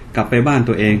ไปบ้าน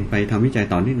ตัวเองไปทำวิจัย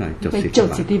ต่อนิดหน่อยจด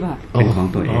สิทธิบัตรเป็นของ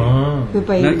ตัวเองคือไ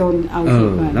ปโดนเอาสิท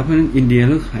ธิ์แล้วเพราะฉะนั้นอินเดียห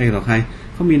รือใครหรอใคร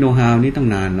เขามีโน้ตฮาวนี้ตั้ง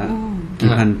นานแล้ว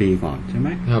กี่พันปีก่อนใช่ไหม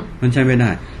มันใช้ไม่ได้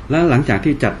แล้วหลังจาก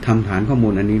ที่จัดทำฐานข้อมู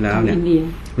ลอันนี้แล้วเนี่ย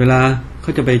เวลาเข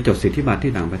าจะไปจดสิทธิบัตร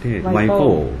ที่ต่างประเทศไวโก้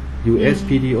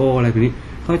USPTO อะไรพวกนี้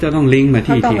เขาจะต้องลิงก์มา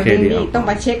ที่ TKDL ต้องไ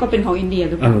ปเช็คว่าเป็นของอินเดีย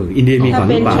หรือเปล่าอินเดียมีก่อนห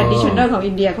รือเปล่าถ้าเป็น traditional ของ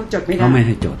อินเดียเขาจดไม่ได้เขาไม่ใ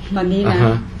ห้จดตอนนี้นะ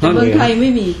แต่เมืองไทยไม่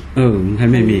มีไทย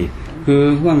ไม่มีคือ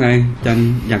ว่าไงจัน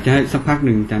อยากจะให้สักพักห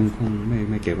นึ่งจันคง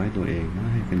ไม่เก็บไว้ตัวเองนะ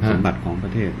ให้เป็นสมบัติของปร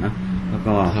ะเทศนะแล้ว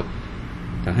ก็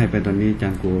จะให้ไปตอนนี้จั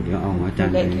นกลัวเดี๋ยวเอาอาจาร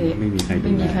ย์ไม่มีใคร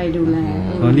ดูแล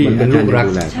เพราะนี่เป็นลูกรัก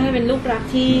ใช่เป็นลูกรัก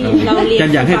ที่เราเรียนจัน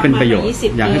อยากให้เป็นประโยชน์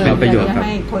อยากให้เป็นประโยชน์กับใ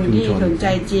ห้คนที่สนใจ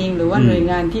จริงหรือว่าหน่วย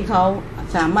งานที่เขา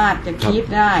สามารถจะคีป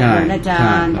ได้อาจา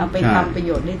รย์เอาไปทำประโ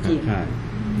ยชน์ได้จริง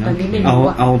ตอนนี้ไม่รู้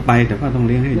เอาไปแต่ก็ต้องเ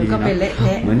ลี้ยงให้ดีนะ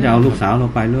เหมือนจะเอาลูกสาวเรา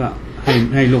ไปหรือ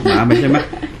ให้ลูกหมาไปใช่ไหม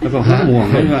แล้วก็ห่วง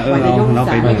เลยว่าเรา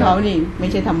ไปดูเขานี่ไม่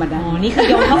ใช่ธรรมดานี่คือ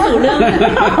โยงเข้าสู่เรื่อง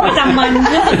ประจำวัน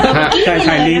ใ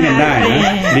ช่ลิงก์กันได้น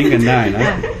ะลิงก์กันได้นะ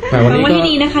แต่วันนี้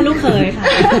ดีนะคะลูกเขยค่ะ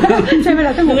ใช่ไหมเร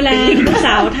าต้องดูแลลูกส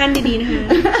าวท่านดีๆนะคะ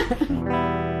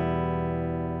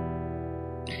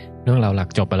เรื่องราวหลัก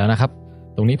จบไปแล้วนะครับ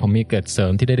ตรงนี้ผมมีเกิดเสริ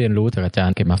มที่ได้เรียนรู้จากอาจาร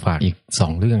ย์เก็บมาฝากอีก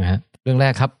2เรื่องฮะเรื่องแร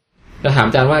กครับจะถาม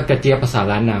อาจารย์ว่ากระเจี๊ยบภาษา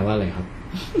ล้านนาว่าอะไรครับ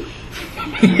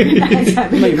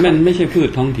มันไม่ใช่พืช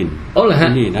ท้องถิ่นเหรอฮะ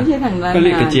นี่นะก็เรี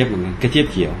ยกกระเจี๊ยบเหมือนกันกระเจี๊ยบ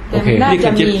เขียวโอเคนี่กร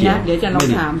ะเจี๊ยบเขียวเดี๋ยวจะลอง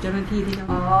ถามเจ้าหน้าที่ที่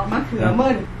มะเขือ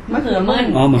มื่นมะเขือมื่น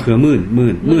มะเขือมื่น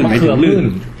หมายถึงลื่น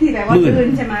ที่แปลว่าลื่น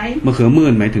ใช่ไหมมะเขือมื่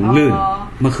นหมายถึงลื่น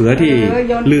มะเขือที่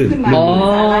ลื่น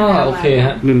โอเคฮ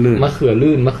ะลื่นมะเขือ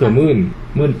ลื่นมะเขือมื่น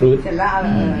ปลื้ด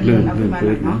ลื่นป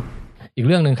ลื้ดอีกเ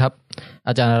รื่องนึงครับ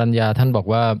อาจารย์อรัญญาท่านบอก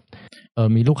ว่า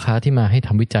มีลูกค้าที่มาให้ท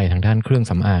ำวิจัยทางด้านเครื่อง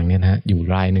สำอางเนี่ยนะฮะอยู่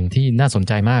รายหนึ่งที่น่าสน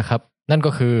ใจมากครับนั่น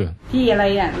ก็คือที่อะไร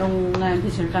โรงงานพิ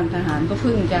จารณาทหารก็เ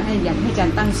พิ่งจะให้อยากให้การ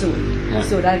ตั้งสูตร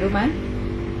อะไรรู้ไหม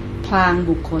พลาง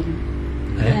บุคคล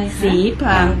สีพล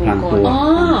างบุคคล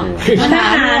ท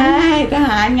ห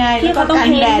ารไงที่เขาต้องกั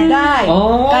นแดดได้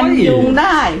กันยุงไ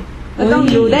ด้ ต้อง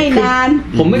อยู่ได้นาน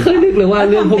ผมไม่เคยนึกเลยว่า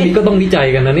เรื่องพวกนี้ก็ต้องวิจัย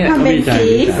กันนะเนี่ยทำเป็นสี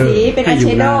เป็นอายแช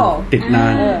โดว์ติดนา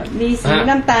นมีสี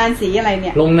น้ำตาลสีอะไรเ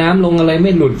นี่ยลงน้ำลงอะไรไ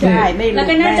ม่หลุดใช่ไม่หลุดแล้ว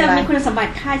ก็น่าจะมีคุณสมบั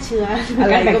ติฆ่าเชื้ออะ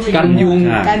ไรก็กันยุง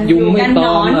ไม่ต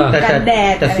อม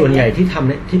แต่ส่วนใหญ่ที่ท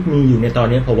ำที่มีอยู่ในตอน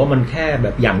นี้ผมว่ามันแค่แบ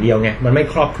บอย่างเดียวไงมันไม่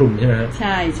ครอบคลุมใช่ไหมครับใ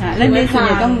ช่ใช่แล้วในส่วนให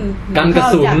ญ่ต้องกันกระ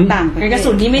สุนกระ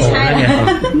สุนนี่ไม่ใช่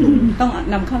ต้อง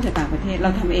นำเข้าจากต่างประเทศเรา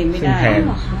ทำเองไม่ได้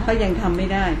เขายังทำไม่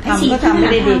ได้ทำก็ทำไม่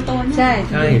ได้ดีใช่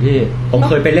พี่ผมเ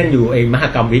คยไปเล่นอยู่ไอ้มห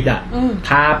กรรมวิทย์อ่ะท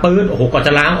าปื้นโอ้โหก่อนจ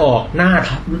ะล้างออกหน้า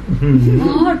ทับ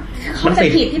เขาจะ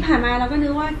ผิดที่ผ่านมาเราก็นึ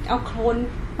กว่าเอาโคลน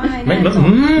ป้ายไม่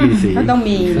ก็ต้อง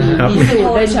มีสูต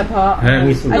รได้เฉพาะ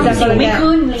อาจารย์กำลังไม่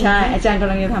ขึ้นใช่อาจารย์ก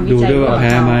ำลังจะทำวิจัยดูด้วยว่าแ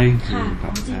พ้ไหม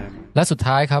และสุด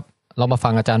ท้ายครับเรามาฟั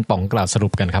งอาจารย์ป๋องกล่าวสรุ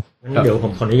ปกันครับเดี๋ยวผ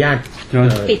มขออนุญาต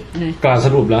ปิดกล่าวส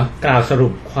รุปแล้วกล่าวสรุ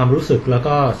ปความรู้สึกแล้ว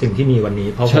ก็สิ่งที่มีวันนี้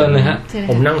เพราะ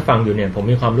ผมนั่งฟังอยู่เนี่ยผม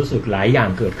มีความรู้สึกหลายอย่าง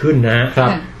เกิดขึ้นนะครั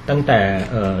บตั้งแต่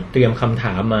เตรียมคำถ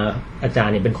ามมาอาจาร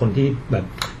ย์เนี่ยเป็นคนที่แบบ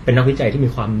เป็นนักวิจัยที่มี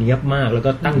ความเนี๊ยบมากแล้ว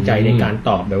ก็ตั้งใจในการต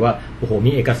อบแบบว่าโอ้โห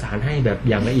มีเอกสารให้แบบ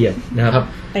อย่างละเอียดนะครับ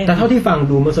แต่เท่าที่ฟัง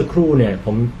ดูเมื่อสักครู่เนี่ยผ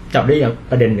มจับได้อย่าง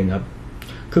ประเด็นหนึ่งครับ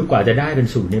คือกว่าจะได้เป็น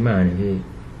สูตรนี้มาเนี่ยพี่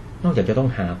นอกจากจะต้อง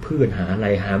หาพืชหาอะไร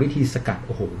หาวิธีสกัดโ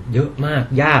อ้โหเยอะมาก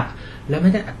ยากและไ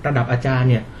ม่ได้ระดับอาจารย์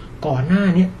เนี่ยก่อนหน้า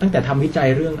นี้ตั้งแต่ทำวิจัย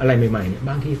เรื่องอะไรใหม่ๆเนี่ย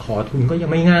บางทีขอทุนก็ยัง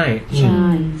ไม่ง่ายใช่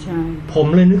ใช่ผม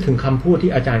เลยนึกถึงคำพูด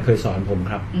ที่อาจารย์เคยสอนผม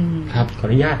ครับครับขอ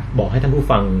อนุญาตบอกให้ท่านผู้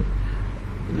ฟัง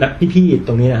และพี่ๆต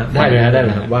รงนี้นะครับได้เลย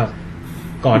ครับว่า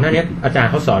ก่อนหน้านี้อาจารย์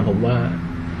เขาสอนผมว่า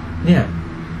เนี่ย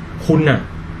คุณน่ะ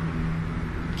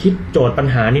คิดโจทย์ปัญ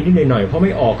หานิดๆหน่อยๆเพราะไ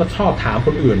ม่ออกก็ชอบถามค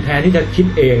นอื่นแทนที่จะคิด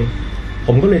เองผ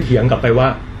มก็เลยเถียงกลับไปว่า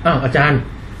อ้าวอาจารย์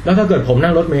แล้วถ้าเกิดผม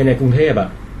นั่งรถเมล์ในกรุงเทพอ่ะ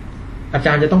อาจ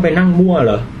ารย์จะต้องไปนั่งมั่วเห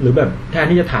รอหรือแบบแทน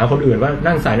ที่จะถามคนอื่นว่า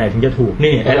นั่งสายไหนถึงจะถูก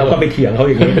นี่ไอเราก็ไปเถียงเขา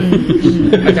อย่างนี้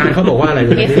อาจารย์เขาบอกว่าอะไรเ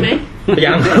ลย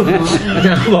ยังอาจ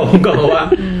ารย์เขาบอกผมก็บอกว่า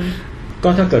ก็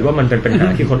ถ้าเกิดว่ามันเป็นปัญหา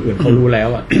ที่คนอื่นเขารู้แล้ว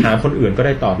อ่ะหาคนอื่นก็ไ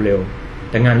ด้ตอบเร็ว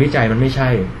แต่งานวิจัยมันไม่ใช่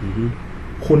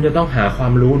คุณจะต้องหาควา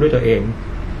มรู้ด้วยตัวเอง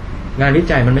งานวิ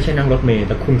จัยมันไม่ใช่นั่งรถเมล์แ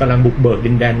ต่คุณกำลังบุกเบิก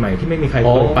ดินแดนใหม่ที่ไม่มีใคร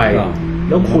เคยไป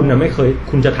แล้วคุณน่ะไม่เคย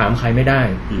คุณจะถามใครไม่ได้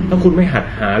ถ้าคุณไม่หัด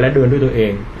หาและเดินด้วยตัวเอ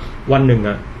งวันหนึ่ง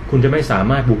อ่ะคุณจะไม่สา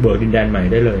มารถบุกเบิกดินแดนใหม่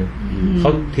ได้เลยเขา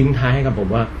ทิ้งท้ายให้กับผม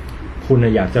ว่าคุณ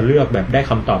อยากจะเลือกแบบได้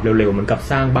คำตอบเร็วๆเหมือนกับ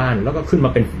สร้างบ้านแล้วก็ขึ้นม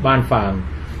าเป็นบ้านฟาง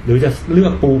หรือจะเลือ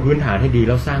กปูพื้นฐานให้ดีแ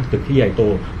ล้วสร้างตึกที่ใหญ่โต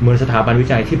เหมือนสถาบันวิ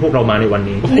จัยที่พวกเรามาในวัน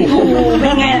นี้เป็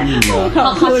นไง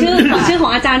ขอชื่อขอ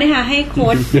งอาจารย์ด้วยค่ะให้โค้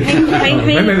ดให้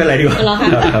ไม่เป็นไรดีกว่าเหรอค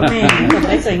ะแหมจบไ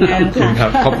ด้สวยงามค่ะ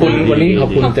ขอบคุณวันนี้ขอบ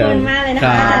คุณมากเลยนะค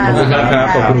ะขอบคุณครับ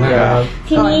ขอบคุณครับ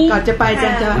ทีนี้ก่อนจะไปอาจา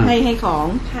รย์จะให้ของ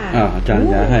ค่ะอาจารย์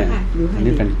จะให้อัน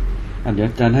นี้เป็นเดี๋ยว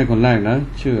อาจารย์ให้คนแรกนะ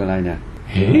ชื่ออะไรเนี่ย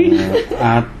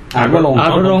อาจว่าลง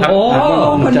โอ้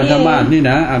จันทมาศนี่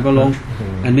นะอาจว่าลง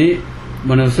อันนี้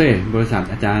มโนเซ่บริษัท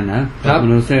อาจารย์นะม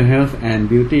โนเซ่ Health and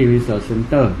Beauty Research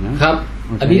Center นะครับ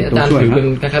อันนี้อาจารย์ถือเป็น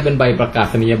คล้ายๆเป็นใบประกา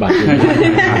ศนียบัตร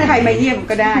ใครมาเยี่ยม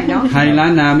ก็ได้เนาะไทยล้า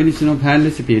นนา Medicinal Plant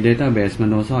Recipe Database ม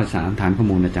โนซอย3ฐานข้อ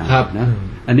มูลอาจารย์นะ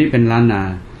อันนี้เป็นล้านนา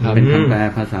เป็นคำแปล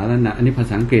ภาษาล้านนาอันนี้ภา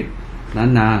ษาอังกฤษล้า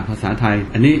นนาภาษาไทย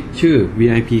อันนี้ชื่อ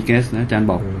VIP guest นะอาจารย์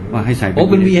บอกว่าให้ใส่เ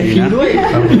ป็น VIP ด้วย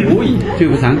ชื่อ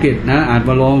ภาษาอังกฤษนะอาจว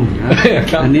รงค์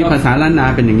อันนี้ภาษาล้านนา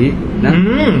เป็นอย่างนี้นะ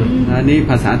อันนี้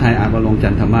ภาษาไทยอาจวรงค์จั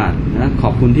นทมาศนะขอ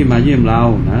บคุณที่มาเยี่ยมเรา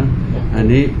นะอัน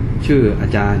นี้ชื่ออา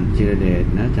จารย์จิรเดช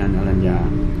นะอาจารย์อรัญญา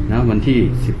นะวันที่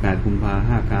18กุมภา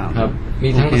พันธ์59ครับมี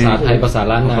ทั้งภาษาไทยภาษา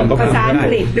ล้านนาภาษาอังก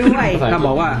ฤษด้วยถ้าบ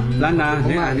อกว่าล้านนาผ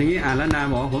มอ่านอย่างนี้อ่านล้านนา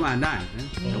บอกผมอ่านได้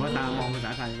แต่ว่าตามมองภาษ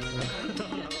าไทย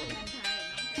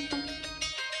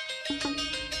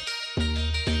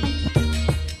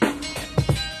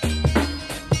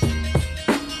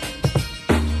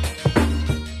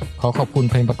ขอขอบคุณ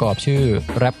เพลงประกอบชื่อ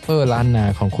แรปเปอร์ล้านนา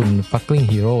ของคุณ Fucking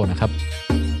Hero นะครับ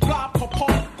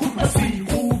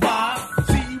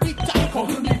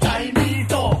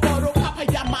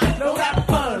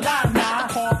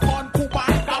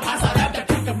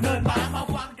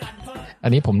อั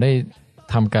นนี้ผมได้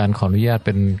ทำการขออนุญาตเ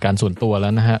ป็นการส่วนตัวแล้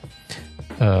วนะฮะ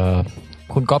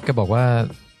คุณก๊อฟแกบอกว่า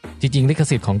จริงๆลิข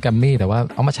สิทธิ์ของแกรมมี่แต่ว่า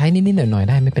เอามาใช้นิดๆหน่อยๆ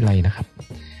ได้ไม่เป็นไรนะครับ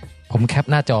ผมแคป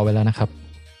หน้าจอไว้แล้วนะครับ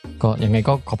ก็ยังไง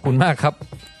ก็ขอบคุณมากครับ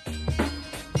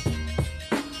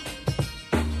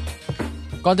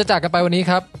ก่อนจะจากกันไปวันนี้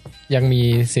ครับยังมี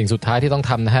สิ่งสุดท้ายที่ต้อง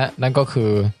ทำนะฮะนั่นก็คือ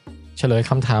เฉลย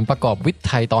คำถามประกอบวิทย์ไ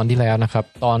ทยตอนที่แล้วนะครับ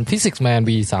ตอน Physics Man v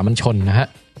สามัญชนนะฮะ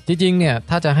จริงๆเนี่ย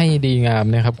ถ้าจะให้ดีงาม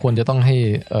นะครับควรจะต้องให้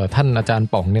ท่านอาจารย์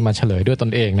ป๋องเนี่ยมาเฉลยด้วยต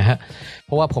นเองนะฮะเพ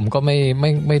ราะว่าผมก็ไ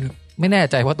ม่แน่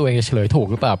ใจว่าตัวเองจะเฉลยถูก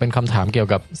หรือเปล่าเป็นคำถามเกี่ยว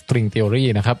กับ string theory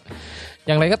นะครับอ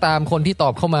ย่างไรก็ตามคนที่ตอ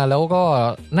บเข้ามาแล้วก็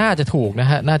น่าจะถูกนะ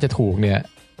ฮะน่าจะถูกเนี่ย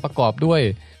ประกอบด้วย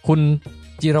คุณ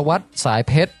จิรวัตรสาย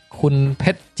เพชรคุณเพ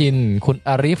ชรจินคุณ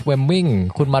อาริฟเวมมิง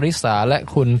คุณมาริสาและ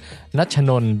คุณณัช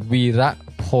นนท์วีระ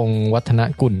พงษ์วัฒน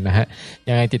กุลนะฮะ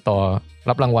ยังไงติดต่อ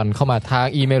รับรางวัลเข้ามาทาง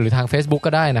อีเมลหรือทาง Facebook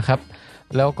ก็ได้นะครับ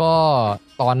แล้วก็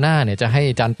ตอนหน้าเนี่ยจะให้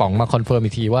อาจารย์ป๋องมาคอนเฟิร์ม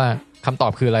อีกทีว่าคำตอ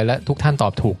บคืออะไรและทุกท่านตอ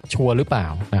บถูกชัวร์หรือเปล่า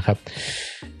นะครับ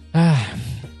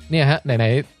เนี่ยฮะไหน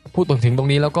ๆพูดถึงตรง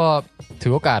นี้แล้วก็ถื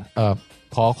อโอกาส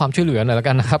ขอความช่วยเหลือหน่อยแล้ว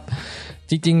กันนะครับ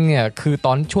จริงๆเนี่ยคือต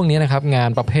อนช่วงนี้นะครับงาน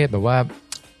ประเภทแบบว่า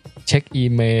เช็คอี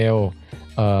เมล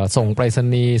ส่งไปรษ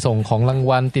ณีย์ส่งของราง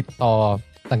วัลติดต่อ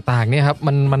ต่างๆเนี่ยครับ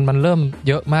มันเริ่ม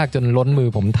เยอะมากจนล้นมือ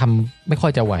ผมทำไม่ค่อ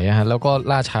ยจะไหวฮะแล้วก็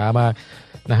ล่าช้ามาก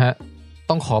นะฮะ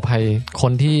ต้องขออภัยค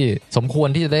นที่สมควร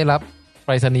ที่จะได้รับไป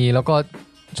รษณีย์แล้วก็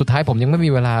สุดท้ายผมยังไม่มี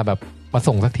เวลาแบบมา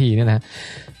ส่งสักทีเนี่ยนะ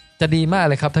จะดีมาก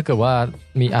เลยครับถ้าเกิดว่า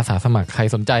มีอาสาสมัครใคร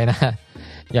สนใจนะ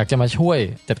อยากจะมาช่วย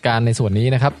จัดการในส่วนนี้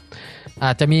นะครับอ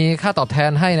าจจะมีค่าตอบแท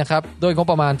นให้นะครับด้วยงบ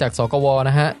ประมาณจากสกว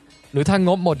นะฮะหรือถ้าง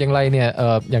บหมดอย่างไรเนี่ย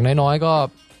อย่างน้อยๆก็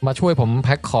มาช่วยผมแ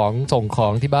พ็คของส่งขอ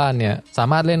งที่บ้านเนี่ยสา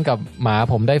มารถเล่นกับหมา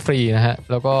ผมได้ฟรีนะฮะ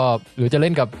แล้วก็หรือจะเ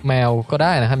ล่นกับแมวก็ไ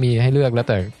ด้นะครับมีให้เลือกแล้ว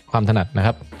แต่ความถนัดนะค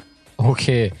รับโอเค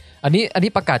อัน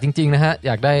นี้ประกาศจริงๆนะฮะอ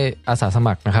ยากได้อาสาส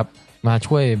มัครนะครับมา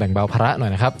ช่วยแบ่งเบาภาระหน่อ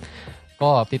ยนะครับ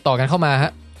ก็ติดต่อกันเข้ามาฮ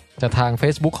ะจะทาง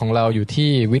Facebook ของเราอยู่ที่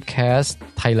Vidcast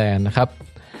Thailand นะครับ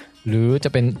หรือจะ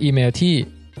เป็นอีเมลที่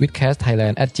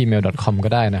vidcastthailand@gmail.com ก็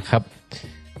ได้นะครับ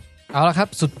เอาละครับ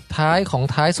สุดท้ายของ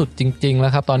ท้ายสุดจริงๆแล้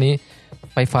วครับตอนนี้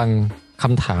ไปฟังค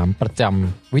ำถามประจ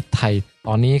ำวิทย์ไทยต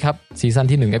อนนี้ครับซีซั่น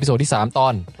ที่1เอพิโซดที่3ตอ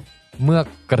นเมือก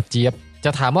กระเจี๊ยบจ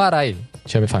ะถามว่าอะไรเ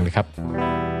ชิญไปฟังเลยครับ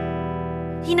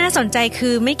ที่น่าสนใจคื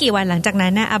อไม่กี่วันหลังจากนั้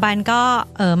นนะอาบันก็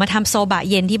มาทำโซบะ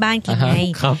เย็นที่บ้านกินไง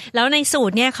แล้วในสู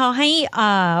ตรเนี่ยเขาให้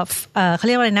เขาเ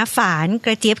รียกว่าอะไรนะฝานก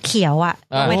ระเจี๊ยบเขียวอ่ะ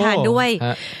เอาไปทานด้วย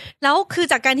แล้วคือ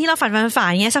จากการที่เราฝาน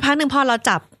เงี้ยสักพักนึงพอเรา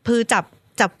จับ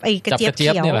ไอ้กระเจี๊ยบเขี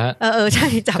ยวใช่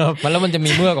จับมันแล้วมันจะ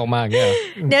มีเมือกออกมาอย่างเงี้ย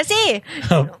เดี๋ยวสิ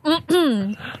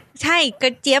ใช่กร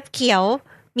ะเจี๊ยบเขียว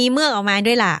มีเมือกออกมา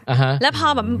ด้วยล่ะแล้วพอ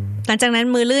แบบหลังจากนั้น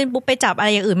มือลื่นปุ๊บไปจับอะไร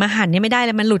อย่างอื่นมาหั่นเนี่ยไม่ได้เ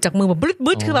ลยมันหลุดจากมือแบบ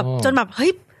บึ้ดคือแบบจนแบบเฮ้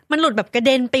ยมันหลุดแบบกระเ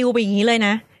ด็นปิวไปอย่างนี้เลยน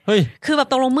ะเฮ้ยคือแบบ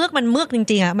ตรงลงเมือกมันเมือกจ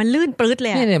ริงๆอ่ะมันลื่นปลื้ดเล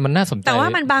ยเนี่ยมันน่าสนใจแต่ว่า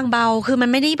มันบางเบาคือมัน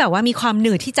ไม่ได้แบบว่ามีความห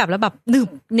นืดที่จับแล้วแบบห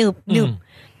นึบ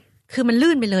คือมัน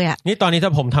ลื่นไปเลยอ่ะนี่ตอนนี้ถ้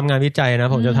าผมทำงานวิจัยนะ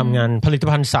ผมจะทำงานผลิต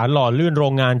ภัณฑ์สารหล่อลื่นโร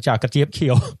งงานจากกระเจี๊ยบเขี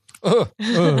ยว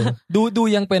ดู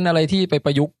ยังเป็นอะไรที่ไปป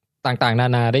ระยุกต์ต่างๆนา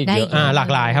นาได้เยอะหลาก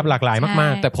หลายครับหลากหลายมา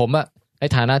กๆแต่ผมอะใน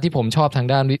ฐานะที่ผมชอบทาง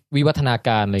ด้านวิวัฒนาก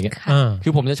ารอะไรเงี้ยคื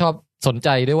อผมจะชอบสนใจ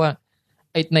ด้วยว่า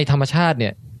ไอในธรรมชาติเนี่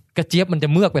ยกระเจี๊ยบมันจะ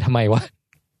เมือกไปทำไมวะ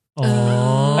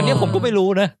อันนี้ผมก็ไม่รู้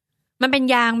นะมันเป็น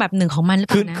ยางแบบหนึ่งของมันหรือเ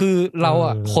ปล่านะคือเรา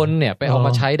อ่ะคนเนี่ยไปเอาม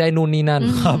าใช้ได้นู่นนี่นั่น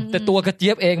แต่ตัวกระเจี๊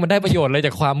ยบเองมันได้ประโยชน์อะไรจ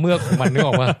ากความเมือกของมันนึกอ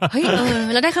อกป่ะเฮ้ย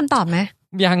แล้วได้คำตอบไหม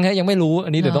ยังไม่รู้อั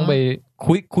นนี้เดี๋ยวต้องไป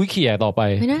คุยเขี่ยต่อไป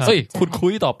เฮ้ยคุ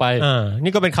ยต่อไป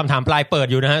นี่ก็เป็นคำถามปลายเปิด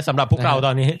อยู่นะฮะสำหรับพวกเราต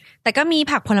อนนี้แต่ก็มี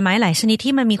ผักผลไม้หลายชนิด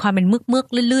ที่มันมีความเป็นเมือก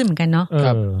ลื่นๆเหมือนกันเนาะค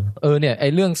รับเนี่ยไอ้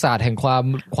เรื่องศาสตร์แห่งค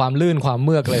วามลื่นความเ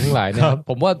มือกอะไรทั้งหลายเนี่ย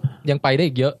ผมว่ายังไปได้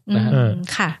อีกเยอะนะฮะ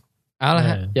ค่ะเอาละ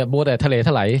ฮะอย่าโบแต่ทะเลถ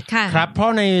ลายครับเพราะ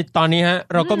ในตอนนี้ฮะ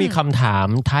เราก็มีคำถาม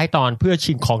ท้ายตอนเพื่อ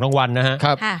ชิงของรางวัลนะฮะค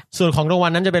รับส่วนของรางวั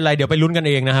ลนั้นจะเป็นอะไรเดี๋ยวไปลุ้นกัน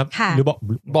เองนะครับหรือ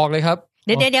บอกเลยครับเ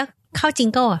ดี๋ยวเข้าจิง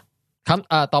เกิล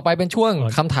ต่อไปเป็นช่วง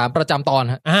คำถามประจำตอน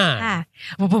ฮะ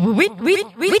วิ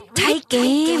ทย์ไทยเก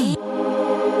ม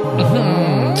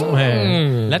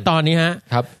และตอนนี้ฮะ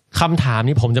คำถาม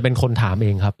นี้ผมจะเป็นคนถามเอ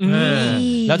งครับ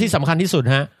แล้วที่สำคัญที่สุด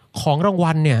ฮะของราง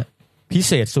วัลเนี่ยพิเ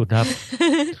ศษสุดครับ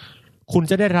คุณ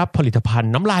จะได้รับผลิตภัณ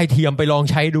ฑ์น้ำลายเทียมไปลอง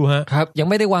ใช้ดูฮะครับยัง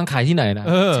ไม่ได้วางขายที่ไหนนะ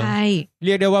ใช่เ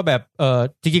รียกได้ว่าแบบ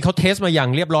จริงๆเขาเทสมาอย่าง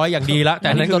เรียบร้อยอย่างดีแล้วแต่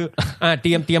นี่คือเต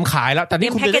รียมขายแล้วแต่นี่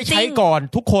คุณจะได้ใช้ก่อน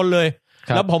ทุกคนเลย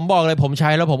แล้วผมบอกเลยผมใช้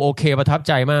แล้วผมโอเคประทับใ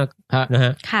จมากนะฮ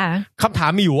ะคำถา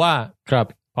มมีอยู่ว่าครับ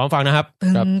พร้อมฟังนะครับ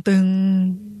ตึง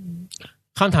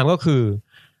คำถามก็คือ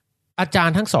อาจาร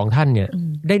ย์ทั้งสองท่านเนี่ย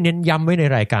ได้เน้นย้ำไว้ใน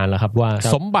รายการแล้วครับว่า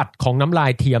สมบัติของน้ำลา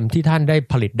ยเทียมที่ท่านได้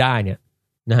ผลิตได้เนี่ย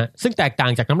นะฮะซึ่งแตกต่า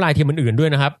งจากน้ำลายเทียมอื่นๆด้วย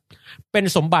นะครับเป็น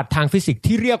สมบัติทางฟิสิกส์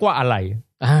ที่เรียกว่าอะไร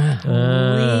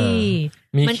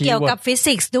มันเกี่ยวกับฟิ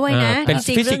สิกส์ด้วยนะเป็น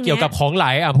ฟิสิกส์เกี่ยวกับของไหล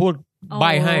พูดใบ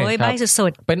ให้ใบสุ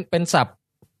ดๆเป็นศัพท์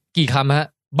กี่คำฮะ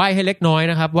ใบให้เล็กน้อย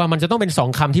นะครับว่ามันจะต้องเป็น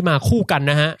2คำที่มาคู่กัน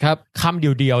นะฮะครับคำเ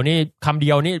ดียวนี่คำเดี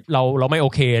ยวนี่เราไม่โอ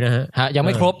เคนะฮะยังไ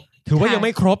ม่ครบถือว่ายังไ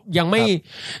ม่ครบยังไม่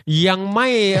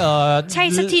ใช่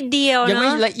สักทีเดียวยังไม่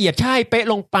ละเอียดใช่เป๊ะ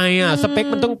ลงไปสเปค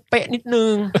มันต้องเป๊ะนิดนึ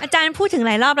งอาจารย์พูดถึงห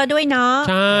ลายรอบแล้วด้วยเนาะ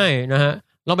ใช่นะฮะ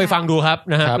ลองไปฟังดูครับ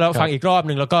นะฮะแล้วฟังอีกรอบ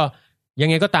นึงแล้วก็ยัง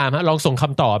ไงก็ตามฮะลองส่งค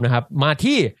ำตอบนะครับมา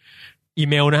ที่อี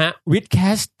เมลนะฮะ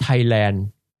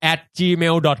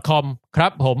vidcastthailand@gmail.com ครั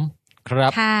บผม ครั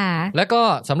บแล้วก็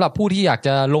สำหรับผู้ที่อยากจ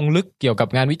ะลงลึกเกี่ยวกับ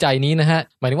งานวิจัยนี้นะฮะ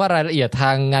หมายถึงว่ารายละเอียดท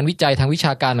างงานวิจัยทางวิช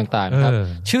าการต่างๆครับ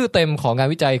ชื่อเต็มของงาน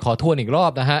วิจัยขอทวนอีกรอ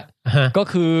บนะฮะก็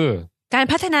คือการ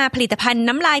พัฒนาผลิตภัณฑ์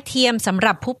น้ำลายเทียมสำห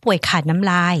รับผู้ป่วยขาดน้ำ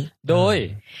ลายโดย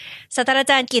ศาสตรา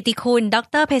จารย์เกียรติคุณด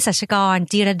ร.เภสัชกร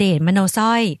จิรเดชมโนส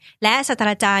ร้อยและศาสต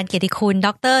ราจารย์เกียรติคุณด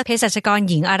ร.เภสัชกร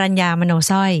หญิงอรัญญามโน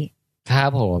สร้อยครั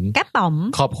บผมแก๊ปป๋อม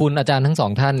ขอบคุณอาจารย์ทั้งสอ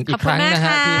งท่านอีกครั้งนะฮ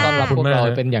ะที่ต้อนรับพวกเรา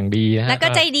เป็นอย่างดีนะฮะแล้วก็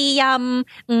ใจดีย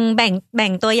ำแบ่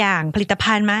งตัวอย่างผลิต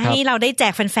ภัณฑ์มาให้เราได้แจ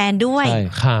กแฟนๆด้วย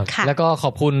ครับแล้วก็ข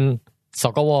อบคุณส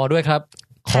กวด้วยครับ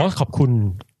ขอบคุณ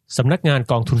สำนักงาน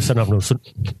กองทุนสนับสนุน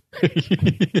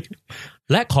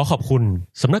และขอบคุณ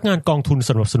สำนักงานกองทุนส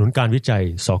นับสนุนการวิจัย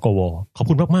สกวขอบ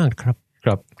คุณมากๆครับค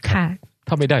รับค่ะ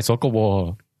ถ้าไม่ได้สกว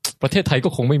ประเทศไทยก็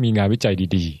คงไม่มีงานวิจัย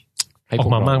ดีๆออ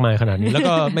กมามากมายขนาดนี้แล้ว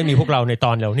ก็ไม่มีพวกเราในต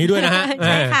อนเหล่านี้ด้วยนะฮะใ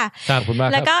ช่ค่ะขอบคุณมาก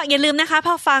แล้วก็อย่าลืมนะคะพ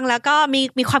อฟังแล้วก็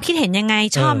มีความคิดเห็นยังไง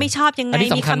ชอบไม่ชอบยังไง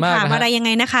มีคำถามอะไรยังไง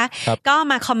นะคะก็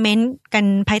มาคอมเมนต์กัน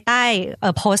ภายใต้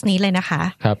โพสต์นี้เลยนะคะ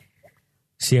ครับ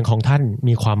เสียงของท่าน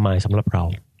มีความหมายสำหรับเรา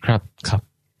ครับ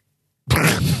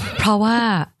เพราะว่า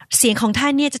เสียงของท่า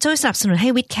นเนี่ยจะช่วยสนับสนุนให้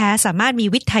วิดแคสสามารถมี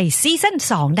วิดไทยซีซั่น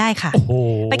2ได้ค่ะ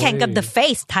ไปแข่งกับ The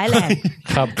Face Thailand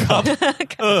ครับ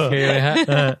โอเคเลยฮะ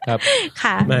ครับ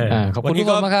ค่ะขอบคุณทุก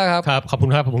คนมากครับขอบคุณ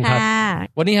ครับ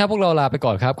วันนี้ครับพวกเราลาไปก่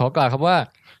อนครับขอกล่าวคำว่า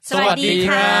สวัสดี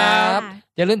ครับ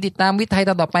อย่าลืมติดตามวิดไทยต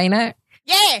อนต่อไปนะ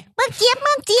เย่เมือกเจี๊ยบ